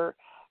their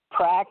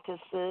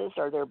practices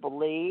or their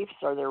beliefs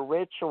or their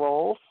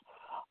rituals,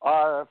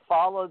 or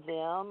follow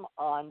them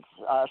on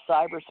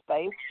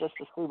cyberspace just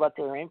to see what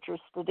they're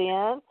interested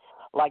in,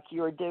 like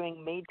you are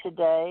doing me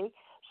today.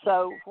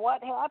 So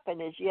what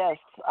happened is, yes,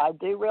 I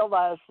do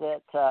realize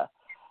that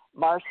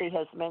Marci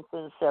has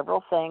mentioned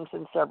several things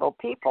and several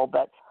people,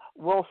 but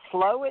we'll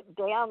slow it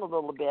down a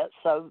little bit.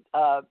 So,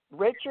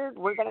 Richard,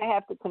 we're going to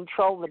have to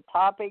control the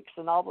topics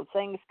and all the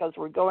things because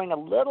we're going a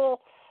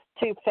little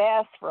too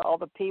fast for all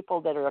the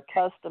people that are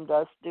accustomed to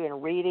us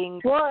doing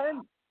readings.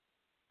 Well,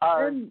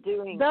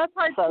 that's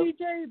why,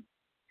 TJ,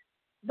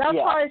 that's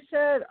why I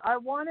said I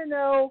want to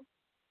know,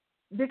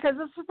 because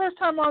this is the first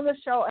time on the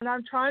show, and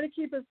I'm trying to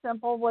keep it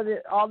simple with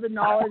all the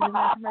knowledge and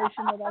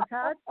information that I've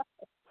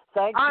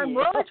had. I'm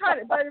really trying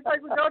to, but it's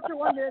like we go to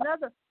one to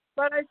another.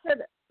 But I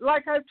said,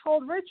 like I've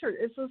told Richard,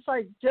 it's just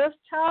like, just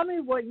tell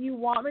me what you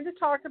want me to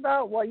talk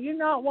about, what you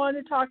not want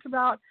to talk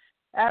about,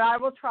 and I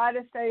will try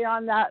to stay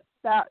on that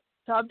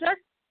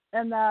subject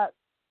and that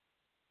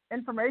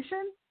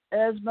information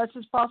as much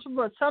as possible.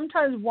 But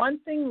sometimes one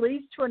thing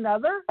leads to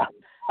another,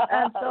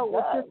 and so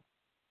it just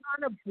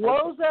kind of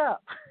blows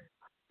up.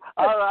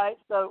 All right,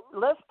 so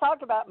let's talk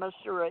about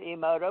Masaru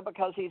Emoto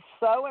because he's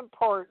so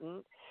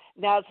important.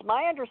 Now, it's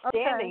my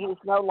understanding he's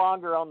no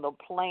longer on the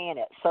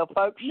planet. So,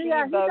 folks, he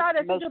died,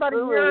 I think, about a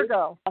year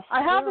ago.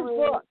 I have his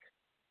book.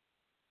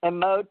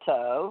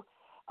 Emoto,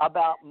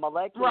 about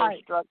molecular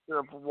structure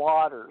of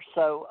water.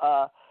 So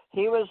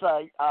He was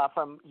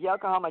from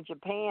Yokohama,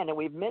 Japan, and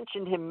we've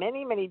mentioned him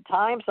many, many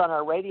times on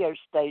our radio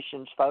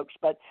stations, folks,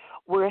 but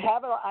we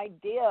have an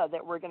idea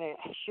that we're going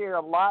to share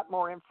a lot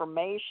more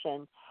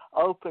information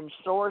open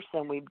source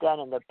than we've done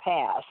in the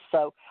past.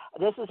 So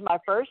this is my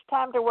first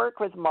time to work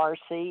with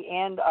Marci,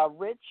 and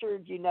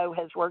Richard,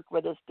 has worked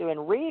with us doing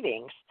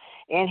readings,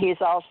 and he's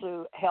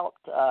also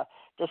helped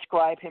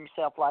describe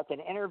himself like an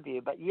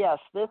interview. But yes,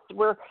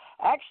 we're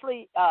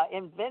actually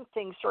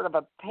inventing sort of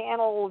a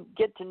panel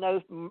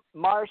get-to-know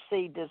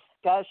Marci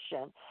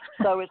discussion.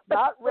 So it's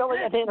not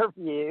really an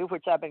interview,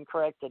 which I've been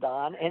corrected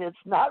on, and it's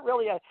not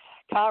really a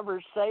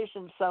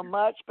conversation so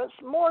much, but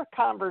it's more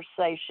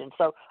conversation.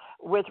 So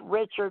with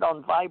Richard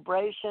on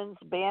vibrations,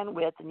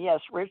 bandwidth, and yes,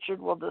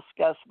 Richard will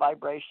discuss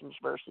vibrations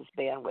versus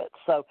bandwidth.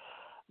 So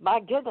my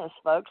goodness,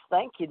 folks,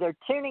 thank you. They're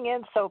tuning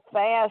in so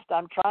fast.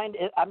 I'm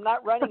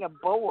not running a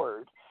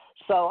board,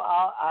 so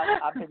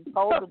I've been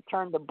told to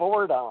turn the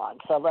board on.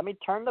 So let me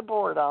turn the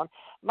board on.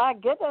 My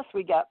goodness,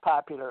 we got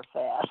popular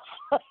fast.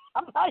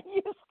 I'm not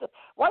used to.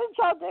 What did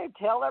y'all do?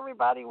 Tell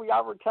everybody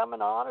y'all were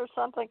coming on or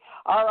something?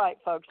 All right,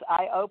 folks,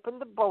 I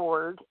opened the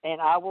board, and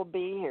I will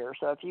be here.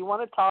 So if you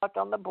want to talk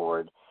on the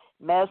board,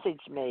 message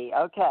me.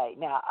 Okay,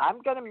 now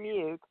I'm going to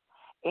mute.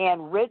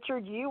 And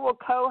Richard, you will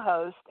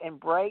co-host and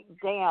break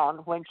down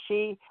when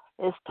she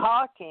is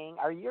talking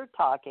or you're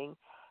talking.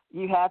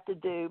 You have to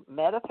do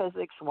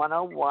Metaphysics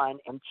 101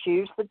 and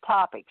choose the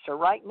topic. So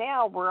right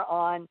now we're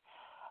on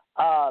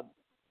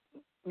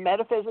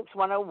Metaphysics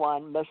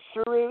 101,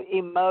 Masaru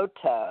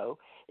Emoto.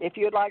 If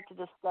you'd like to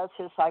discuss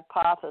his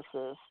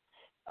hypothesis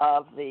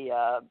of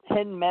the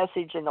hidden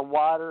message in the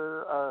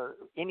water or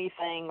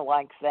anything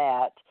like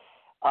that,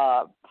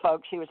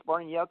 folks, he was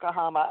born in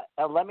Yokohama.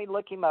 Let me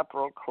look him up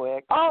real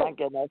quick. Oh, my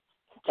goodness.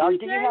 Do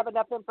you have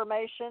enough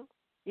information?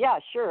 Yeah,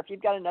 sure, if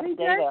you've got enough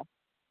data.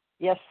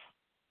 Yes.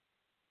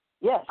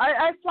 Yes.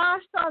 I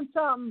flashed on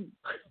something.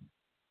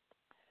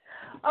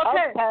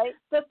 Okay.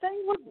 The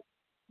thing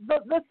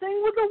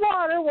with the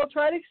water, we'll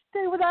try to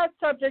stay with that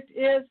subject,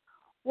 is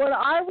when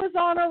I was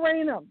on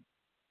Uranum,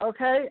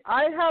 okay,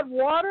 I had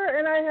water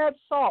and I had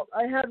salt.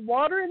 I had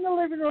water in the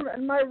living room,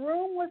 and my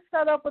room was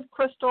set up with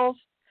crystals,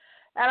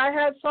 and I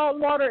had salt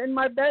and water in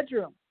my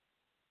bedroom.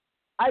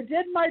 I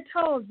did my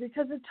tones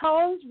because the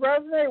tones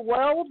resonate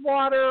well with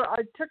water.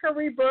 I took a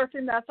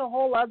rebirthing. That's a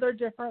whole other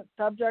different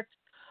subject.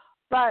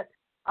 But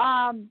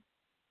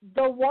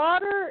the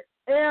water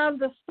and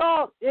the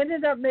salt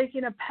ended up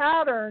making a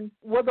pattern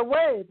with a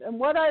wave. And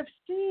what I've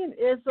seen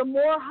is the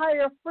more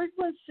higher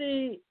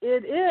frequency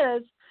it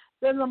is,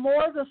 then the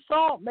more the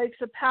salt makes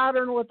a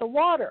pattern with the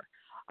water.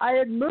 I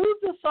had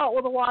moved the salt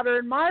with the water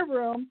in my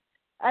room,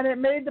 and it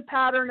made the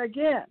pattern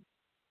again.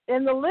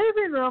 In the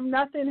living room,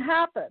 nothing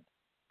happened.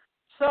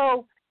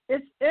 So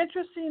it's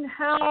interesting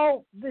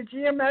how the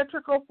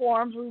geometrical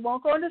forms, we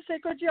won't go into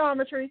sacred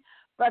geometry,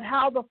 but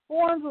how the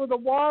forms with the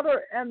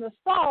water and the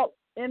salt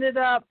ended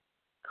up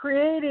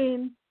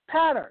creating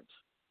patterns.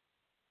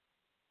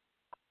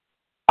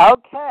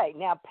 Okay,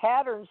 now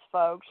patterns,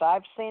 folks,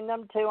 I've seen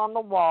them too on the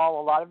wall.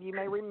 A lot of you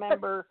may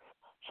remember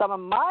some of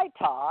my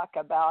talk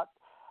about,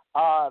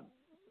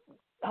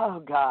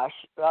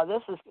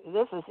 this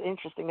is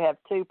interesting to have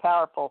two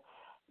powerful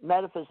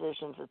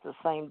metaphysicians at the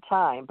same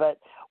time, but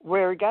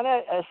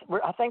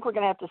I think we're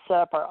gonna have to set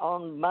up our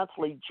own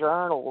monthly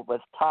journal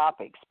with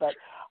topics. But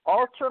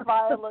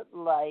ultraviolet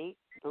light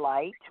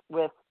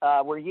with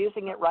we're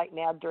using it right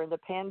now during the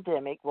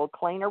pandemic will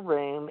clean a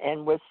room,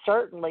 and with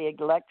certainly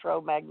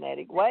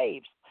electromagnetic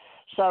waves.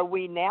 So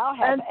we now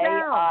have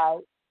AI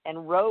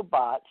and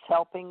robots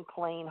helping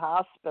clean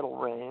hospital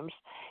rooms,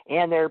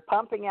 and they're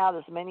pumping out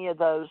as many of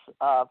those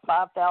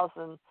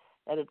 5,000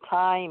 at a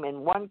time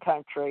in one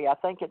country. I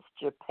think it's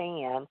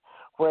Japan,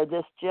 where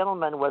this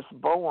gentleman was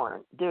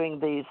born, doing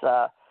these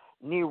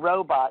new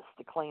robots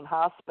to clean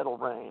hospital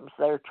rooms.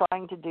 They're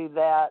trying to do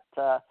that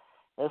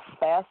as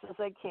fast as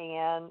they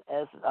can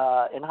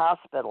in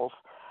hospitals.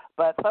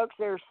 But, folks,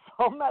 there's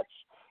so much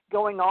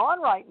going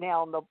on right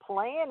now on the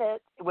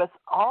planet with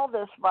all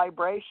this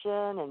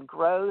vibration and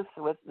growth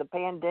with the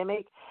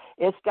pandemic.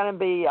 It's going to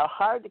be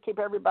hard to keep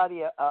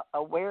everybody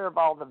aware of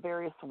all the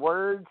various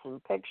words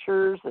and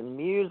pictures and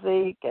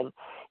music and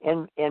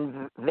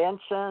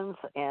inventions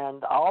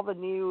and all the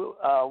new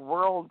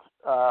world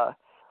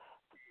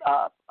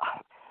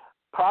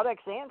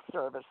products and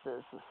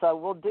services. So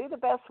we'll do the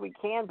best we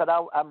can, but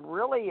I'm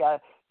really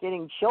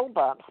getting chill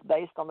bumps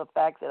based on the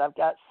fact that I've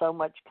got so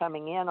much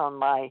coming in on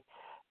my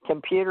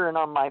computer and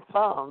on my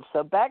phone.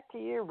 So back to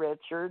you,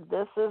 Richard.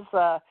 This is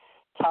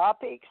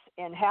topics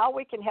and how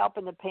we can help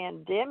in the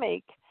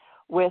pandemic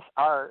with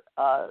our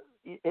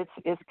it's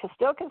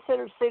still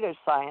considered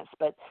pseudoscience,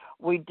 but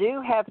we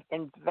do have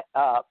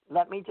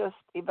let me just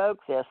evoke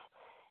this.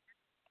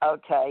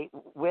 Okay,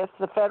 with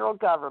the federal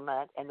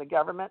government, and the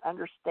government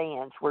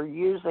understands, we're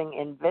using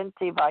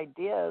inventive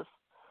ideas,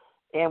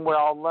 and we're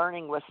all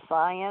learning with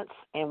science,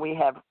 and we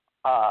have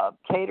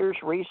cadres,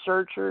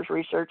 researchers,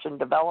 research and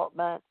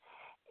development,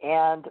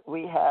 and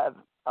we have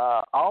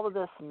all of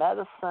this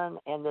medicine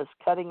and this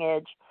cutting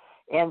edge,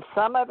 and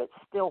some of it's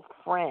still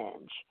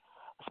fringe.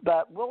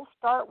 But we'll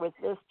start with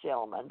this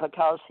gentleman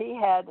because he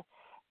had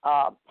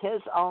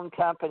his own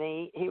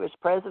company. He was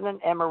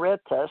president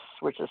emeritus,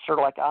 which is sort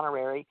of like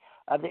honorary,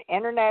 of the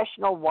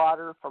International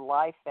Water for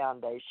Life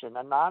Foundation,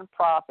 a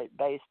nonprofit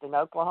based in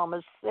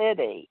Oklahoma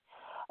City.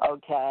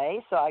 Okay,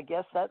 so I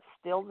guess that's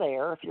still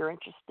there if you're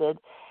interested.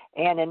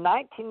 And in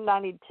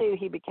 1992,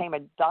 he became a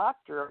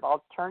doctor of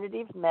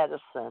alternative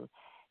medicine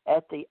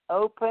at the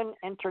Open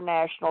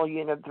International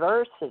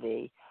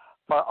University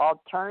for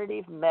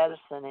Alternative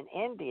Medicine in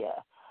India.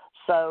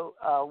 So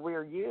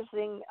we're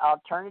using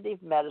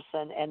alternative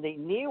medicine, and the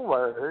new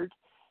word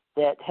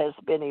that has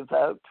been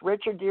evoked.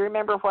 Richard, do you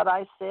remember what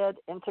I said,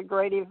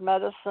 integrative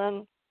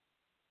medicine?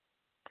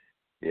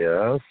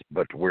 Yes,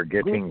 but we're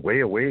getting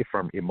way away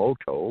from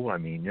Emoto. I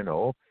mean,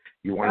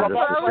 you wanted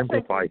us to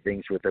simplify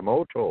things with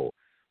Emoto.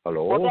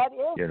 Hello? Well, that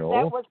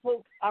was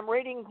his, I'm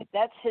reading,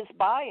 that's his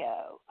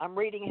bio. I'm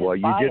reading his bio. Well,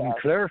 you didn't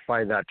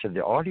clarify that to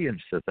the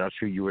audience that that's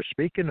who you were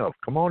speaking of.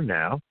 Come on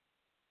now.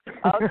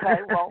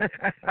 Okay, well,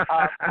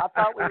 I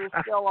thought we were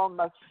still on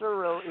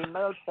Matsuru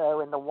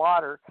Emoto in the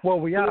water. Well,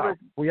 we are.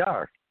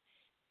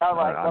 All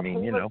right. I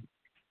mean,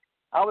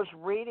 I was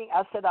reading,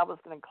 I said I was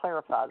going to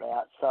clarify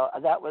that. So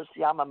that was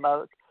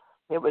Yamamoto.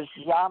 It was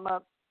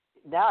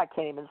now I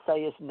can't even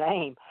say his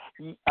name.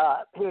 He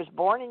was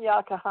born in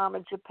Yokohama,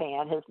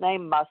 Japan. His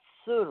name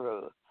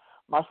Matsuru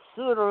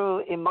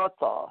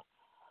Emoto.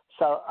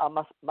 So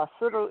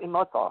Matsuru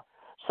Emoto.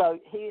 So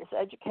his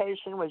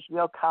education was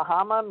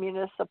Yokohama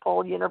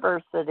Municipal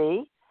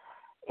University,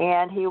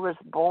 and he was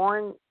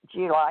born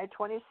July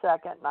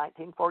 22nd,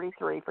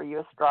 1943 for you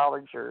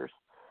astrologers,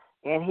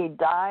 and he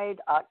died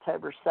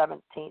October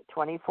 17th,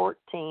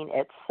 2014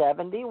 at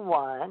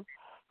 71.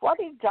 What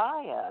did he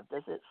die of?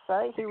 Does it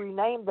say? He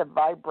renamed the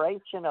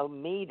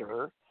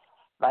vibrationometer.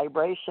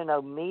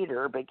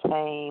 Vibrationometer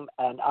became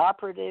an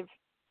operative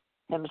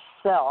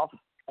himself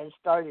and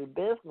started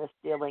business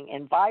dealing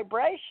in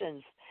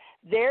vibrations.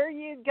 There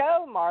you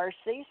go,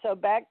 Marci. So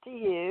back to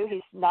you.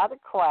 He's not a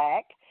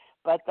quack,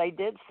 but they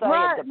did say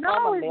right. a diploma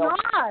No, he's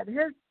not.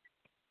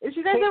 If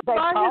you guys have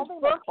bought his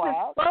books,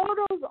 his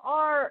photos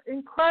are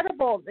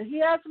incredible. He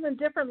has them in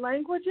different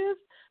languages.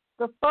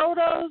 The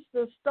photos,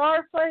 the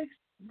star flakes,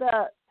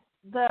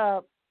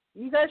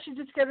 you guys should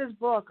just get his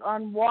book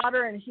on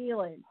water and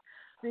healing,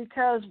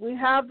 because we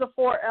have the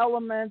four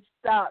elements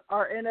that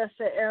are in us: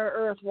 air,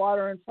 earth,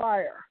 water, and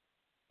fire.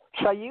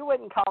 So you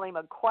wouldn't call him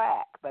a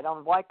quack, but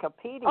on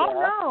Wikipedia.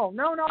 Oh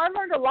no! I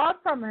learned a lot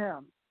from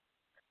him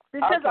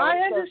because I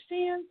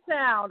understand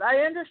sound. I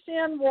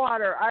understand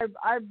water.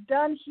 I've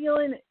done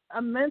healing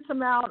immense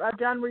amount. I've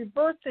done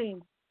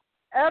rebirthing.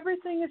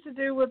 Everything is to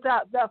do with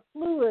that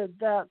fluid,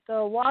 the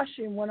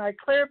washing. When I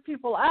clear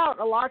people out,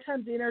 a lot of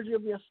times the energy will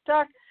be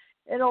stuck.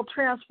 It'll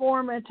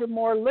transform into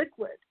more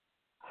liquid.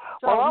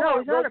 So no,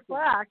 he's not a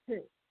quack.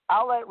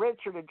 I'll let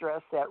Richard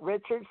address that.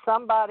 Richard,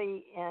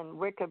 somebody in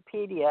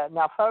Wikipedia.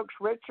 Now, folks,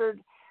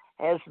 Richard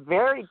is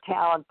very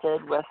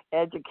talented with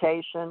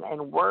education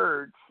and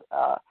words,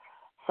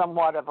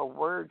 somewhat of a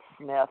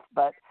wordsmith.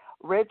 But,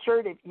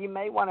 Richard, if you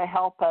may want to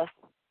help us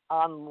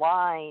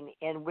online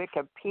in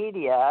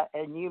Wikipedia,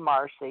 and you,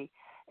 Marci,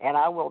 and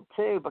I will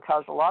too,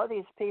 because a lot of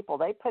these people,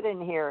 they put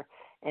in here,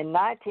 in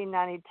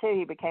 1992,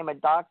 he became a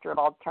doctor of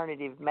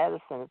alternative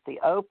medicine at the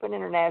Open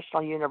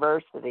International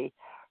University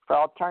for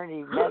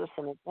Alternative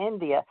Medicine in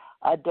India,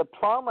 a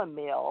diploma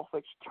mill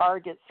which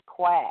targets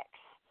quacks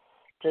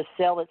to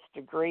sell its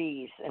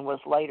degrees and was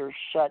later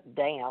shut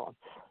down.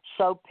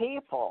 So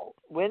people,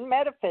 with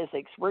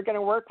metaphysics, we're going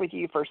to work with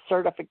you for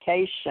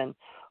certification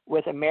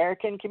with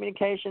American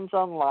Communications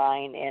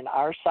Online and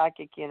our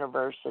Psychic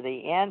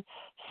University, and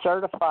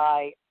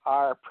certify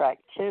our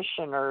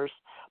practitioners,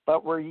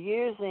 but we're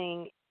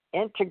using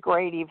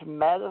integrative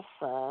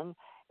medicine,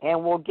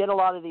 and we'll get a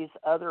lot of these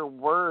other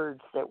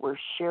words that we're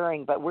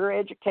sharing, but we're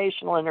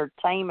educational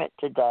entertainment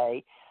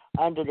today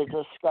under the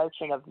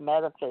discussion of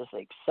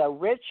metaphysics. So,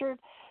 Richard,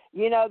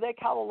 they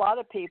call a lot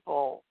of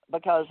people,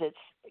 because it's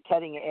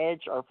cutting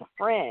edge or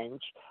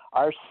fringe,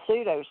 or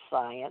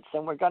pseudoscience,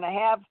 and we're going to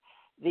have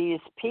these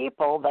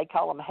people, they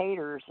call them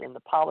haters in the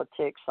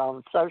politics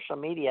on social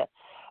media,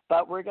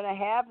 but we're going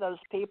to have those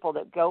people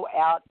that go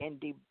out and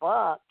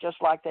debunk, just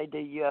like they do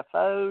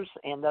UFOs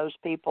and those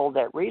people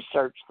that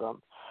research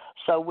them.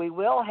 So we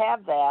will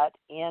have that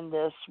in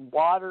this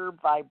water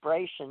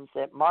vibrations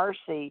that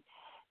Marci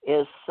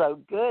is so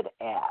good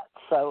at.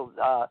 So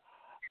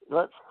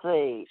let's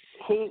see.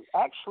 He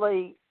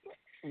actually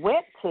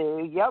went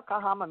to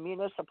Yokohama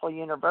Municipal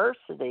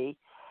University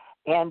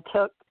and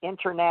took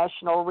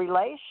international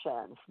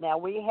relations. Now,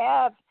 we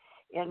have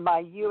in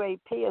my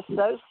UAP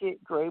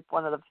associate group,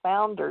 one of the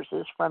founders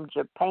is from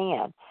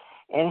Japan,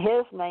 and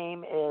his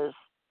name is,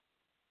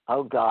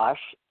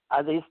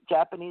 these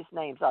Japanese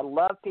names. I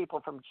love people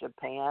from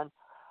Japan.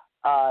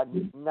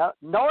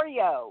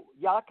 Norio,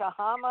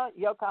 Yokohama.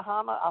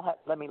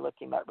 Let me look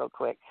him up real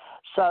quick.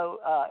 So,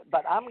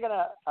 but I'm going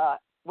to,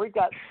 we've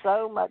got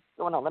so much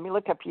going on. Let me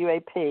look up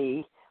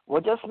UAP.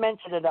 We'll just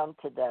mention it on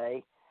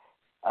today.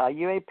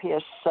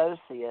 UAP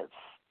Associates.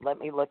 Let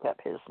me look up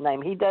his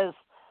name. He does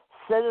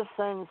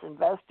citizens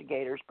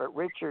investigators, but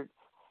Richard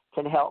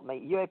can help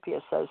me.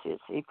 UAP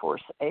Associates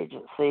E-Force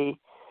Agency.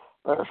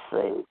 Let's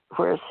see,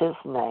 where's his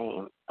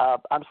name?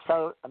 I'm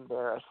so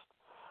embarrassed,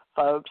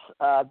 folks.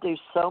 Do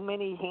so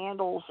many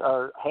handles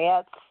or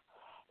hats,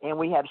 and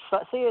we have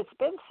it's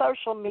been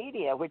social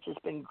media, which has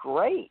been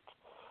great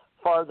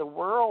for the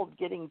world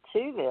getting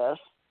to this.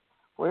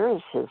 Where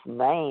is his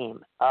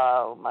name?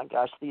 Oh my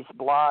gosh, these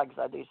blogs!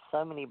 I do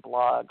so many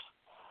blogs.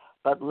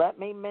 But let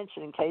me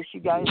mention, in case you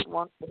guys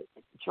want to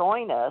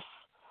join us,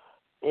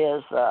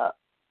 is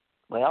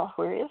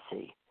where is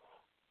he?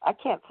 I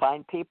can't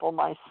find people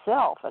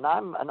myself, and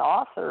I'm an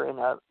author and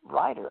a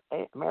writer.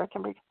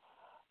 American.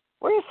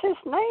 Where is his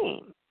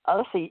name?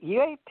 Let's see.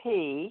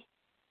 UAP.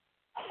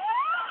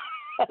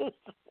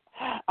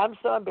 I'm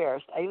so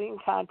embarrassed. Alien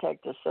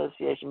Contact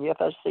Association,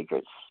 UFO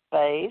Secret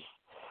Space.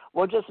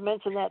 We'll just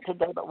mention that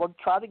today, but we'll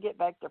try to get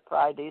back to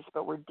Fridays.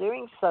 But we're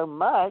doing so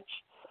much.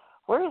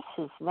 Where is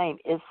his name?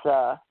 It's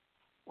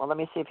let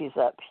me see if he's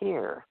up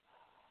here.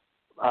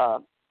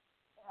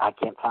 I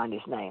can't find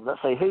his name.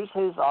 Let's see.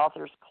 Who's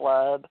Authors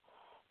Club,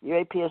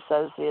 UAP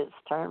Associates,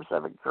 Terms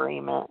of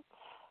Agreement.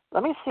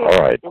 Let me see. All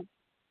right.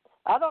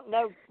 I don't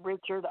know,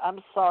 Richard. I'm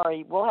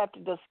sorry. We'll have to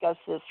discuss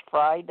this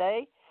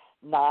Friday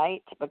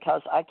night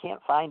because I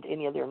can't find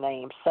any of their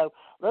names. So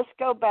let's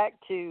go back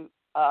to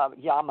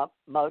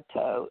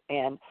Yamamoto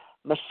and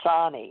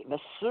Masani,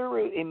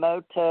 Masaru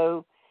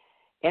Emoto.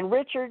 And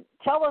Richard,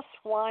 tell us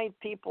why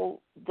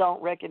people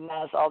don't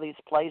recognize all these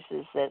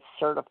places that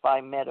certify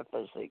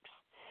metaphysics.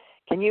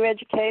 Can you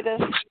educate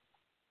us?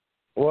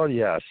 Well,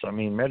 yes. I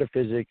mean,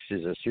 metaphysics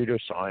is a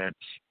pseudoscience.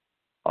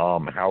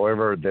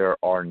 However, there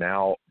are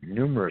now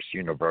numerous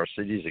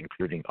universities,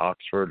 including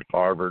Oxford,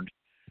 Harvard,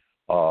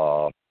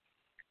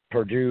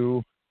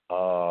 Purdue,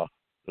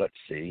 let's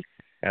see,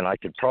 and I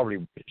could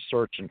probably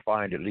search and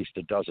find at least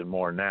a dozen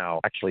more now,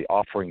 actually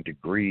offering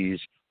degrees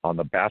on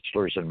the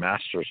bachelor's and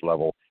master's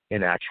level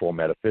in actual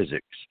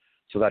metaphysics.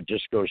 So that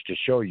just goes to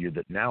show you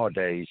that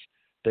nowadays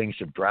things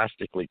have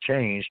drastically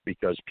changed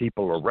because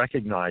people are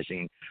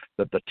recognizing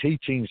that the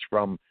teachings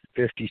from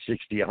 50,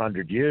 60,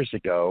 100 years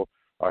ago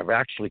have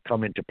actually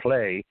come into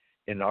play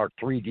in our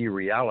 3D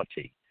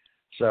reality.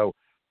 So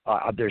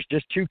there's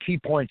just two key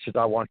points that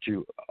I want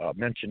to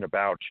mention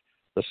about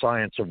the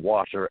science of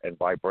water and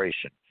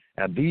vibration.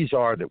 And these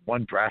are that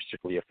one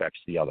drastically affects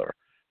the other.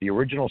 The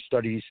original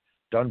studies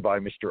done by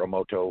Mr.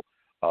 Emoto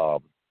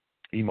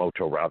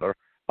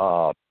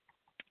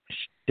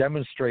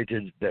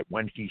demonstrated that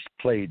when he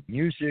played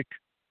music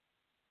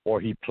or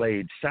he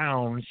played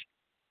sounds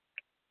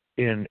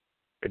in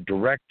a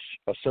direct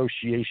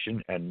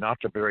association and not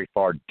a very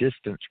far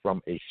distance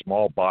from a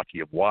small body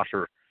of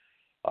water,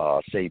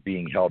 say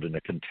being held in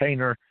a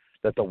container,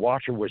 that the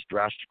water was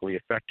drastically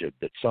affected,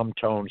 that some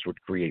tones would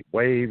create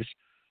waves,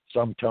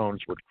 some tones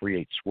would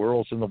create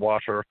swirls in the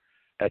water,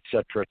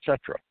 etc.,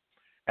 etc.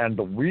 And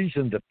the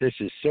reason that this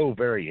is so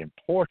very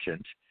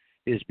important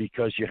is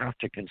because you have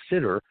to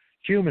consider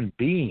human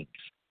beings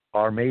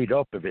are made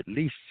up of at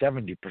least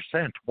 70%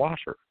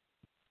 water.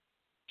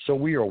 So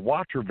we are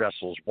water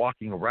vessels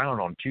walking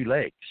around on two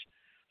legs.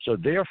 So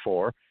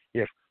therefore,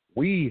 if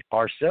we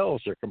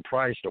ourselves are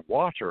comprised of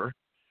water,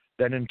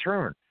 then in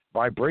turn,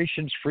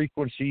 vibrations,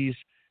 frequencies,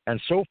 and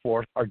so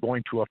forth are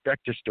going to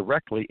affect us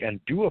directly and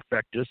do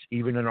affect us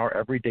even in our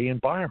everyday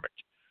environment,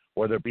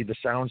 whether it be the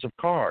sounds of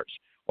cars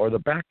or the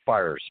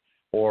backfires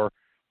or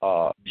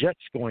jets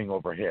going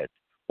overhead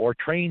or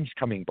trains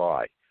coming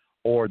by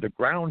or the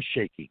ground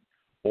shaking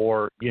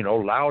or,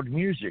 loud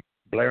music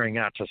blaring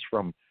at us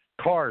from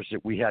cars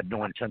that we had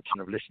no intention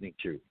of listening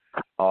to.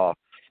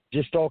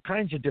 Just all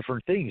kinds of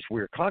different things.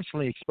 We're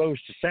constantly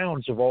exposed to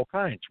sounds of all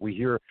kinds. We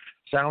hear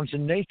sounds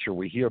in nature.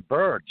 We hear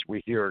birds.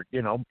 We hear,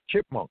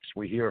 chipmunks.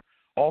 We hear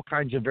all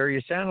kinds of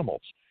various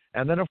animals.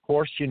 And then, of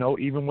course,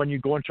 even when you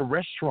go into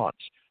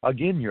restaurants,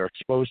 again, you're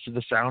exposed to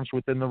the sounds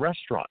within the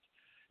restaurant.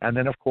 And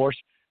then, of course,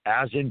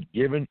 as in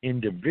given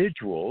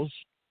individuals,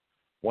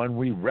 when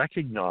we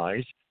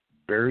recognize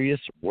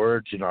various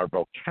words in our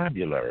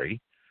vocabulary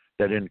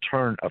that in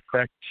turn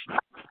affect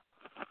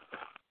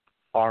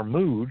our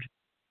mood,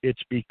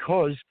 it's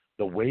because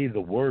the way the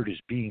word is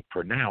being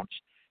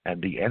pronounced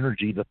and the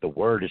energy that the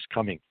word is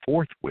coming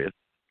forth with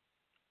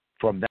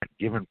from that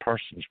given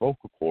person's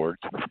vocal cords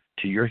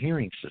to your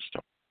hearing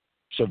system.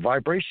 So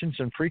vibrations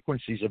and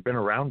frequencies have been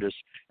around us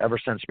ever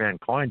since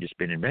mankind has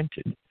been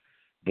invented.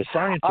 The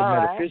science of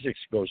metaphysics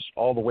goes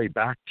all the way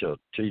back to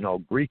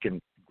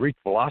Greek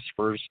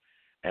philosophers,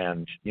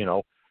 and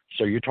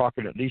so you're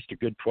talking at least a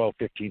good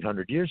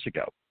 1,200-1,500 years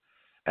ago.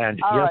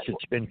 And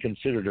it's been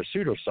considered a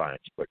pseudoscience,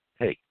 but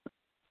hey.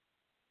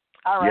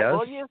 All right, yes?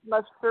 we'll use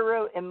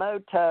Masaru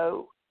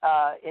Emoto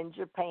in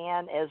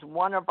Japan as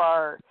one of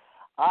our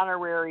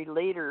honorary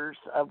leaders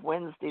of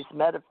Wednesday's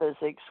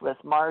Metaphysics with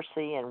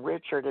Marci and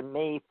Richard and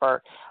me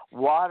for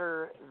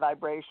water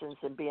vibrations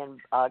and being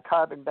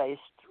carbon-based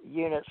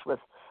units with,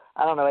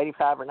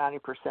 85 or 90%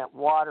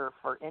 water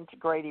for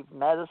integrative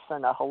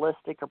medicine, a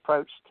holistic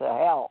approach to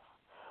health.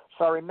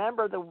 So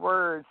remember the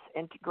words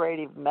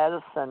integrative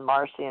medicine,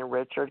 Marci and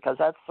Richard, because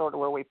that's sort of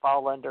where we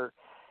fall under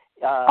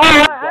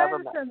I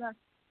government. understand that.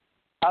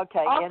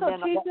 Okay, also,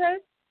 and then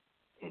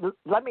TJ?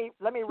 let me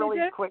really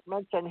quick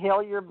mention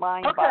heal your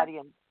mind, body,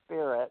 and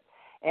spirit.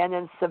 And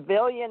then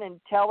civilian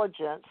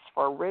intelligence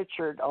for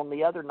Richard on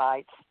the other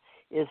nights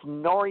is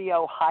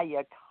Norio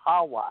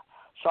Hayakawa.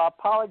 So I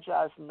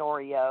apologize,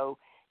 Norio.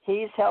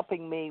 He's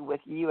helping me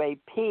with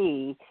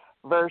UAP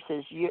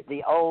versus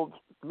the old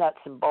nuts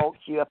and bolts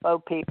UFO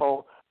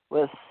people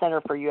with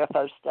Center for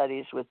UFO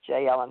Studies with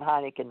J. Allen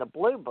Hynek in the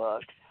Blue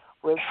Book,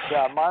 which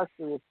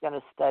Marci is going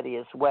to study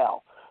as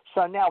well.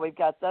 So now we've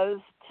got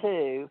those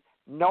two.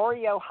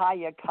 Norio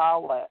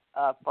Hayakawa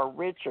for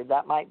Richard.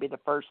 That might be the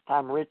first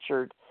time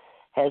Richard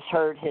has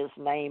heard his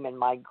name in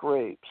my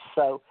group.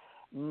 So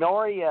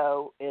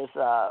Norio is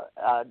a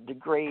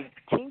degreed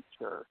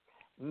teacher.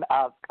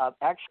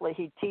 Actually,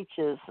 he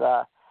teaches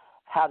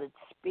how to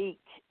speak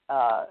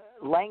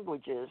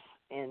languages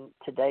in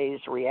today's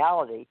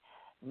reality.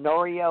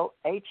 Norio,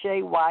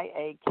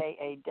 Hayakawa,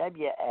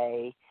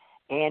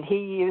 and he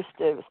used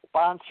to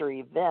sponsor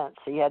events.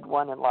 He had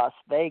one in Las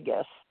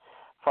Vegas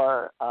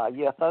for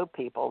UFO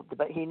people,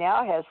 but he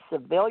now has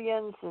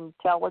civilians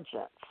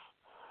intelligence.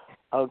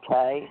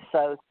 Okay,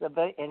 so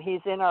and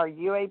he's in our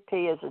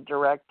UAP as a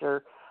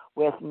director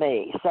with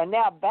me. So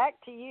now back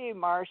to you,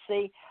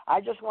 Marci. I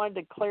just wanted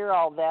to clear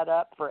all that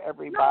up for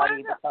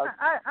everybody. No,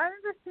 I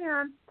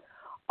understand.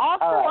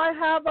 Also, I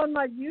have on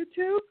my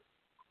YouTube,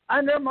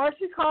 under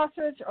Marci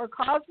Kosich or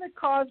Cosmic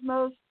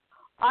Cosmos,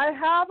 I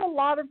have a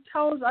lot of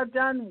tones I've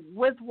done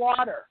with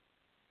water,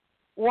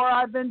 where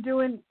I've been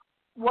doing,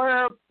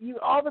 where you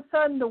all of a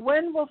sudden the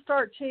wind will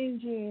start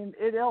changing.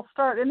 It'll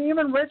start, and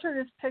even Richard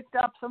has picked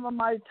up some of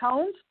my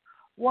tones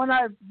when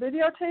I've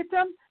videotaped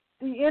them.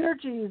 The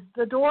energies,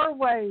 the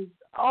doorways,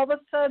 all of a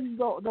sudden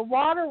the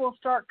water will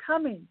start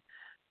coming.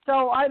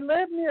 So I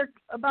live near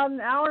about an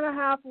hour and a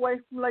half away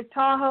from Lake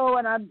Tahoe,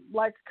 and I'm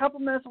like a couple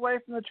minutes away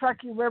from the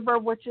Truckee River,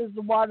 which is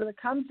the water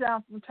that comes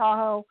down from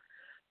Tahoe.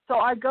 So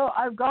I've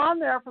gone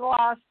there for the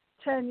last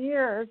 10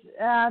 years,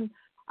 and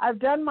I've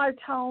done my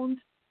tones.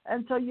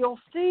 And so you'll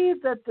see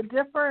that the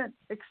different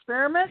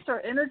experiments or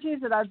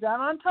energies that I've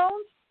done on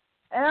tones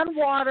and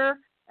water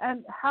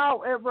and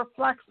how it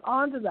reflects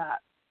onto that.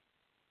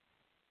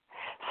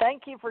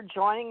 Thank you for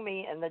joining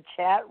me in the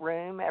chat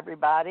room,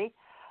 everybody.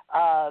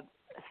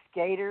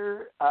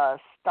 Skater,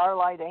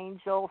 Starlight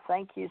Angel,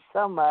 thank you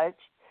so much.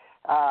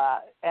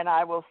 And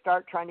I will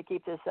start trying to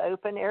keep this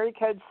open. Area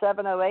code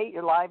 708,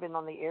 you're live and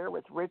on the air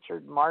with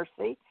Richard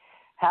Marci.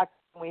 How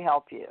can we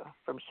help you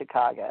from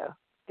Chicago?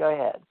 Go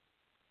ahead.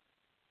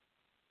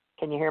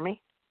 Can you hear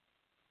me?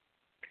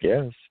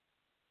 Yes.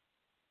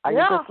 Are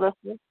you just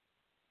listening?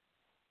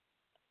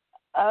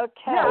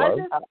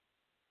 Okay.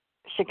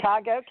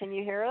 Chicago, can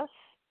you hear us?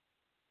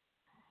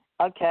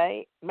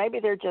 Okay. Maybe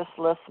they're just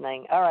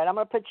listening. All right. I'm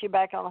going to put you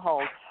back on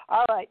hold.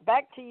 All right.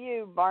 Back to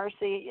you,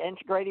 Marci.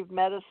 Integrative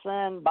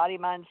medicine, body,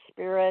 mind,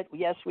 spirit.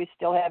 Yes, we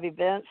still have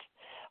events.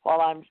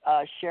 While I'm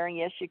sharing,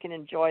 yes, you can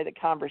enjoy the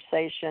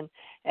conversation.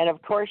 And, of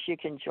course, you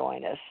can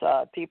join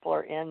us. People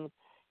are in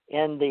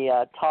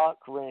the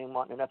talk room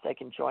wanting to know if they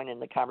can join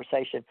in the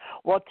conversation.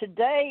 Well,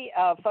 today,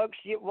 folks,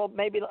 we'll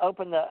maybe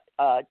open the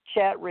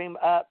chat room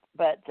up,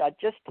 but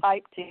just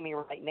type to me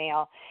right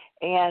now.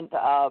 And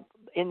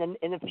in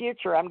the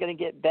future, I'm going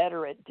to get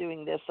better at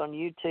doing this on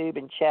YouTube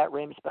and chat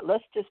rooms, but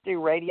let's just do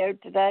radio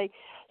today.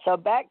 So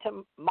back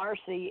to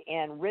Marci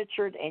and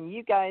Richard, and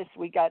you guys,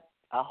 we got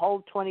a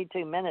whole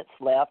 22 minutes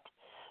left.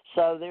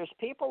 So there's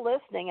people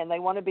listening, and they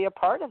want to be a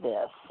part of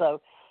this.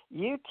 So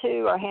you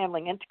two are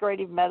handling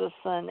integrative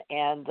medicine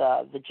and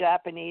the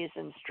Japanese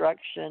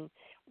instruction,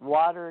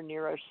 water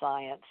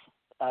neuroscience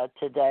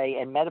today,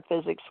 and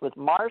metaphysics with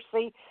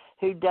Marci,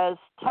 who does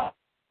touch.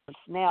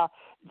 Now,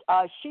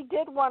 she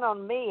did one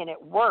on me, and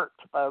it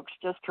worked, folks,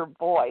 just her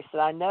voice.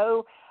 And I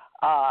know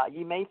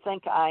you may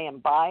think I am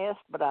biased,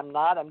 but I'm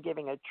not. I'm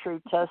giving a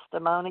true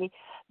testimony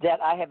that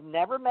I have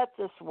never met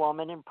this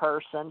woman in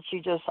person.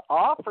 She just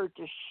offered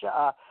to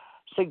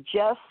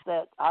suggest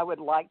that I would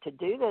like to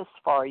do this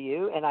for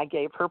you, and I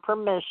gave her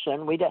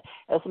permission. We,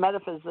 as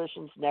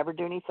metaphysicians, never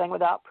do anything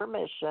without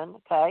permission,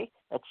 okay?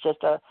 That's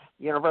just a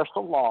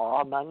universal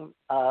law among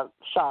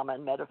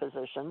shaman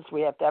metaphysicians.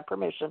 We have to have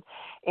permission.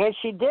 And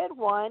she did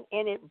one,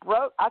 and it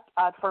broke.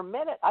 For a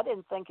minute, I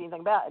didn't think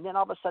anything about it, and then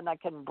all of a sudden I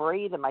couldn't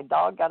breathe, and my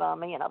dog got on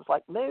me, and I was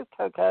like, move,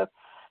 Coco.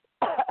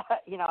 I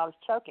was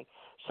choking.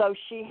 So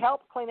she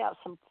helped clean out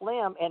some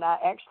phlegm, and I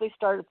actually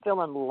started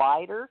feeling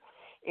lighter.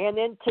 And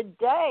then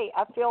today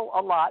I feel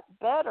a lot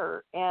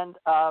better, and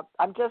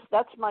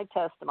that's my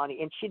testimony.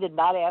 And she did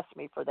not ask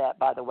me for that,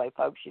 by the way,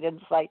 folks. She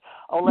didn't say,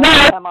 let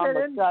me come on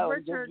the show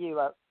and give you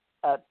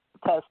a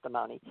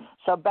testimony.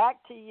 So back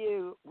to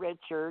you,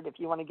 Richard, if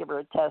you want to give her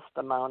a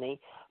testimony.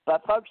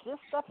 But, folks, this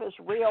stuff is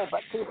real,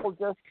 but people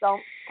just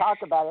don't talk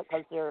about it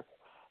because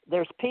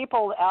there's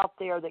people out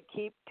there that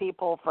keep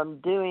people from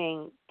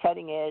doing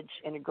cutting-edge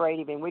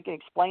integrative, and we can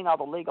explain all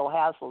the legal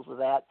hassles of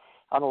that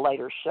on a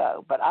later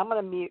show. But I'm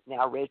going to mute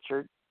now,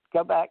 Richard.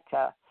 Go back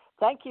to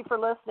Thank you for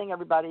listening,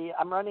 everybody.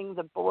 I'm running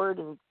the board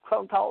and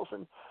phone calls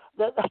and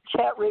the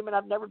chat room, and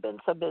I've never been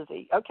so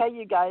busy. Okay,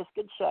 you guys,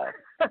 good show.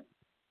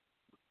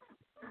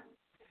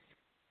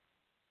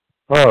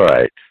 All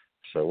right.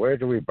 So where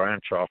do we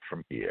branch off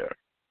from here?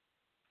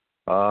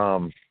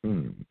 Well,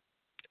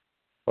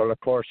 of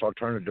course,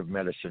 alternative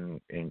medicine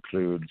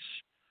includes,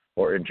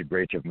 or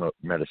integrative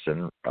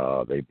medicine.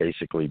 They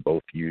basically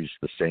both use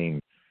the same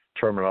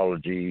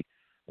terminology.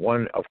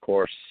 One, of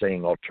course,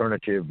 saying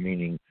alternative,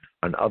 meaning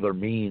another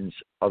means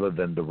other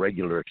than the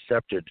regular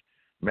accepted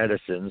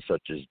medicines,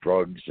 such as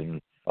drugs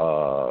and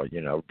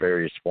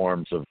various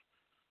forms of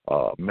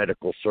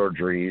medical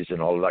surgeries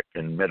and all that,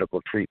 and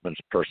medical treatments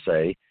per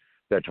se.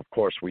 That, of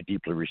course, we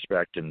deeply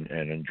respect and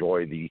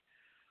enjoy the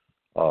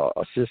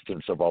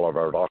assistance of all of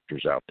our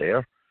doctors out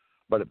there.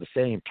 But at the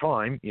same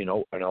time,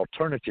 an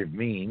alternative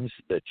means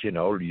that,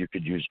 you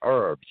could use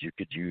herbs, you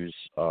could use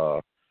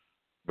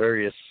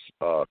various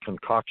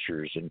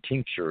concoctions and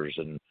tinctures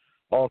and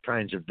all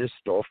kinds of this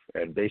stuff.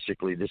 And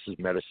basically, this is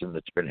medicine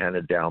that's been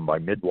handed down by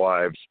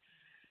midwives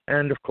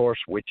and, of course,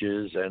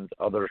 witches and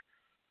other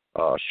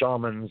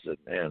shamans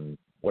and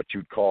what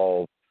you'd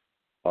call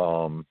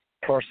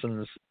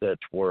persons that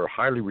were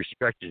highly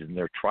respected in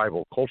their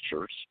tribal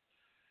cultures.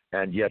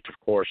 And yet, of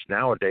course,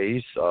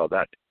 nowadays,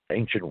 that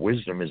ancient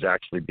wisdom is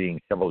actually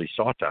being heavily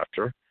sought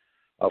after.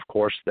 Of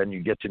course, then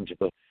you get into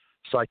the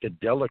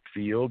psychedelic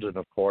field, and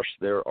of course,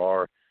 there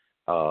are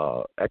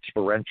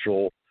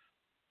experiential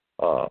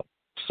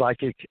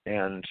psychic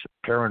and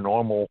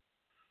paranormal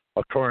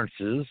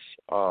occurrences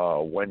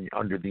when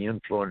under the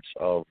influence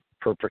of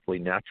perfectly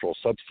natural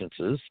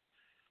substances,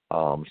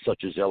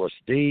 such as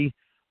LSD.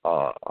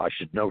 I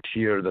should note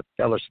here that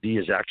LSD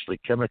is actually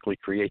chemically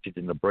created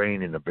in the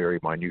brain in a very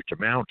minute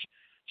amount,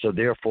 so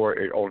therefore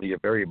only a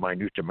very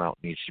minute amount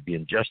needs to be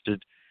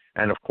ingested.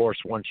 And of course,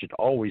 one should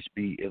always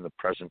be in the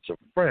presence of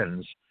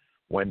friends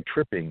when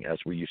tripping, as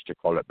we used to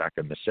call it back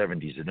in the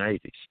 70s and 80s.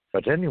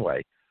 But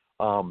anyway,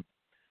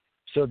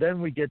 so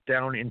then we get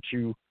down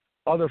into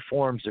other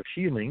forms of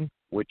healing,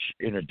 which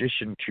in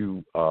addition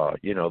to,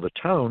 the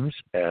tones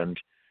and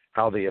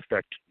how they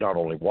affect not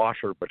only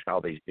water, but how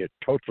it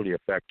totally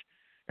affect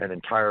an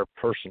entire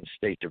person's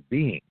state of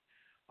being.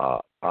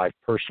 I've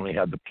personally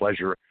had the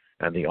pleasure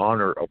and the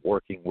honor of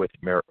working with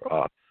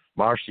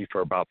Marci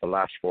for about the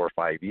last 4 or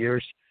 5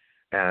 years,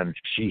 and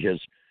she has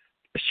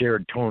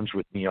shared tones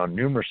with me on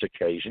numerous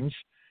occasions,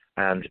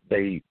 and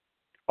they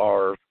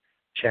are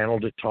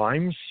channeled at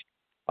times,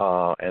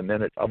 and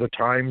then at other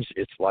times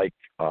it's like,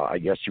 I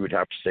guess you would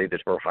have to say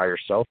that her higher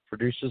self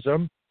produces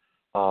them,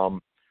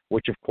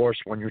 which of course,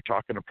 when you're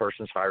talking a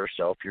person's higher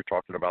self, you're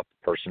talking about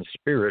the person's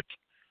spirit,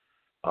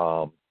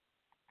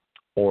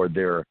 or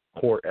their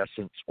core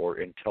essence or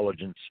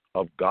intelligence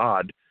of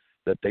God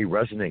that they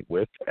resonate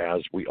with,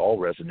 as we all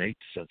resonate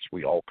since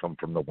we all come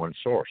from the one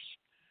source.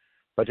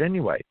 But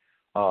anyway,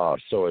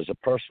 so as a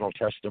personal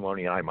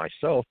testimony, I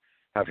myself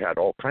have had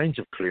all kinds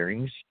of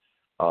clearings.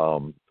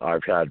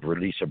 I've had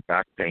release of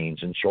back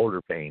pains and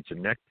shoulder pains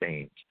and neck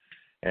pains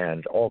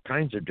and all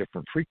kinds of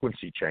different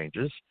frequency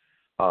changes.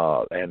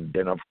 And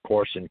then, of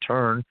course, in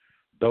turn,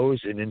 those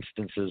in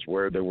instances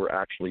where there were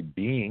actually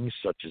beings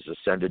such as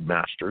ascended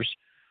masters,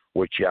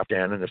 which you have to,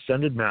 and an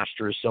ascended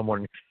master is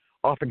someone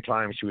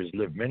oftentimes who has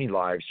lived many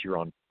lives here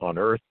on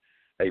earth.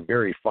 A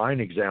very fine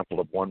example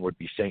of one would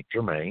be Saint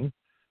Germain.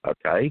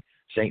 Okay,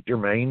 Saint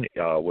Germain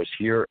was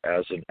here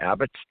as an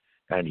abbot,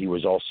 and he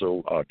was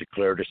also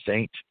declared a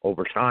saint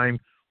over time.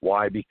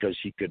 Why? Because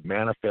he could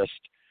manifest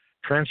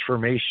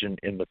transformation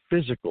in the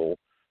physical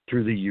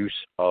through the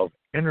use of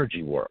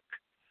energy work.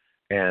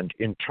 And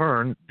in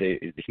turn,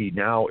 he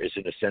now is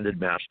an ascended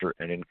master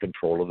and in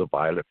control of the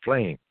violet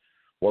flame.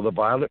 Well, the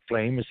violet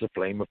flame is the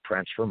flame of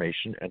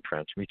transformation and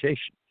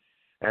transmutation.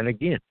 And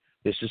again,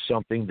 this is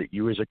something that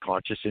you as a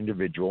conscious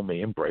individual may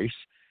embrace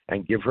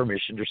and give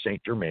permission to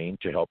Saint Germain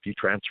to help you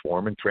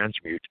transform and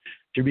transmute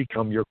to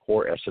become your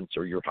core essence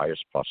or your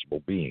highest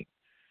possible being.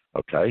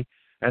 Okay?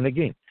 And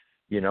again,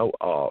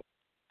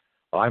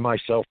 I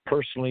myself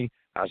personally,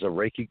 as a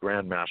Reiki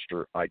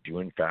Grandmaster, I do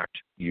in fact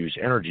use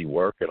energy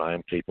work, and I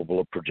am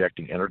capable of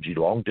projecting energy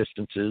long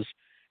distances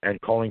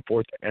and calling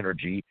forth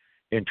energy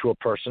into a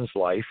person's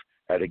life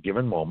at a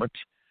given moment,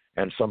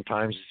 and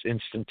sometimes it's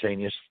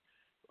instantaneous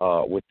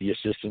with the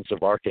assistance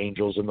of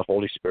archangels and the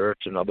Holy Spirit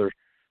and other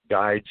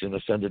guides and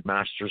ascended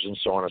masters and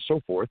so on and so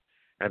forth.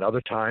 And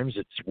other times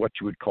it's what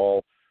you would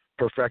call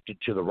perfected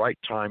to the right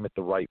time at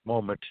the right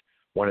moment,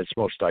 when it's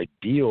most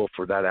ideal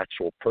for that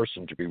actual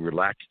person to be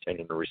relaxed and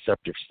in a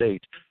receptive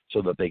state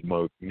so that they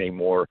may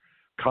more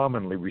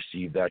commonly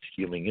receive that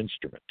healing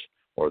instrument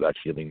or that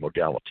healing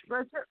modality.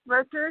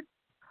 Richard,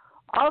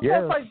 also,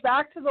 yes. Like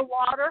back to the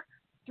water,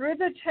 through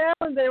the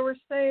channel they were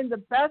saying the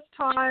best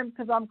time,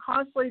 because I'm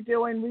constantly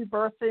doing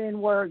rebirthing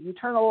where you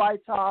turn the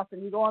lights off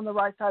and you go on the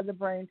right side of the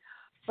brain,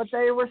 but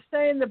they were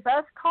saying the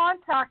best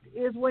contact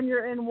is when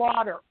you're in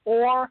water,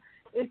 or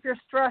if you're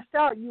stressed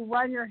out, you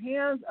run your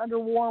hands under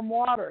warm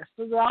water.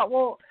 So that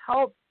will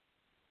help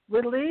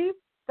relieve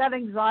that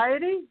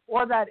anxiety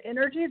or that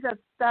energy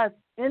that's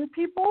in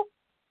people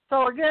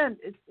So again,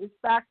 it's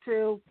back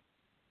to,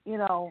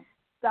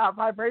 that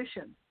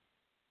vibration.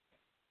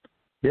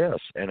 Yes,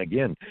 and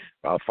again,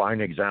 a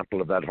fine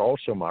example of that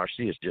also,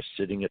 Marci, is just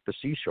sitting at the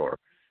seashore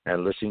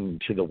and listening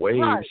to the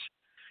waves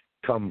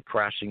come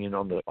crashing in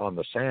on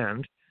the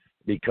sand,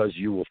 because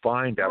you will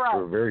find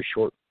after a very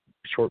short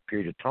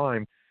period of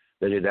time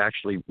that it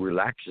actually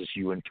relaxes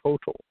you in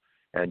total,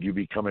 and you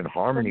become in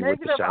harmony with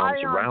the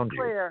sounds around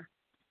you.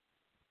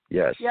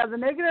 Yes. Yeah, the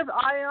negative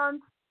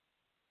ions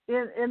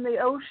in the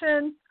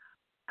ocean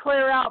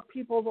clear out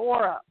people's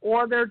aura,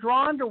 or they're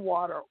drawn to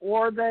water,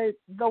 or the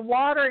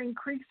water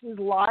increases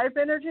live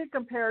energy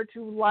compared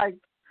to like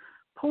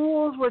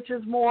pools, which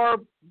is more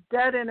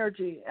dead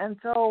energy. And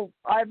so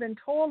I've been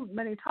told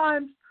many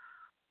times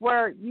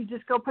where you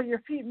just go put your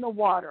feet in the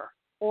water,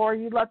 or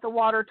you let the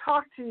water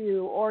talk to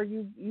you, or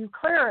you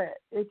clear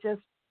it.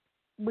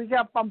 We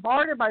got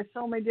bombarded by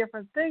so many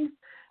different things,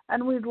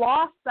 and we've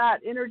lost that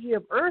energy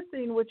of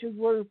earthing, which is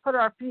where we put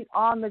our feet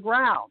on the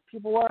ground.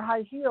 People wear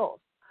high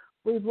heels.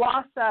 We've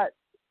lost that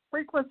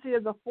frequency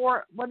of the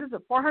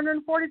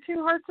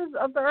 442 hertz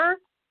of the earth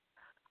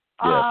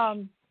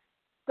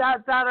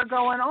that are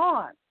going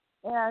on.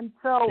 And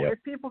so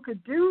if people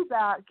could do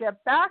that,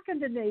 get back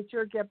into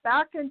nature, get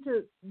back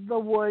into the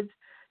woods,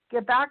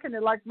 get back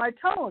into, like, my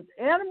tones.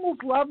 Animals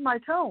love my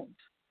tones.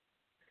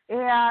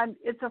 And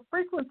it's a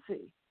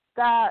frequency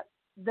that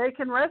they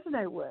can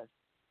resonate with.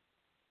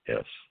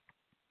 Yes.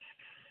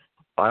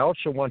 I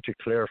also want to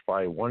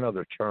clarify one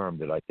other term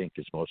that I think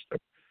is most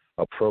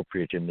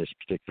appropriate in this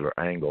particular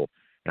angle,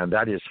 and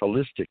that is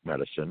holistic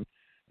medicine.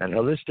 And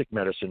holistic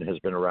medicine has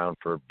been around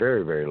for a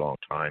very, very long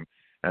time.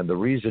 And the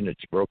reason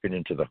it's broken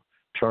into the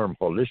term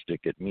holistic,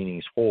 it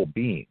means whole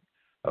being,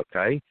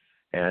 okay?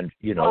 And,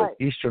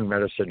 Eastern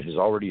medicine has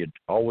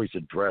always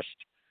addressed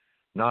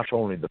not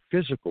only the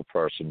physical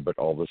person, but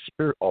also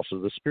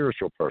the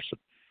spiritual person.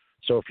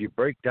 So if you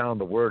break down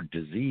the word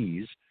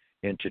disease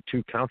into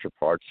two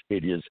counterparts,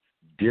 it is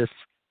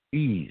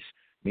dis-ease,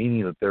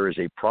 meaning that there is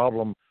a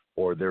problem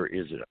or there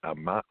is a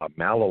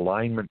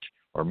malalignment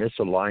or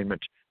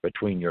misalignment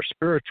between your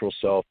spiritual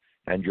self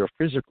and your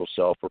physical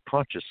self or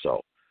conscious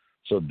self.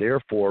 So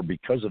therefore,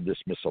 because of this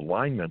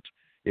misalignment,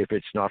 if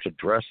it's not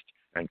addressed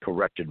and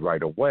corrected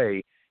right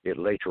away, it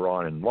later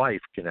on in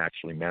life can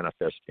actually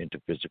manifest into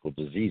physical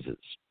diseases.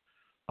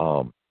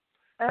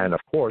 And of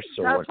course,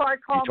 so that's why I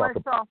call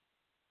myself.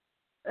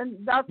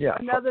 And that's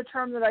another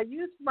term that I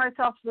use for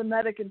myself, the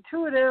medic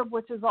intuitive,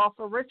 which is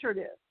also Richard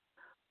is.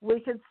 We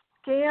can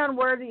scan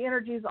where the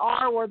energies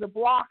are, where the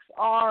blocks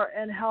are,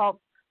 and help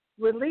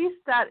release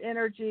that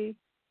energy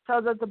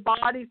so that the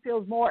body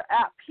feels more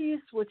at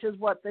peace, which is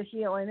what the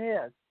healing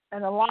is,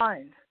 and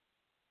aligned.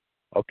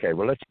 Okay,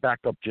 well, let's back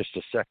up just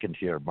a second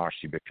here,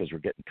 Marci, because we're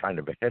getting kind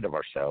of ahead of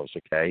ourselves,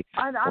 okay?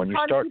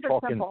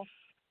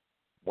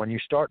 When you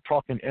start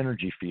talking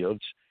energy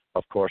fields,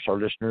 of course, our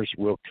listeners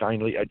will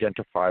kindly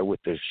identify with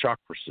the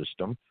chakra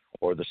system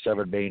or the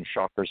 7 main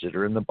chakras that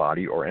are in the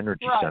body or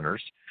energy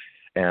centers.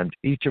 And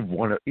each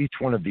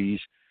one of these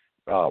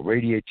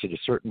radiates at a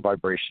certain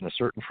vibration, a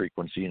certain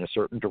frequency, in a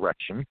certain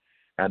direction,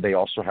 and they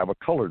also have a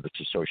color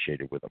that's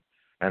associated with them.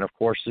 And, of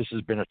course, this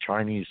has been a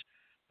Chinese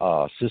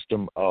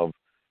system of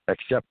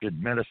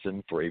accepted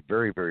medicine for a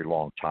very, very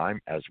long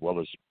time, as well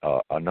as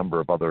a number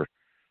of other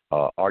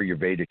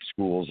Ayurvedic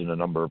schools and a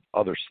number of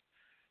other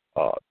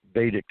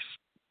Vedic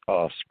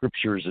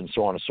scriptures and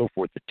so on and so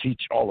forth that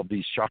teach all of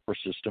these chakra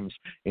systems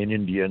in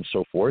India and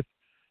so forth,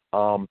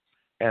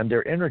 and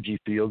their energy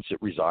fields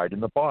that reside in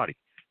the body.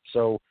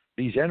 So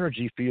these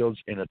energy fields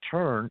in a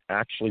turn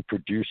actually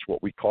produce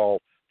what we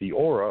call the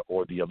aura,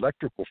 or the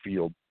electrical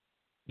field,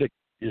 that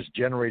is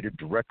generated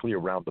directly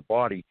around the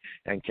body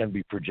and can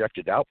be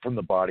projected out from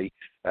the body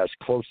as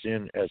close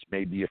in as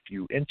maybe a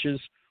few inches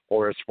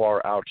or as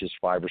far out as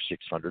 500 or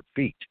 600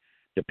 feet,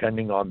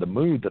 depending on the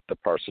mood that the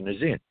person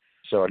is in.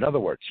 So in other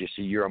words, you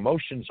see, your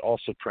emotions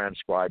also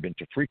transcribe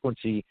into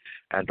frequency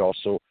and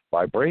also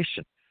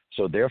vibration.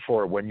 So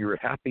therefore, when you're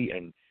happy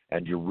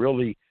and you're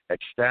really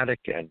ecstatic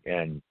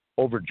and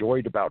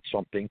overjoyed about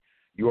something,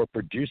 you are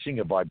producing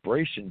a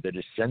vibration that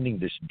is sending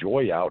this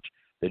joy out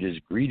that is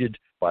greeted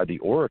by the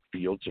auric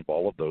fields of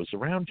all of those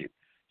around you.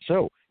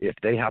 So if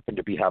they happen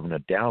to be having a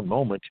down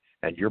moment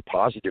and your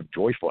positive,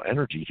 joyful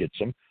energy hits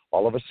them,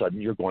 all of a sudden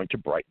you're going to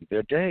brighten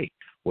their day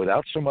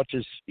without so much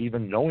as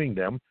even knowing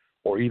them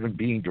or even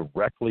being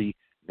directly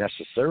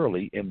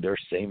necessarily in their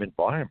same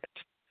environment.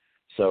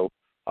 So,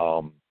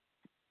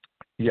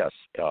 yes,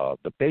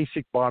 the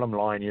basic bottom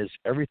line is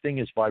everything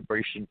is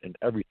vibration and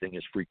everything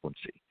is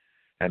frequency.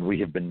 And we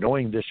have been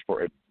knowing this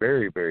for a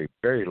very, very,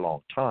 very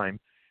long time,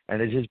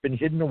 and it has been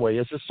hidden away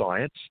as a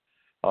science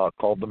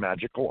called the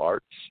magical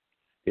arts.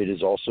 It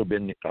has also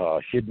been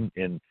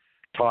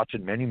taught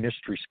in many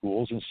mystery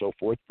schools and so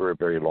forth for a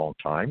very long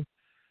time.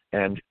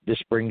 And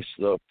this brings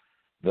the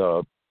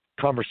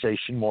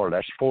conversation more or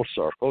less full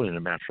circle, in a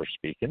matter of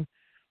speaking,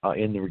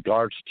 in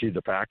regards to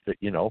the fact that,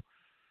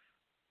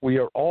 we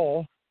are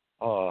all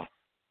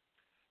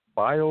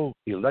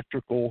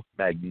bioelectrical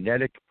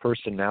magnetic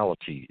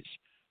personalities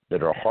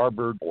that are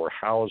harbored or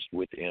housed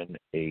within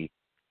a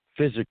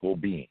physical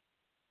being.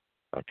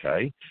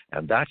 Okay?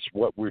 And that's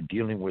what we're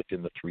dealing with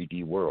in the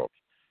 3D world.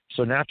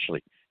 So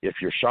naturally, if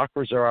your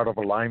chakras are out of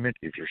alignment,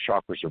 if your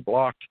chakras are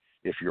blocked,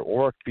 if your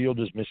auric field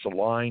is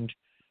misaligned,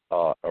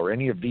 or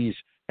any of these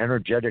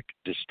energetic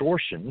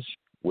distortions,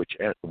 which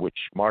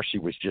Marci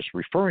was just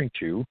referring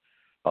to,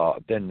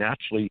 then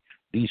naturally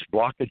these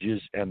blockages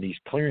and these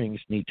clearings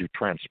need to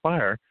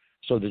transpire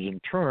so that in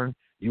turn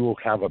you will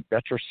have a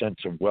better sense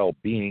of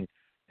well-being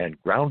and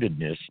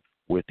groundedness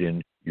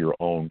within your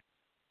own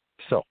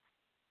self,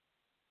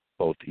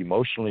 both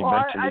emotionally,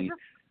 mentally,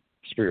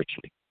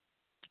 spiritually.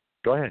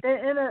 Go ahead.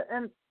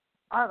 And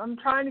I'm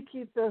trying to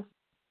keep this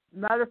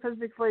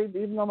metaphysically,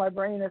 even though my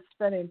brain is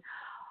spinning.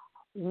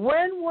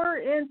 When we're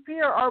in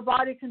fear, our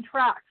body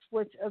contracts,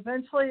 which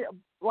eventually,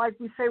 like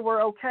we say,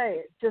 we're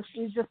okay.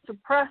 You just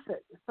suppress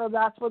it. So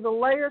that's where the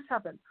layers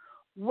happen.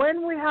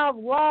 When we have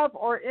love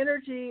or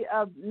energy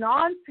of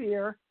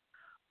non-fear,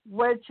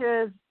 which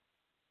is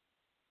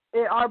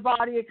our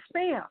body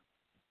expands.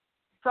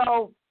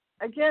 So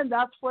again,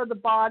 that's where the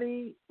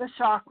body, the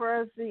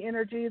chakras, the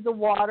energy, the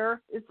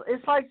water.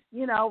 It's like,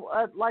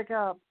 like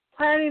a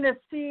planting a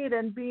seed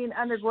and being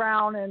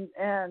underground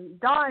and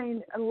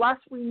dying unless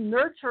we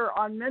nurture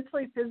on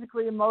mentally,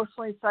 physically,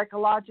 emotionally,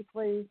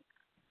 psychologically.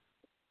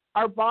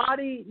 Our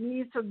body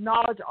needs to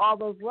acknowledge all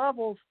those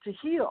levels to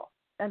heal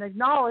and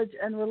acknowledge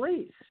and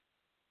release.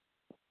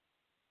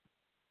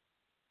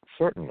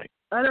 Certainly.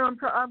 I know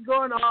I'm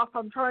going off.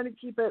 I'm trying to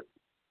keep it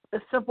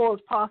as simple as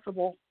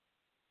possible.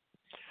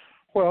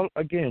 Well,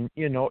 again,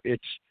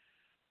 it's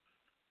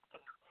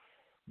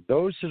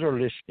those that are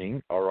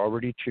listening are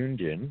already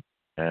tuned in,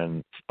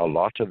 and a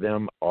lot of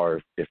them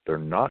are, if they're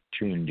not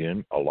tuned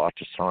in, a lot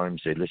of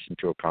times they listen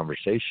to a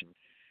conversation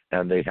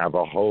and they have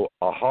a whole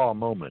aha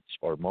moments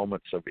or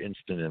moments of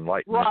instant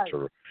enlightenment, right,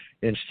 or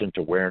instant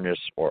awareness,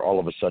 or all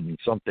of a sudden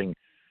something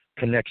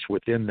connects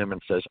within them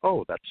and says,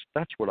 oh,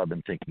 that's what I've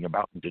been thinking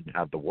about, and didn't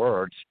have the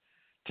words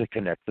to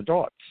connect the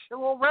dots. It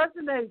will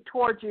resonate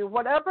towards you.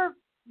 Whatever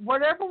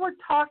we're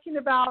talking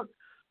about,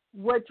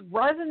 which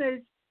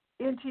resonates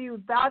into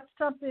you, that's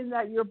something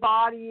that your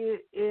body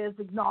is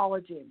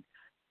acknowledging.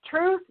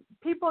 Truth,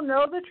 people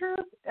know the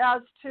truth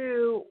as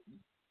to,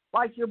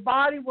 like, your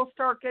body will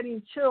start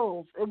getting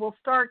chills. It will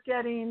start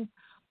getting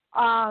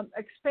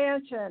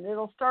expansion.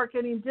 It'll start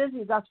getting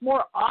dizzy. That's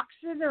more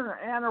oxygen or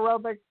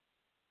anaerobic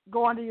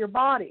going to your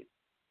body.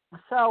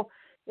 So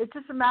it's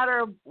just a matter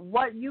of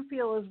what you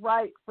feel is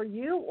right for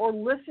you, or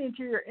listening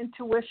to your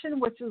intuition,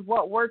 which is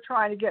what we're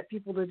trying to get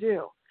people to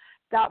do.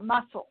 That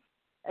muscle,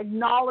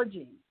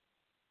 acknowledging.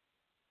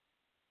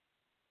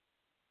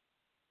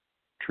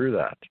 True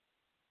that.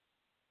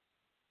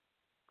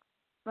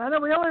 I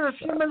know we only have a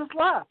few minutes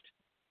left.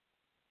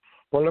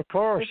 Well, of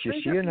course, you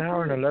see, an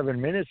hour and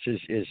 11 minutes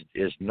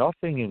is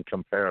nothing in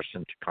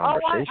comparison to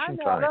conversation I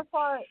know. time. That's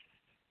why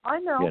I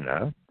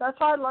know. That's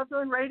why I love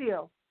doing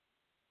radio.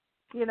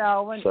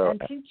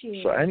 And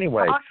teaching. So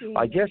anyway,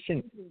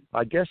 talking,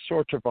 I guess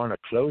sort of on a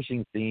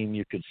closing theme,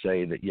 you could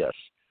say that yes,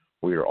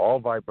 we are all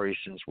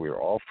vibrations, we are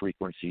all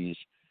frequencies,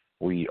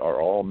 we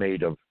are all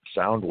made of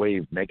sound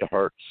wave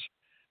megahertz,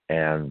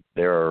 and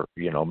there are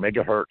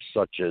megahertz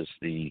such as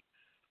the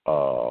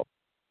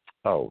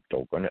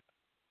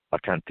I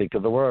can't think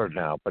of the word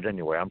now, but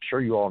anyway, I'm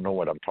sure you all know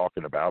what I'm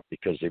talking about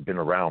because they've been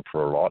around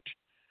for a lot.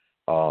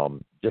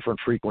 Different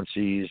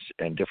frequencies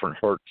and different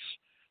hertz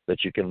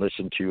that you can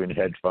listen to in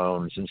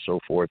headphones and so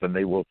forth, and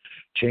they will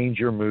change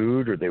your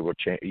mood, or they will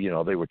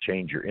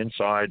change your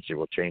insides, they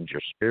will change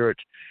your spirit.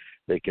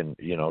 They can,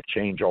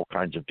 change all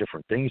kinds of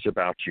different things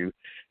about you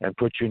and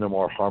put you in a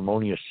more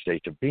harmonious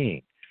state of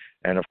being.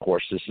 And of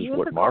course, this is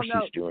what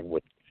Marci's doing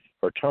with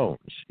her tones.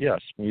 Yes,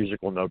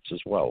 musical notes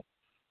as well.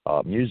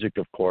 Music,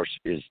 of course,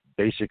 is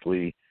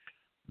basically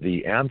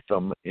the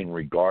anthem in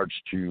regards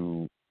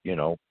to,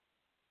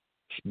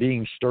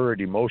 being stirred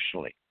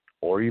emotionally,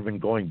 or even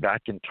going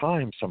back in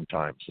time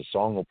sometimes. The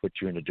song will put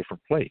you in a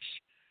different place.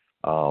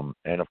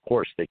 And, of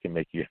course, they can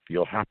make you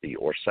feel happy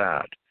or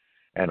sad.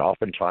 And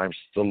oftentimes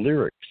the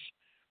lyrics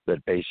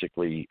that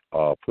basically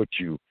put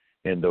you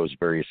in those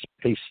various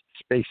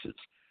spaces.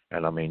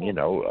 And, I mean,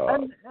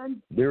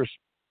 there's...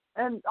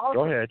 And also,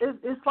 go ahead.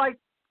 It's like,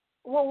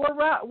 well,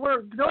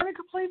 we're doing a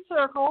complete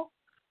circle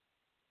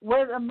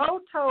with a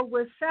motto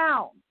with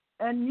sound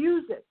and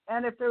music.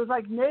 And if there's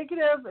like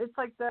negative, it's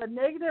like the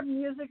negative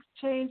music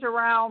change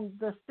around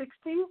the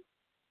 60s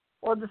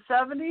or the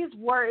 70s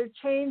where it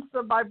changed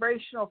the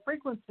vibrational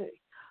frequency.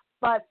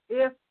 But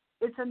if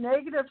it's a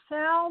negative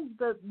sound,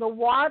 the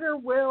water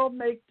will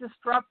make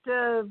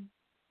disruptive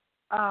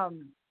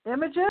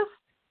images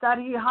that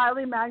he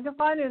highly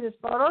magnified in his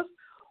photos.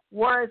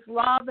 Where it's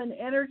love and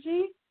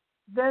energy,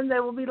 then they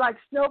will be like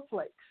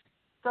snowflakes.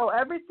 So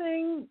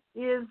everything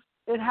it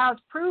has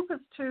proof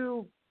as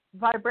to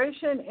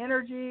vibration,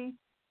 energy,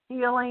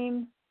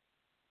 healing,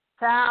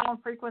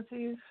 sound,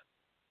 frequencies.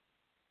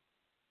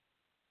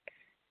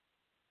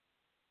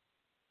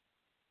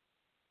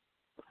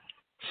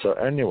 So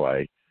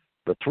anyway,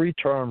 the three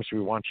terms we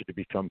want you to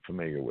become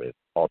familiar with.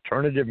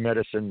 Alternative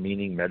medicine,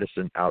 meaning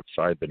medicine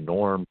outside the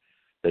norm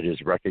that is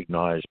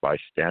recognized by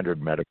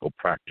standard medical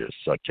practice,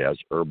 such as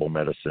herbal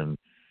medicine,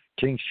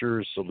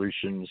 tinctures,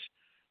 solutions,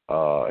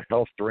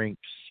 health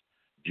drinks,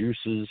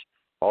 juices.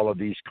 All of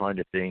these kind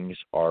of things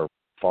are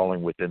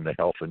falling within the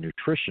health and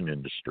nutrition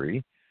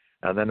industry.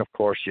 And then, of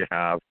course, you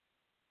have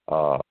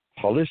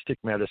holistic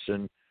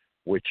medicine,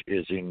 which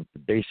is in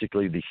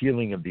basically the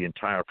healing of the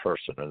entire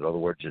person. In other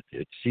words,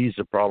 it sees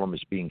the problem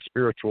as being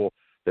spiritual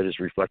that is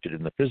reflected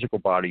in the physical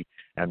body,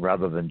 and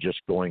rather than just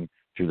going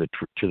to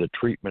the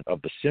treatment of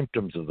the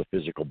symptoms of the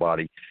physical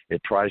body,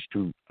 it tries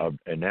to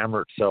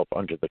enamor itself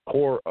under the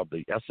core of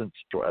the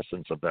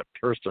essence of that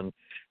person,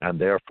 and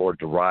therefore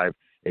derive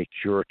a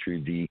cure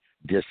to the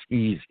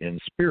dis-ease in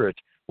spirit,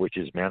 which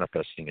is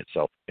manifesting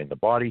itself in the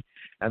body.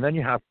 And then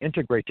you have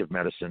integrative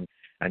medicine,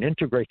 and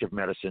integrative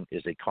medicine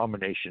is a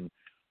combination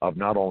of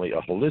not only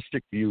a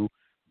holistic view,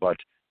 but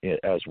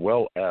as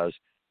well as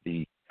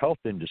the health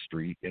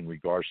industry in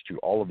regards to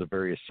all of the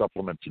various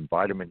supplements and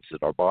vitamins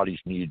that our bodies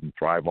need and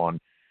thrive on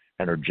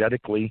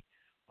energetically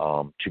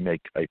to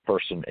make a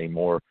person a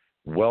more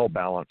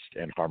well-balanced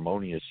and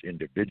harmonious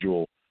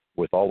individual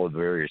with all of the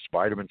various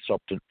vitamin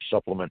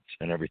supplements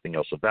and everything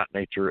else of that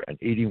nature, and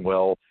eating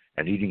well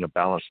and eating a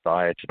balanced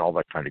diet and all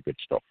that kind of good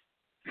stuff.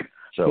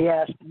 So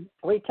yes,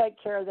 we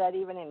take care of that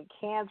even in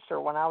cancer.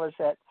 When I was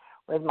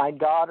with my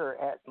daughter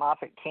at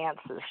Moffitt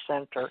Cancer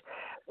Center,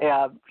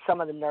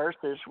 some of the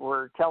nurses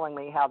were telling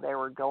me how they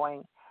were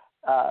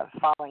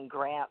following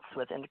grants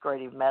with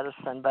integrative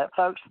medicine. But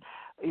folks,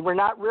 we're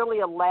not really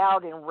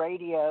allowed in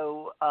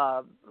radio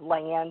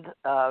land,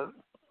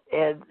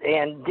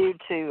 and due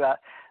to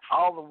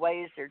all the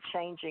ways they're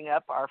changing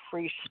up our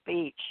free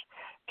speech,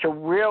 to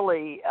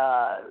really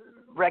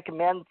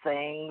recommend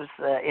things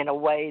in a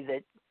way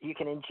that you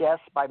can ingest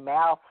by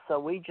mouth. So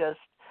we just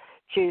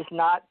choose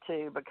not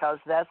to, because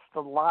that's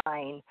the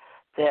line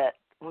that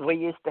we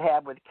used to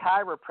have with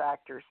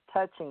chiropractors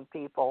touching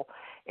people,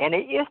 and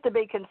it used to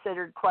be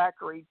considered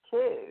quackery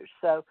too.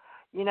 So,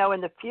 in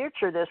the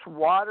future, this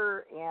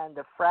water and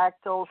the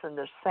fractals and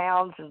the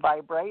sounds and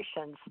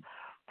vibrations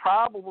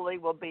probably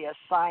will be a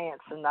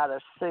science and not a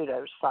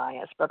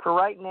pseudoscience. But for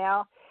right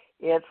now,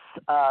 it's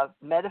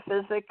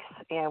metaphysics,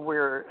 and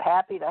we're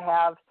happy to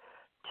have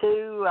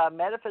two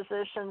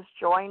metaphysicians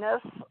join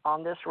us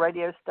on this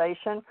radio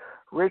station,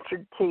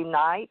 Richard T.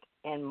 Knight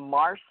and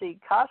Marci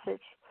Kosich.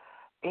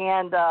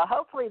 And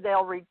hopefully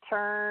they'll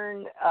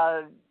return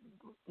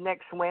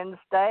next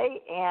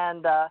Wednesday.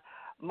 And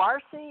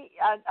Marci,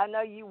 I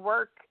know you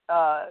work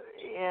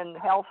in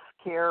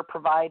healthcare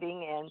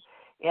providing, and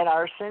in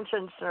our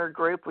Ascension Center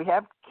group, we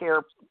have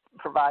care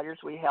providers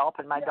we help,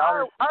 and my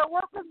daughter. I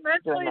work with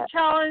mentally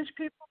challenged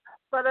people,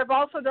 but I've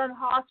also done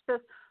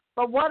hospice.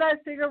 But what I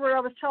figured, what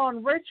I was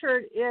telling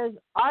Richard, is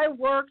I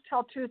work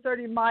till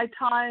 2:30 my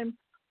time,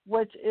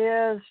 which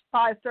is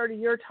 5:30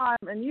 your time,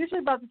 and usually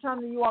about the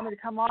time that you want me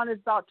to come on is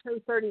about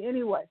 2:30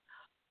 anyway.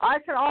 I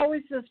can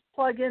always just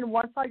plug in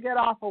once I get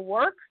off of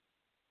work,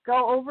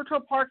 go over to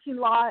a parking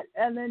lot,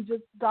 and then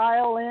just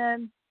dial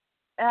in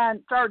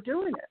and start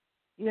doing it,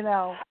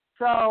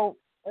 So,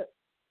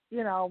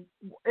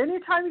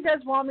 anytime you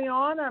guys want me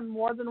on, I'm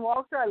more than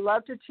welcome. I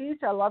love to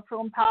teach. I love to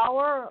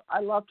empower. I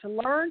love to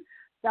learn.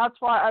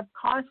 That's why I've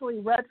constantly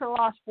read for the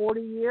last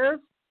 40 years.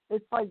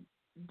 It's like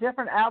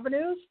different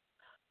avenues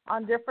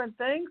on different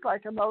things,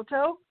 like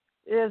Emoto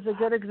is a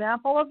good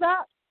example of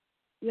that,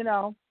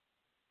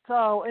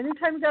 So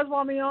anytime you guys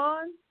want me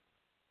on,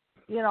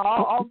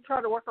 I'll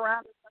try to work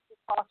around as much as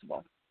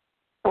possible.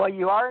 Well,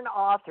 you are an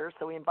author,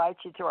 so we invite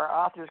you to our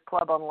Authors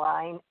Club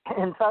online.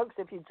 And, folks,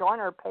 if you join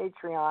our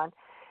Patreon,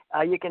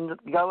 you can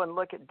go and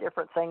look at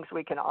different things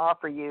we can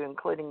offer you,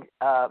 including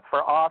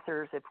for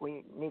authors, if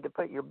we need to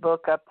put your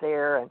book up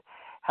there and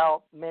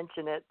help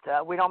mention it.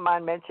 We don't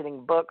mind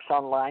mentioning books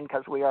online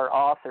because we are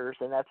authors,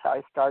 and that's how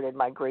I started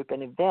my group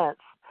in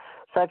events.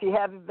 So if you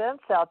have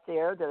events out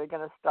there that are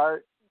going to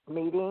start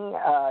meeting,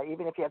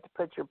 even if you have to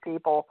put your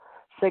people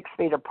 6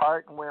 feet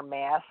apart and wear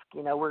masks,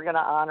 we're going to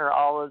honor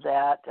all of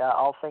that,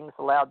 all things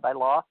allowed by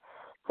law.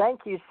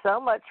 Thank you so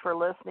much for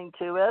listening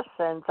to us,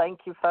 and thank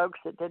you folks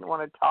that didn't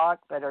want to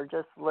talk but are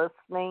just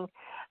listening,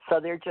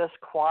 so they're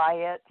just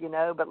quiet,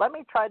 But let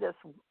me try this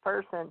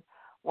person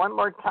one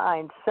more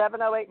time.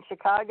 708 in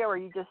Chicago, are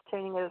you just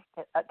tuning us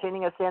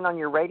in on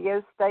your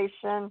radio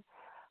station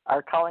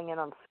or calling in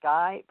on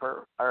Skype,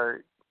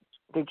 or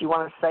did you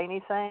want to say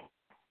anything?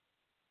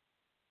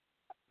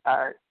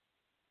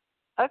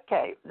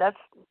 Okay,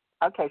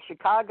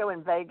 Chicago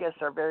and Vegas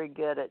are very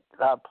good at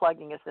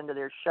plugging us into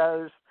their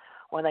shows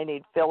when they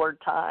need filler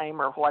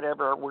time or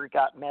whatever. We've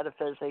got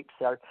metaphysics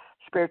or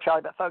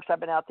spirituality. But, folks, I've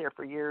been out there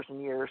for years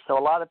and years, so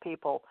a lot of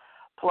people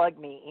plug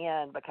me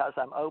in because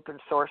I'm open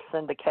source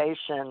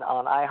syndication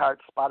on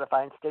iHeart,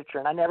 Spotify, and Stitcher,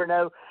 and I never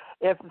know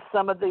if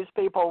some of these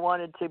people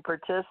wanted to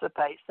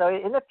participate. So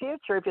in the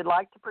future, if you'd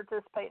like to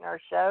participate in our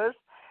shows,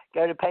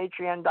 go to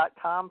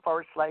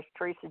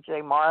patreon.com/Theresa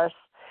J. Morris.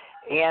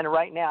 And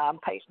right now I'm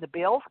paying the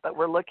bills, but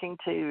we're looking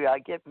to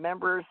get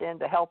members in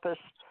to help us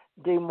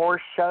do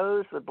more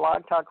shows with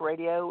Blog Talk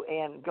Radio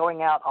and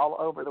going out all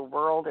over the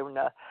world. And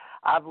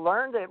I've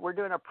learned that we're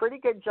doing a pretty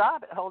good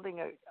job at holding.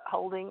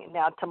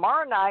 Now,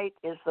 tomorrow night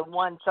is the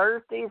one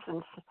Thursdays,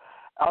 and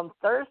on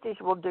Thursdays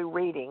we'll do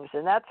readings,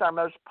 and that's our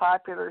most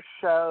popular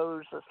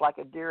shows. It's like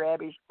a Dear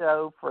Abby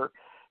show for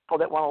people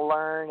that want to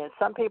learn, and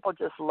some people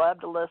just love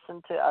to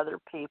listen to other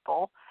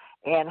people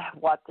and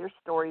what their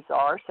stories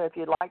are. So if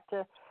you'd like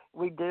to,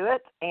 we do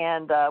it,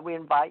 and we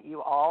invite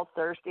you all.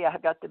 Thursday,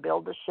 I've got to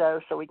build the show,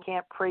 so we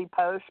can't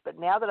pre-post. But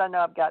now that I know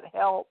I've got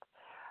help,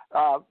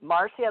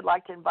 Marci, I'd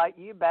like to invite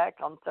you back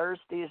on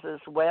Thursdays as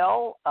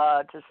well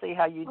to see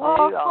how you do.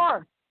 Oh, of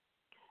course.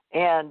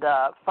 And,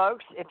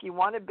 folks, if you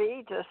want to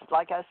be, just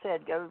like I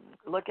said, go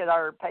look at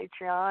our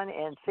Patreon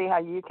and see how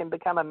you can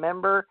become a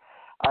member,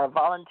 our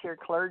volunteer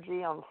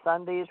clergy on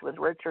Sundays with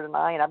Richard and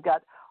I. And I've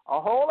got a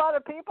whole lot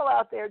of people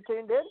out there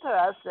tuned in to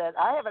us that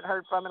I haven't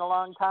heard from in a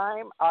long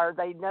time, or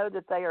they know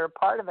that they are a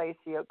part of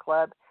ACO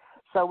Club.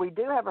 So we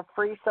do have a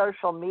free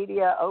social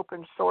media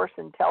open source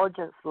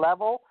intelligence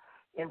level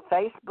in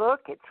Facebook.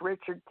 It's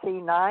Richard T.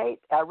 Knight.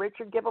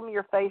 Richard, give them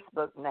your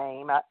Facebook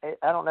name. I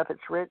don't know if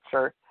it's Rich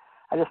or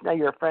I just know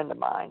you're a friend of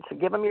mine. So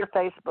give them your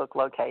Facebook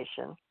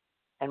location.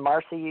 And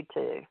Marci, you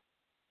too.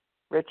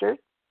 Richard,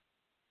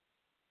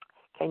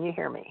 can you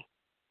hear me?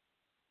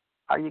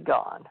 Are you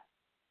gone?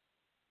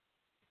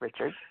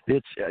 Richard?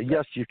 It's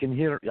yes, you can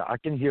hear. I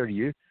can hear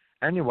you.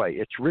 Anyway,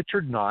 it's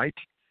Richard Knight,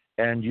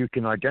 and you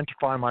can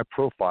identify my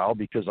profile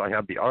because I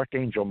have the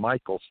Archangel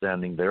Michael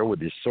standing there with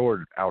his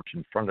sword out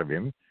in front of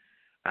him,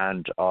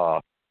 and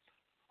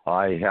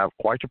I have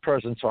quite a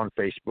presence on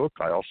Facebook.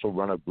 I also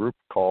run a group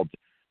called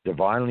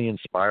Divinely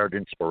Inspired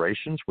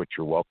Inspirations, which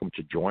you're welcome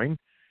to join.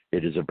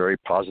 It is a very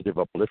positive,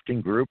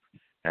 uplifting group,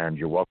 and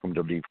you're welcome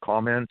to leave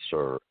comments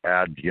or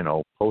add,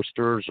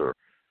 posters or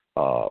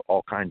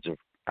all kinds of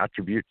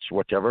attributes,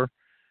 whatever,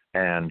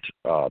 and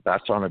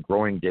that's on a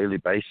growing daily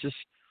basis.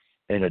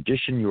 In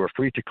addition, you are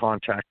free to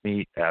contact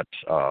me at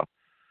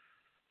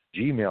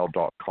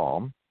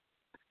gmail.com,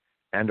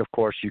 and of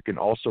course, you can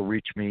also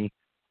reach me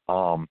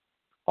on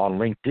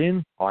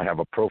LinkedIn. I have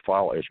a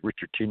profile as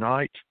Richard T.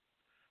 Knight,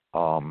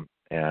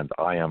 and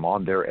I am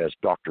on there as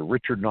Dr.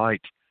 Richard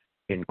Knight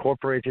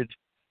Incorporated,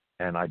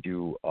 and I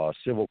do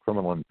civil,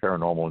 criminal, and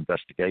paranormal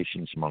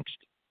investigations amongst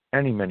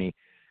many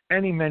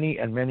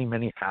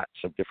hats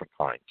of different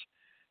kinds.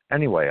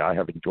 Anyway, I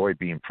have enjoyed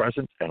being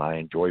present, and I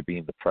enjoy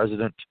being the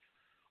president,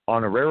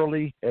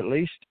 honorarily at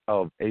least,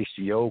 of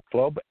ACO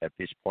Club at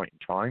this point in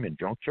time and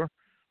juncture.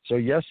 So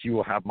yes, you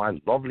will have my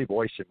lovely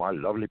voice and my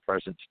lovely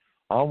presence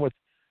on with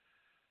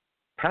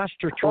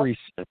Pastor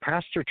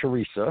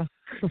Theresa,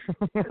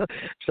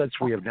 since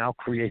we have now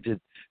created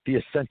the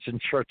Ascension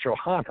Church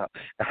Ohana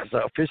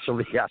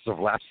officially as of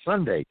last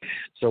Sunday.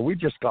 So we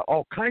just got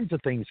all kinds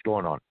of things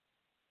going on.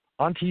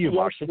 On to you,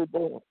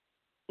 Marci.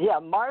 Yeah,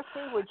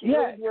 Marci, would you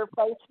leave your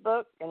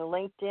Facebook and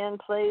LinkedIn,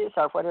 please,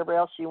 or whatever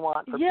else you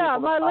want for people to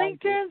my find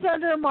LinkedIn's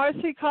under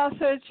Marci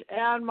Kosich,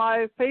 and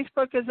my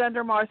Facebook is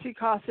under Marci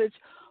Kosich.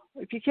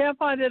 If you can't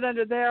find it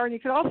under there, and you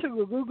can also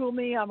Google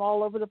me, I'm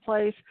all over the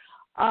place.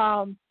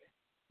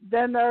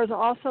 Then there's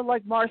also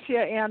like Marcia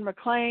Ann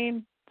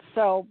McLean,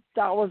 so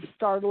that was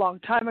started a long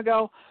time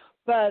ago.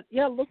 But,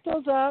 look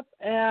those up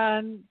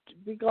and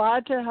be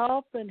glad to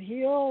help and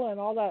heal and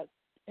all that,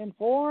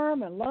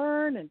 inform and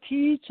learn and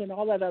teach and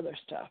all that other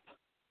stuff.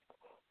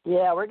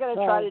 Yeah, we're going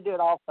to try to do it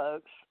all,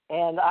 folks.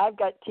 And I've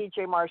got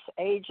TJ Marsh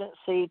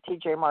Agency,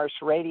 TJ Marsh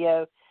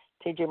Radio,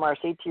 TJ Marsh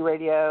ET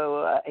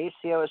Radio,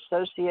 ACO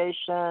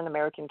Association,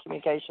 American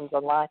Communications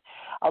Online.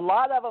 A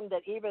lot of them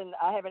that even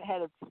I haven't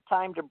had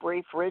time to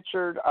brief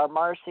Richard or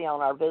Marci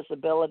on our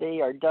visibility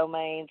or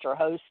domains or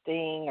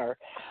hosting or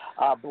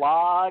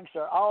blogs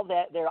or all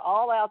that. They're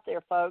all out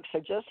there, folks. So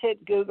just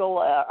hit Google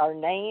our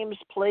names,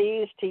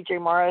 please. TJ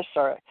Morris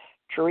or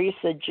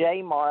Theresa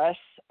J. Morris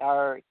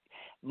or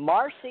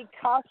Marci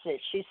Kosich.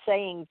 She's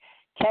saying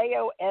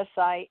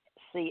Kosich.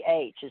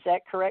 Is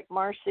that correct,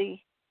 Marci?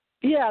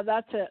 Yeah,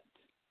 that's it.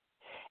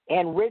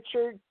 And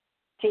Richard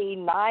T.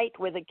 Knight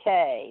with a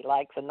K,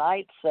 like the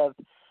Knights of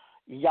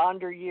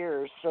yonder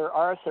years, Sir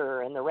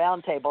Arthur and the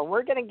Round Table. And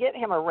we're going to get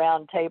him a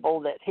round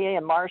table that he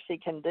and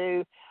Marci can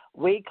do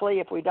weekly.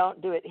 If we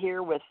don't do it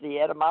here with the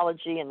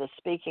etymology and the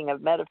speaking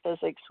of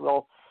metaphysics,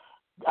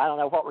 I don't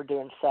know what we're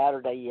doing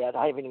Saturday yet.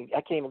 I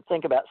can't even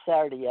think about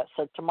Saturday yet.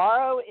 So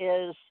tomorrow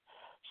is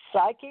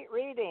psychic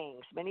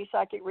readings, mini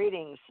psychic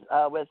readings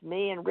with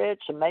me and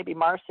Rich, and maybe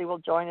Marci will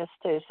join us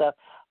too. So,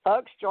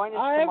 folks, join us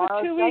tomorrow. I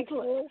have a 2-week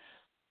leave.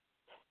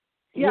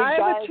 Yeah, I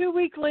have a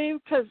 2-week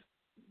leave because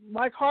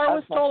my car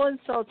was stolen,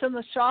 so it's in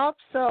the shop.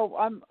 So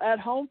I'm at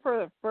home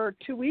for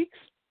 2 weeks.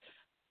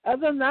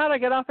 Other than that, I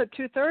get off at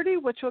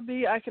 2:30, which would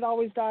be I could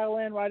always dial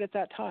in right at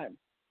that time.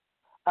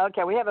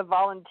 Okay, we have a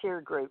volunteer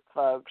group,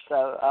 folks.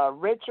 So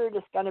Richard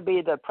is going to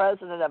be the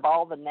president of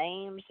all the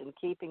names and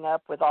keeping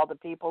up with all the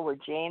people with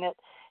Janet.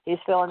 He's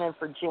filling in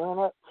for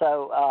Janet.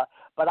 So,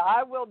 but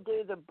I will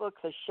do the book,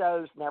 the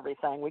shows, and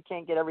everything. We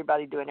can't get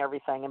everybody doing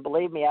everything. And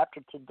believe me,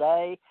 after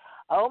today,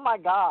 oh my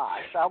gosh,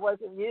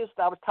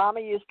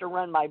 Tommy used to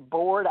run my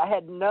board. I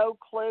had no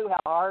clue how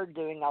hard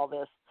doing all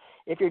this.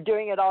 If you're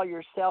doing it all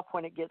yourself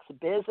when it gets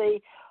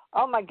busy,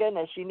 oh my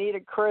goodness, you need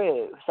a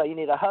crew. So you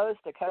need a host,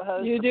 a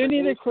co-host. You do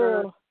need a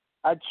crew.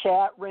 A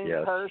chat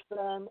room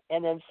person,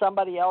 and then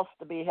somebody else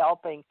to be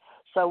helping.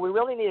 So we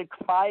really need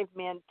a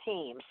 5-man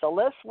team. So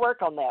let's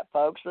work on that,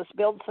 folks. Let's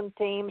build some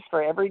teams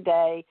for every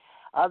day.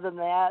 Other than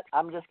that,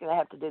 I'm just going to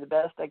have to do the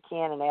best I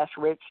can and ask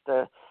Rich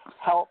to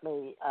help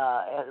me.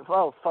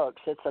 Well,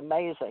 folks, it's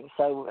amazing.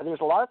 So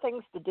there's a lot of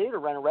things to do to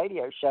run a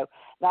radio show,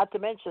 not to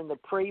mention the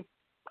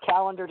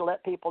calendar to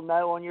let people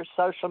know on your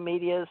social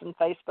medias and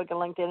Facebook and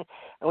LinkedIn.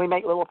 And we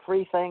make little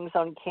free things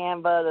on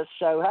Canva to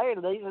show, hey,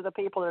 these are the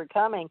people that are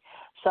coming.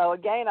 So,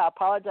 again, I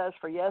apologize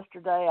for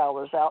yesterday. I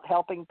was out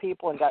helping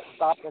people and got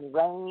stopped in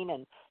rain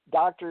and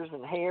doctors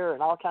and hair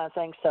and all kinds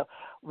of things. So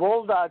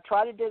we'll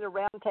try to do the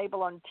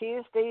roundtable on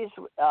Tuesdays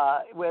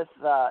with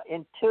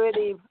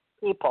intuitive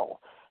people.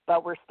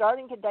 But we're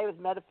starting today with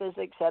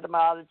metaphysics,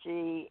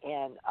 etymology,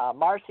 and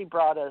Marci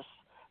brought us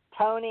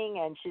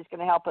toning, and she's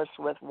going to help us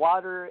with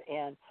water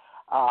and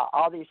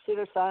all these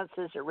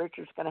pseudosciences that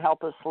Richard's going to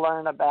help us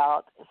learn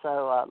about.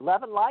 So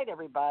love and light,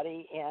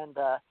 everybody. And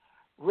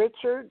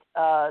Richard,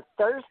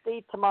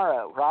 Thursday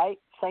tomorrow, right?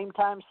 Same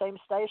time, same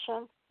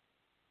station?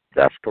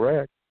 That's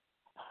correct.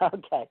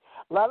 Okay.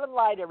 Love and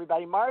light,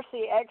 everybody.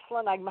 Marci,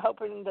 excellent. I'm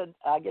hoping to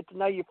get to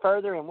know you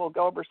further, and we'll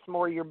go over some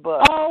more of your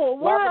book. Oh,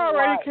 we're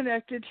already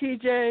connected,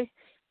 TJ.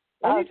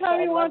 Anytime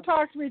you want to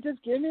talk to me,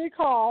 just give me a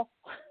call.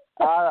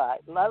 All right.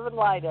 Love and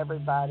light,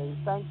 everybody.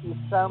 Thank you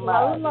so much.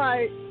 Love and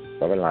light.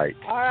 Love and light.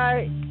 All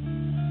right.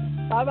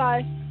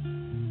 Bye-bye.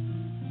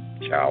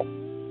 Ciao.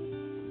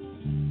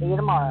 See you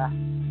tomorrow.